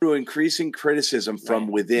 Judge drew increasing criticism from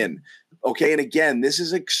within. Okay, and again, this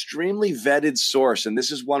is extremely vetted source, and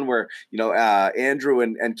this is one where Andrew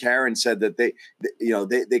and Karen said that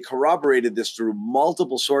they corroborated this through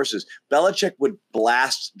multiple sources. Belichick would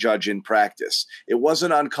blast Judge in practice. It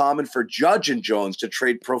wasn't uncommon for Judge and Jones to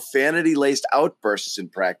trade profanity-laced outbursts in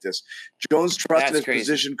practice. Jones' trust in his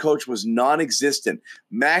position coach was non-existent.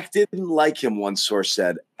 Mac didn't like him, one source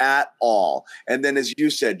said, at all. And then, as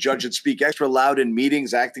you said, Judge would speak extra loud in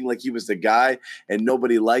meetings, acting like he was the guy, and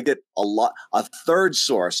nobody liked it. A third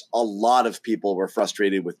source, a lot of people were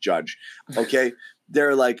frustrated with Judge. Okay.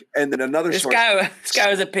 They're like, and then another source. This guy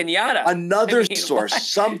was a pinata. Another source. What?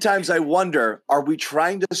 Sometimes I wonder, are we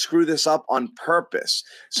trying to screw this up on purpose?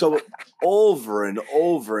 So over and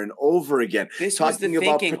over and over again, talking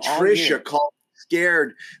about Patricia called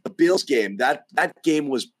scared the Bills game. That game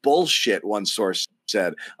was bullshit, one source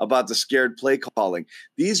said, about the scared play calling.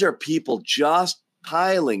 These are people just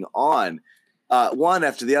piling on. One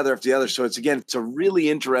after the other. So it's a really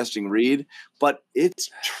interesting read, but it's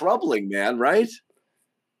troubling, man, right?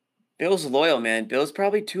 Bill's loyal, man. Bill's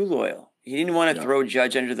probably too loyal. He didn't want to throw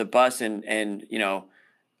Judge under the bus, and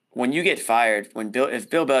when you get fired, if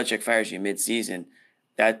Bill Belichick fires you mid-season,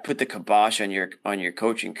 that put the kibosh on your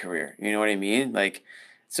coaching career. You know what I mean? Like,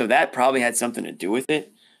 so that probably had something to do with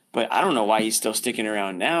it. But I don't know why he's still sticking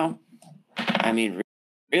around now. I mean,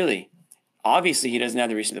 really. Obviously, he doesn't have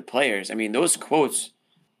the reach of the players. I mean, those quotes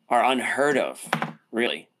are unheard of,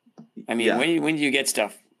 really. I mean, when do you get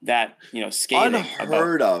stuff that, scathing?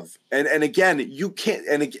 Unheard of. And again, you can't.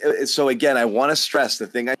 And so, again, I want to stress the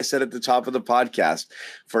thing I said at the top of the podcast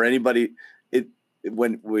for anybody.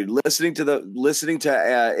 When we're listening to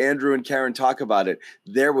Andrew and Karen talk about it,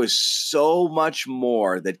 there was so much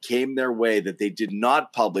more that came their way that they did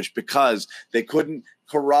not publish because they couldn't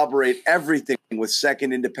corroborate everything with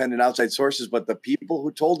second independent outside sources, but the people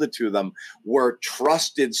who told it to them were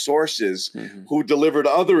trusted sources who delivered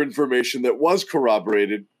other information that was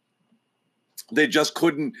corroborated. They just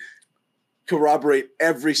couldn't corroborate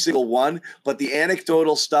every single one, but the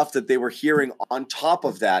anecdotal stuff that they were hearing on top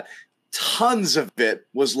of that, tons of it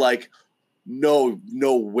was like, no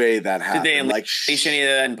way that happened. Did they unleash any of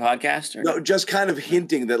that in podcast? Or? No, just kind of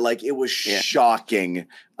hinting that like it was shocking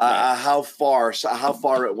how far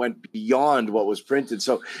it went beyond what was printed.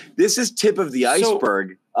 So this is tip of the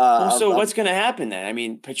iceberg. So what's going to happen then? I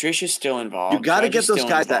mean, Patricia's still involved. You got to get those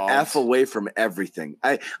guys to F away from everything.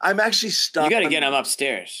 I'm actually stunned. You got to get them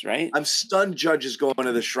upstairs, right? I'm stunned Judge is going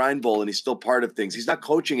to the Shrine Bowl and he's still part of things. He's not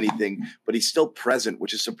coaching anything, but he's still present,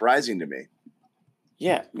 which is surprising to me.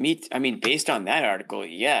 Yeah, based on that article,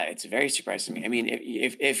 it's very surprising to me. I mean,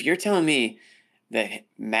 if you're telling me that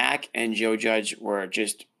Mac and Joe Judge were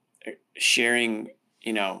just sharing,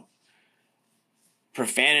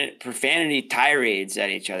 profanity tirades at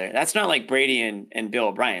each other, that's not like Brady and Bill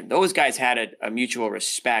O'Brien. Those guys had a mutual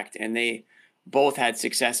respect, and they both had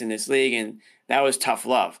success in this league, and that was tough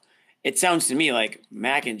love. It sounds to me like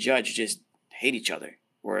Mac and Judge just hate each other,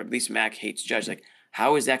 or at least Mac hates Judge. Like,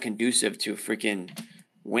 how is that conducive to freaking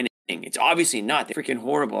winning? It's obviously not. They're freaking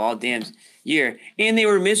horrible all damn year. And they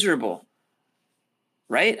were miserable.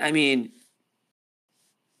 Right? I mean,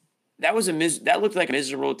 that looked like a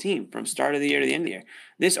miserable team from start of the year to the end of the year.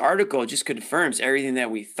 This article just confirms everything that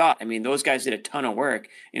we thought. I mean, those guys did a ton of work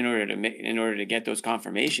in order to get those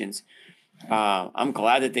confirmations. I'm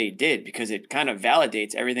glad that they did, because it kind of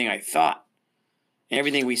validates everything I thought and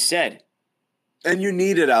everything we said. And you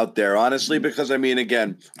need it out there, honestly, because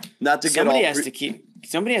again, not to get somebody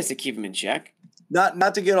has to keep him in check.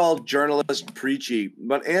 Not to get all journalist preachy,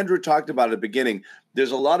 but Andrew talked about at the beginning. There's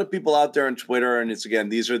a lot of people out there on Twitter, and it's again,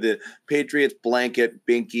 these are the Patriots blanket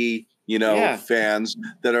binky, fans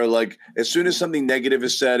that are like, as soon as something negative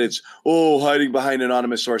is said, it's hiding behind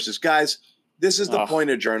anonymous sources. Guys, this is the point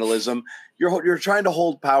of journalism. You're trying to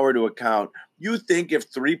hold power to account. You think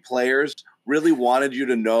if 3 players really wanted you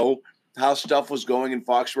to know how stuff was going in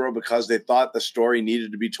Foxborough because they thought the story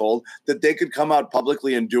needed to be told, that they could come out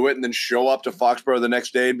publicly and do it and then show up to Foxborough the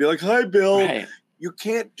next day and be like, "Hi, Bill." Right. You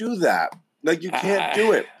can't do that. Like, you can't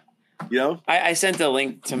do it. I sent a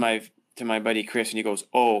link to my buddy Chris, and he goes,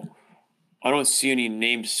 "Oh, I don't see any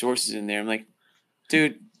named sources in there." I'm like,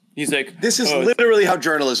 dude. He's like, this is literally how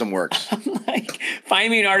journalism works. I'm like,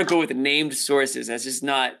 find me an article with named sources. That's just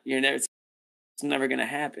not. It's never going to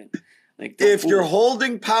happen. Like, if you're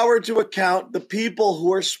holding power to account, the people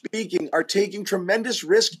who are speaking are taking tremendous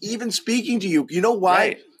risk even speaking to you. You know why?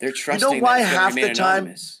 Right. They're trusting. You know why that half the time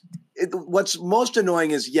anonymous. What's most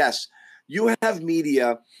annoying is, yes, you have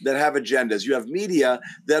media that have agendas. You have media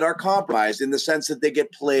that are compromised in the sense that they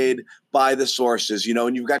get played by the sources, you know,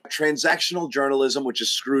 and you've got transactional journalism, which has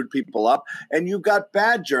screwed people up, and you've got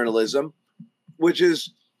bad journalism, which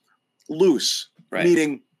is loose,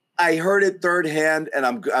 meaning I heard it third hand and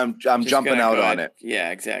I'm jumping out on it.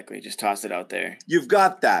 Yeah, exactly. Just toss it out there. You've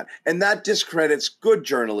got that. And that discredits good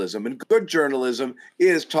journalism. And good journalism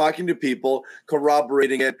is talking to people,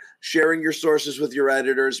 corroborating it, sharing your sources with your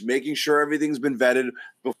editors, making sure everything's been vetted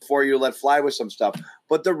before you let fly with some stuff.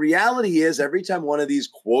 But the reality is, every time one of these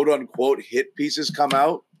quote unquote hit pieces come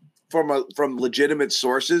out from legitimate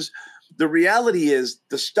sources, the reality is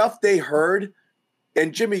the stuff they heard,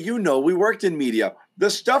 and Jimmy, you know, we worked in media. The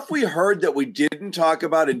stuff we heard that we didn't talk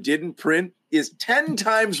about and didn't print is 10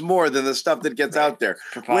 times more than the stuff that gets out there.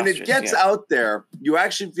 When it gets out there, you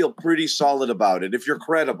actually feel pretty solid about it if you're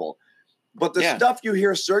credible. But the stuff you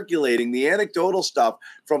hear circulating, the anecdotal stuff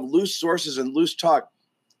from loose sources and loose talk,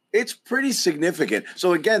 it's pretty significant.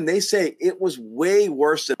 So again, they say it was way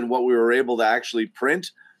worse than what we were able to actually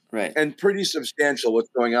print. Right. And pretty substantial what's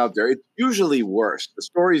going out there. It's usually worse. The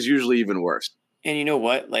story is usually even worse. And you know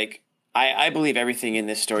what? Like, I believe everything in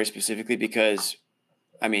this story specifically because,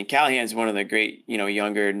 I mean, Callahan's one of the great, you know,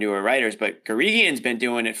 younger, newer writers, but Guregian's been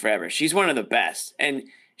doing it forever. She's one of the best. And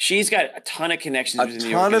she's got a ton of connections within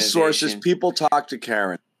the organization. A ton of sources. People talk to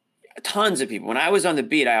Karen. Tons of people. When I was on the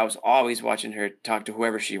beat, I was always watching her talk to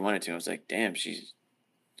whoever she wanted to. I was like, damn, she's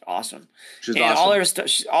awesome. She's awesome. All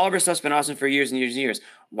of her stuff's been awesome for years and years and years.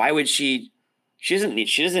 Why would she doesn't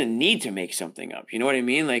need to make something up. You know what I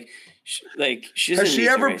mean? Has she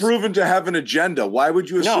ever proven to have an agenda? Why would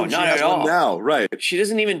you assume she has one now? Right. She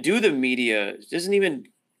doesn't even do the media. She doesn't even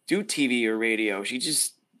do TV or radio. She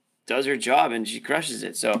just does her job and she crushes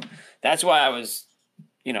it. So that's why I was,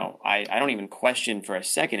 you know, I don't even question for a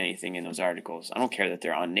second anything in those articles. I don't care that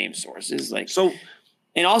they're unnamed sources.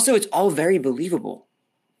 And also it's all very believable.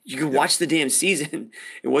 You can watch the damn season.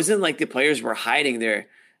 It wasn't like the players were hiding their,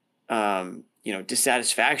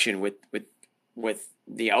 dissatisfaction with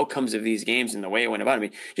the outcomes of these games and the way it went about. I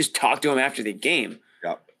mean, just talk to them after the game.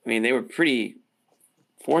 Yeah. I mean, they were pretty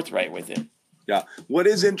forthright with it. Yeah. What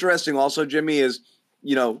is interesting also, Jimmy, is,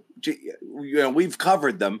 we've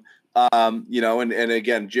covered them, and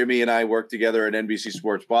again, Jimmy and I worked together at NBC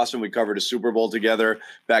Sports Boston. We covered a Super Bowl together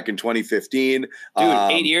back in 2015. Dude,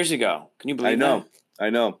 8 years ago. Can you believe that? I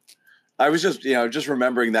know. I was just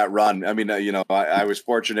remembering that run. I mean, I was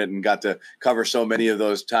fortunate and got to cover so many of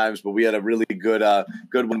those times, but we had a really good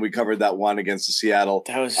one. We covered that one against the Seattle.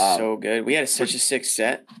 That was so good. We had such a sick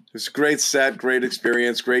set. It was a great set, great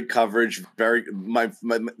experience, great coverage.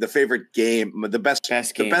 The favorite game, the best game.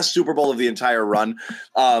 The best Super Bowl of the entire run.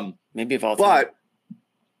 Maybe of all time.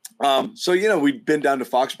 But we've been down to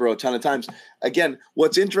Foxborough a ton of times. Again,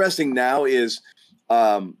 what's interesting now is,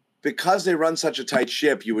 because they run such a tight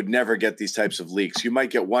ship, you would never get these types of leaks. You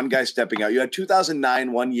might get one guy stepping out. You had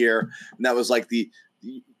 2009 one year, and that was like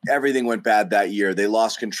everything went bad that year. They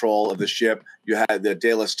lost control of the ship. You had the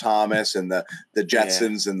Dallas Thomas and the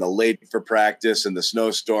Jetsons and the late for practice and the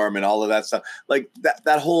snowstorm and all of that stuff. Like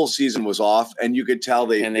that whole season was off, and you could tell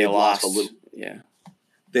they lost a little. Yeah,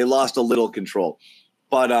 they lost a little control,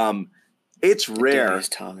 but it's rare.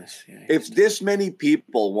 Thomas. Yeah, if this many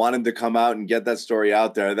people wanted to come out and get that story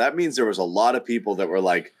out there, that means there was a lot of people that were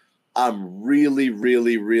like, I'm really,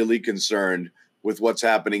 really, really concerned with what's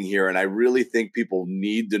happening here. And I really think people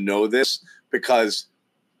need to know this because,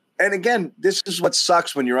 and again, this is what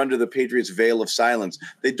sucks when you're under the Patriots' veil of silence.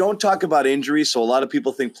 They don't talk about injuries, so a lot of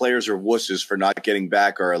people think players are wusses for not getting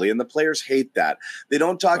back early, and the players hate that. They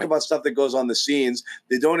don't talk about stuff that goes on the scenes.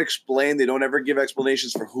 They don't explain. They don't ever give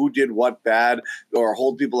explanations for who did what bad or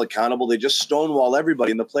hold people accountable. They just stonewall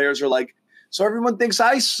everybody, and the players are like, so everyone thinks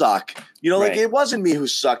I suck. It wasn't me who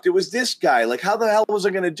sucked. It was this guy. Like, how the hell was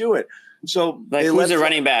I going to do it? So who's the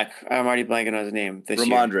running back? I'm already blanking on his name this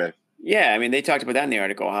year. Ramondre. Yeah, I mean, they talked about that in the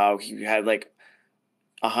article, how he had like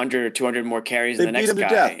 100 or 200 more carries than the next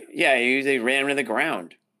guy. Yeah, they ran him to the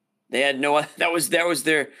ground. They had no. That was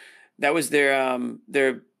their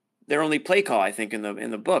only play call, I think, in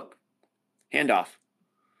the book. Handoff.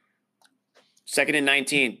 2nd and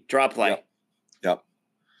 19, draw play. Yep.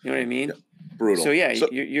 You know what I mean? Yep. Brutal. So yeah,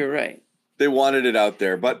 you're right. They wanted it out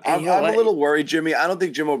there, but I'm a little worried, Jimmy. I don't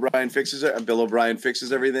think Jim O'Brien fixes it, and Bill O'Brien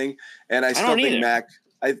fixes everything, and I still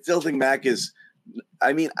think Mac is.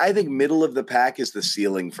 I mean, I think middle of the pack is the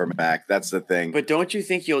ceiling for Mac. That's the thing. But don't you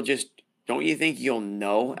think he'll don't you think you'll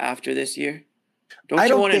know after this year? Don't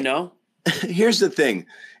you want to know? Here's the thing.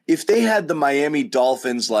 If they had the Miami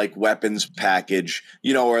Dolphins like weapons package,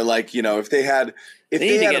 or like, if they had they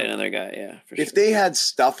need to get another guy, yeah. For sure. If they had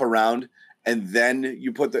stuff around and then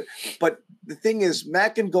you put but the thing is,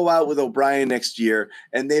 Matt can go out with O'Brien next year,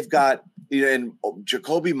 and they've got, and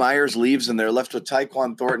Jacoby Myers leaves, and they're left with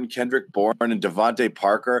Tyquan Thornton, Kendrick Bourne, and Devontae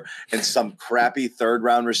Parker, and some crappy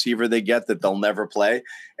third-round receiver they get that they'll never play.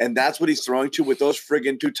 And that's what he's throwing to with those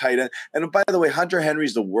friggin' two tight ends. And by the way, Hunter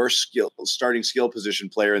Henry's the worst starting skill position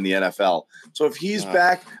player in the NFL. So if he's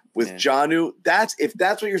back with Jonnu, if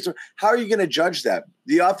that's what you're – how are you going to judge that?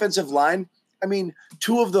 The offensive line – I mean,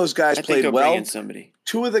 two of those guys played well.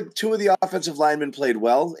 Two of the offensive linemen played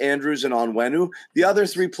well, Andrews and Onwenu. The other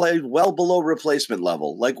three played well below replacement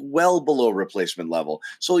level, like well below replacement level.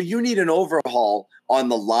 So you need an overhaul on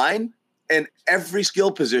the line and every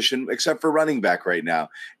skill position except for running back right now.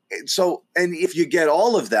 So, and if you get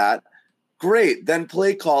all of that, great. Then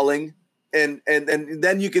play calling. And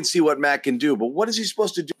then you can see what Matt can do. But what is he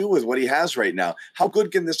supposed to do with what he has right now? How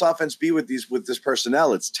good can this offense be with this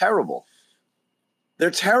personnel? It's terrible. They're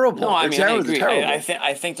terrible. No, I mean, I agree.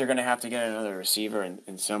 I think they're going to have to get another receiver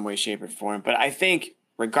in some way, shape, or form. But I think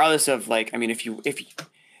regardless of if you're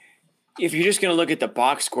just going to look at the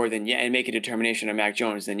box score, then and make a determination on Mac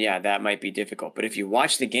Jones, then that might be difficult. But if you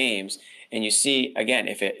watch the games and you see, again,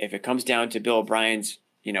 if it comes down to Bill O'Brien's,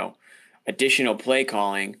 additional play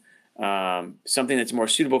calling, something that's more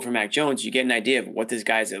suitable for Mac Jones, you get an idea of what this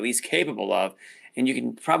guy's at least capable of, and you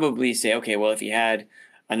can probably say, okay, well, if he had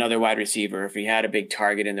another wide receiver, if he had a big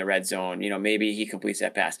target in the red zone, maybe he completes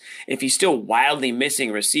that pass. If he's still wildly missing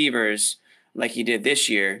receivers like he did this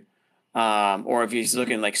year, or if he's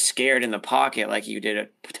looking like scared in the pocket like he did a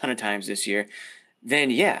ton of times this year, then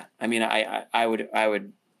I mean, I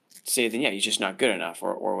would say then he's just not good enough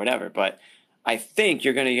or whatever. But I think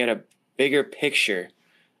you're going to get a bigger picture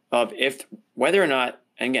of whether or not,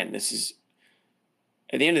 and again, this is,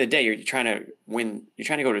 at the end of the day, you're trying to win. You're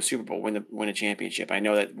trying to go to a Super Bowl, win a championship. I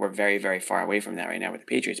know that we're very, very far away from that right now with the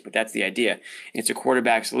Patriots, but that's the idea. It's a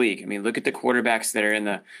quarterbacks league. I mean, look at the quarterbacks that are in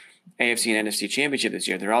the AFC and NFC championship this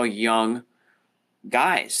year. They're all young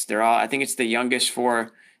guys. I think it's the youngest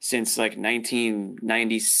since like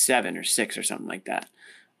 1997 or 6 or something like that.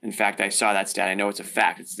 In fact, I saw that stat. I know it's a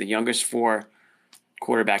fact. It's the youngest 4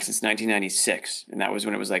 quarterbacks since 1996, and that was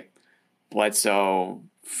when it was like Bledsoe,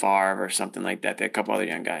 Favre, or something like that. There are a couple other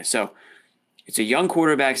young guys. So it's a young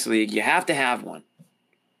quarterbacks league. You have to have one.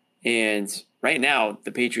 And right now,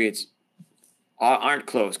 the Patriots aren't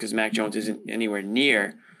close because Mac Jones isn't anywhere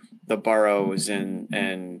near the Burrows and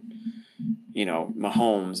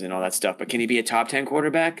Mahomes and all that stuff. But can he be a top 10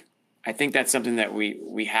 quarterback? I think that's something that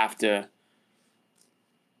we have to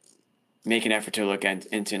make an effort to look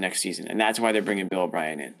into next season. And that's why they're bringing Bill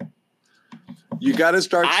O'Brien in. You got to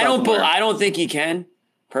start somewhere. I don't think he can.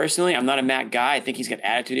 Personally, I'm not a Mac guy. I think he's got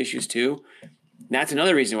attitude issues too. And that's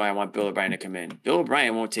another reason why I want Bill O'Brien to come in. Bill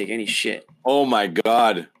O'Brien won't take any shit. Oh my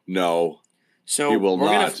God, no. So he will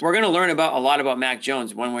not. We're gonna learn a lot about Mac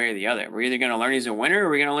Jones one way or the other. We're either gonna learn he's a winner or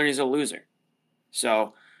we're gonna learn he's a loser.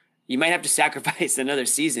 So you might have to sacrifice another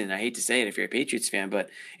season. I hate to say it if you're a Patriots fan, but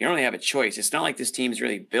you don't really have a choice. It's not like this team's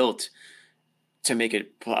really built to make a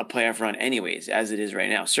playoff run anyways, as it is right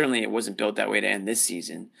now. Certainly it wasn't built that way to end this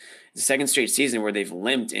season. The second straight season where they've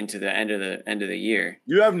limped into the end of the year.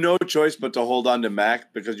 You have no choice but to hold on to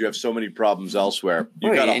Mac because you have so many problems elsewhere. He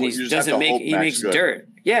makes dirt.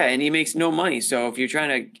 Yeah, and he makes no money. So if you're trying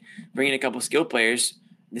to bring in a couple of skill players,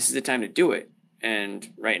 this is the time to do it.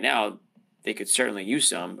 And right now, they could certainly use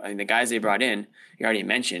some. I mean, the guys they brought in, you already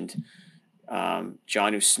mentioned,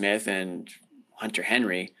 Jonnu Smith and Hunter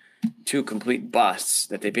Henry, 2 complete busts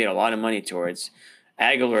that they paid a lot of money towards.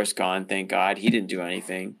 Aguilar's gone, thank God. He didn't do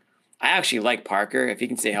anything. I actually like Parker. If he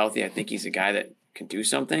can stay healthy, I think he's a guy that can do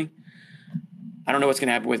something. I don't know what's going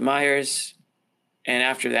to happen with Myers. And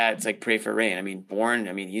after that, it's like pray for rain. I mean, Bourne,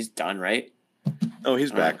 he's done, right? Oh,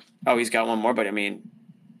 he's back. He's got one more, but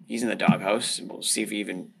he's in the doghouse. We'll see if he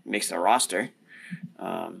even makes the roster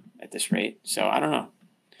at this rate. So I don't know.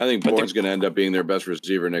 I think Bourne's going to end up being their best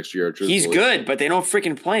receiver next year. Truthfully. He's good, but they don't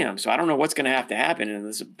freaking play him. So I don't know what's going to have to happen.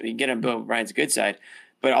 And you get on Bill O'Brien's good side.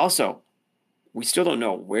 But also, we still don't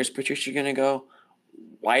know where's Patricia going to go.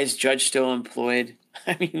 Why is Judge still employed?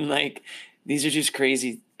 These are just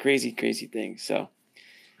crazy, crazy, crazy things. So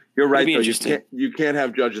you're right, though. You can't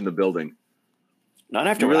have Judge in the building. Not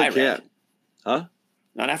after what I read. Huh?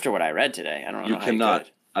 Not after what I read today. I don't know. You cannot.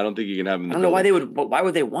 I don't think you can have him in the building. I don't know why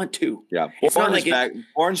would they want to? Yeah.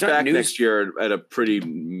 Bourne's back next year at a pretty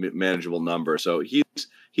manageable number. So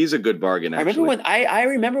He's a good bargain. Actually. I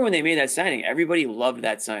remember when they made that signing. Everybody loved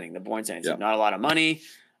that signing. The Bourne signing. Yeah. Not a lot of money.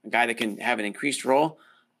 A guy that can have an increased role.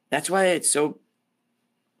 That's why it's so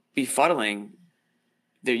befuddling.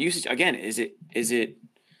 Their usage again. Is it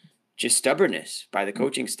just stubbornness by the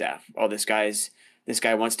coaching staff? Oh, this guy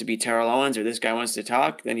wants to be Terrell Owens, or this guy wants to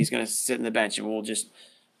talk. Then he's going to sit in the bench, and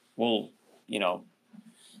we'll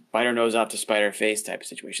bite our nose off to spite our face type of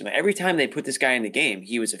situation. Like every time they put this guy in the game,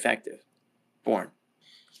 he was effective. Bourne.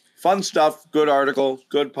 Fun stuff. Good article.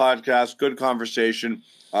 Good podcast. Good conversation.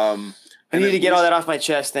 I need to get all that off my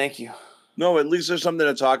chest. Thank you. No, at least there's something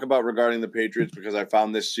to talk about regarding the Patriots, because I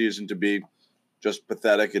found this season to be just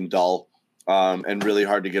pathetic and dull, and really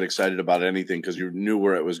hard to get excited about anything because you knew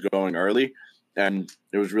where it was going early, and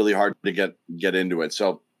it was really hard to get into it.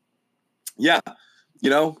 So, yeah.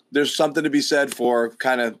 There's something to be said for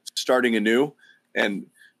kind of starting anew. And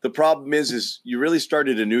the problem is you really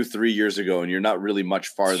started anew 3 years ago, and you're not really much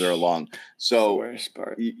farther along. So worst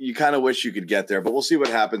part. You kind of wish you could get there, but we'll see what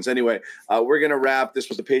happens. Anyway, we're going to wrap. This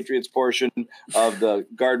was the Patriots portion of the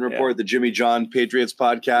Garden Report, the Jimmy John Patriots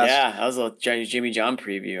podcast. Yeah, that was a little Jimmy John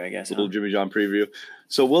preview, I guess. A little Jimmy John preview.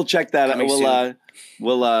 So we'll check that out.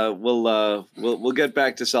 We'll get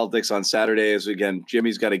back to Celtics on Saturday. As again,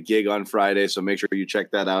 Jimmy's got a gig on Friday, so make sure you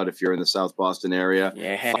check that out if you're in the South Boston area.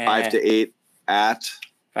 Yeah. 5 to 8 at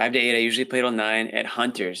 5 to 8. I usually play till 9 at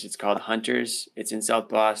Hunters. It's called Hunters. It's in South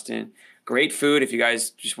Boston. Great food. If you guys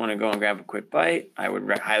just want to go and grab a quick bite, I would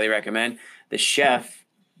highly recommend. The chef,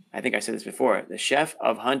 I think I said this before, the chef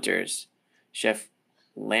of Hunters, Chef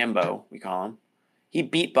Lambo, we call him, he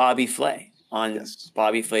beat Bobby Flay on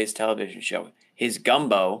Bobby Flay's television show. His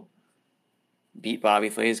gumbo beat Bobby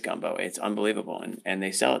Flay's gumbo. It's unbelievable, and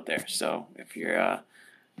they sell it there. So if you're,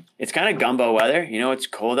 it's kind of gumbo weather. It's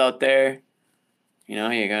cold out there. You're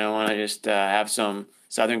going to want to just have some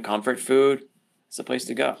Southern comfort food. It's the place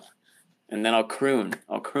to go. And then I'll croon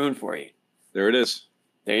for you. There it is.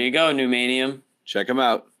 There you go, Newmanium. Check them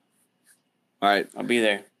out. All right. I'll be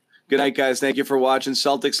there. Good night, guys. Thank you for watching.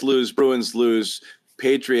 Celtics lose. Bruins lose.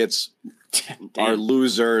 Patriots are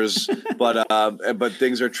losers, but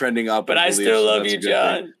things are trending up. But I still love you,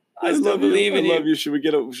 John. I still believe in you. I love you. Should we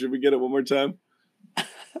get it one more time?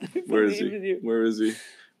 Where is he? Where is he?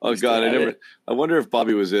 Oh God, I wonder if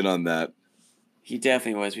Bobby was in on that. He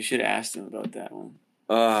definitely was. We should have asked him about that one.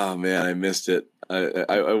 Oh man, I missed it.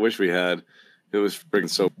 I wish we had. It was freaking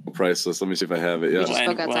so priceless. Let me see if I have it. Yeah. We just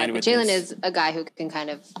spoke outside. But Jalen is a guy who can kind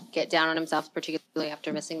of get down on himself, particularly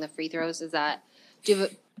after missing the free throws. Do you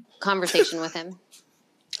have a conversation with him?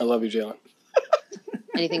 I love you, Jalen.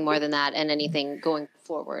 Anything more than that, and anything going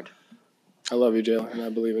forward? I love you, Jalen, and I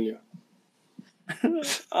believe in you.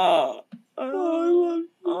 I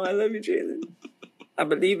love you, Jalen. I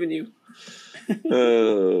believe in you.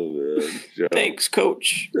 Oh man, Joe. Thanks,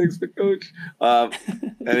 Coach. Thanks, the coach.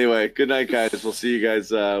 Anyway, good night, guys. We'll see you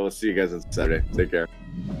guys. On Saturday. Take care.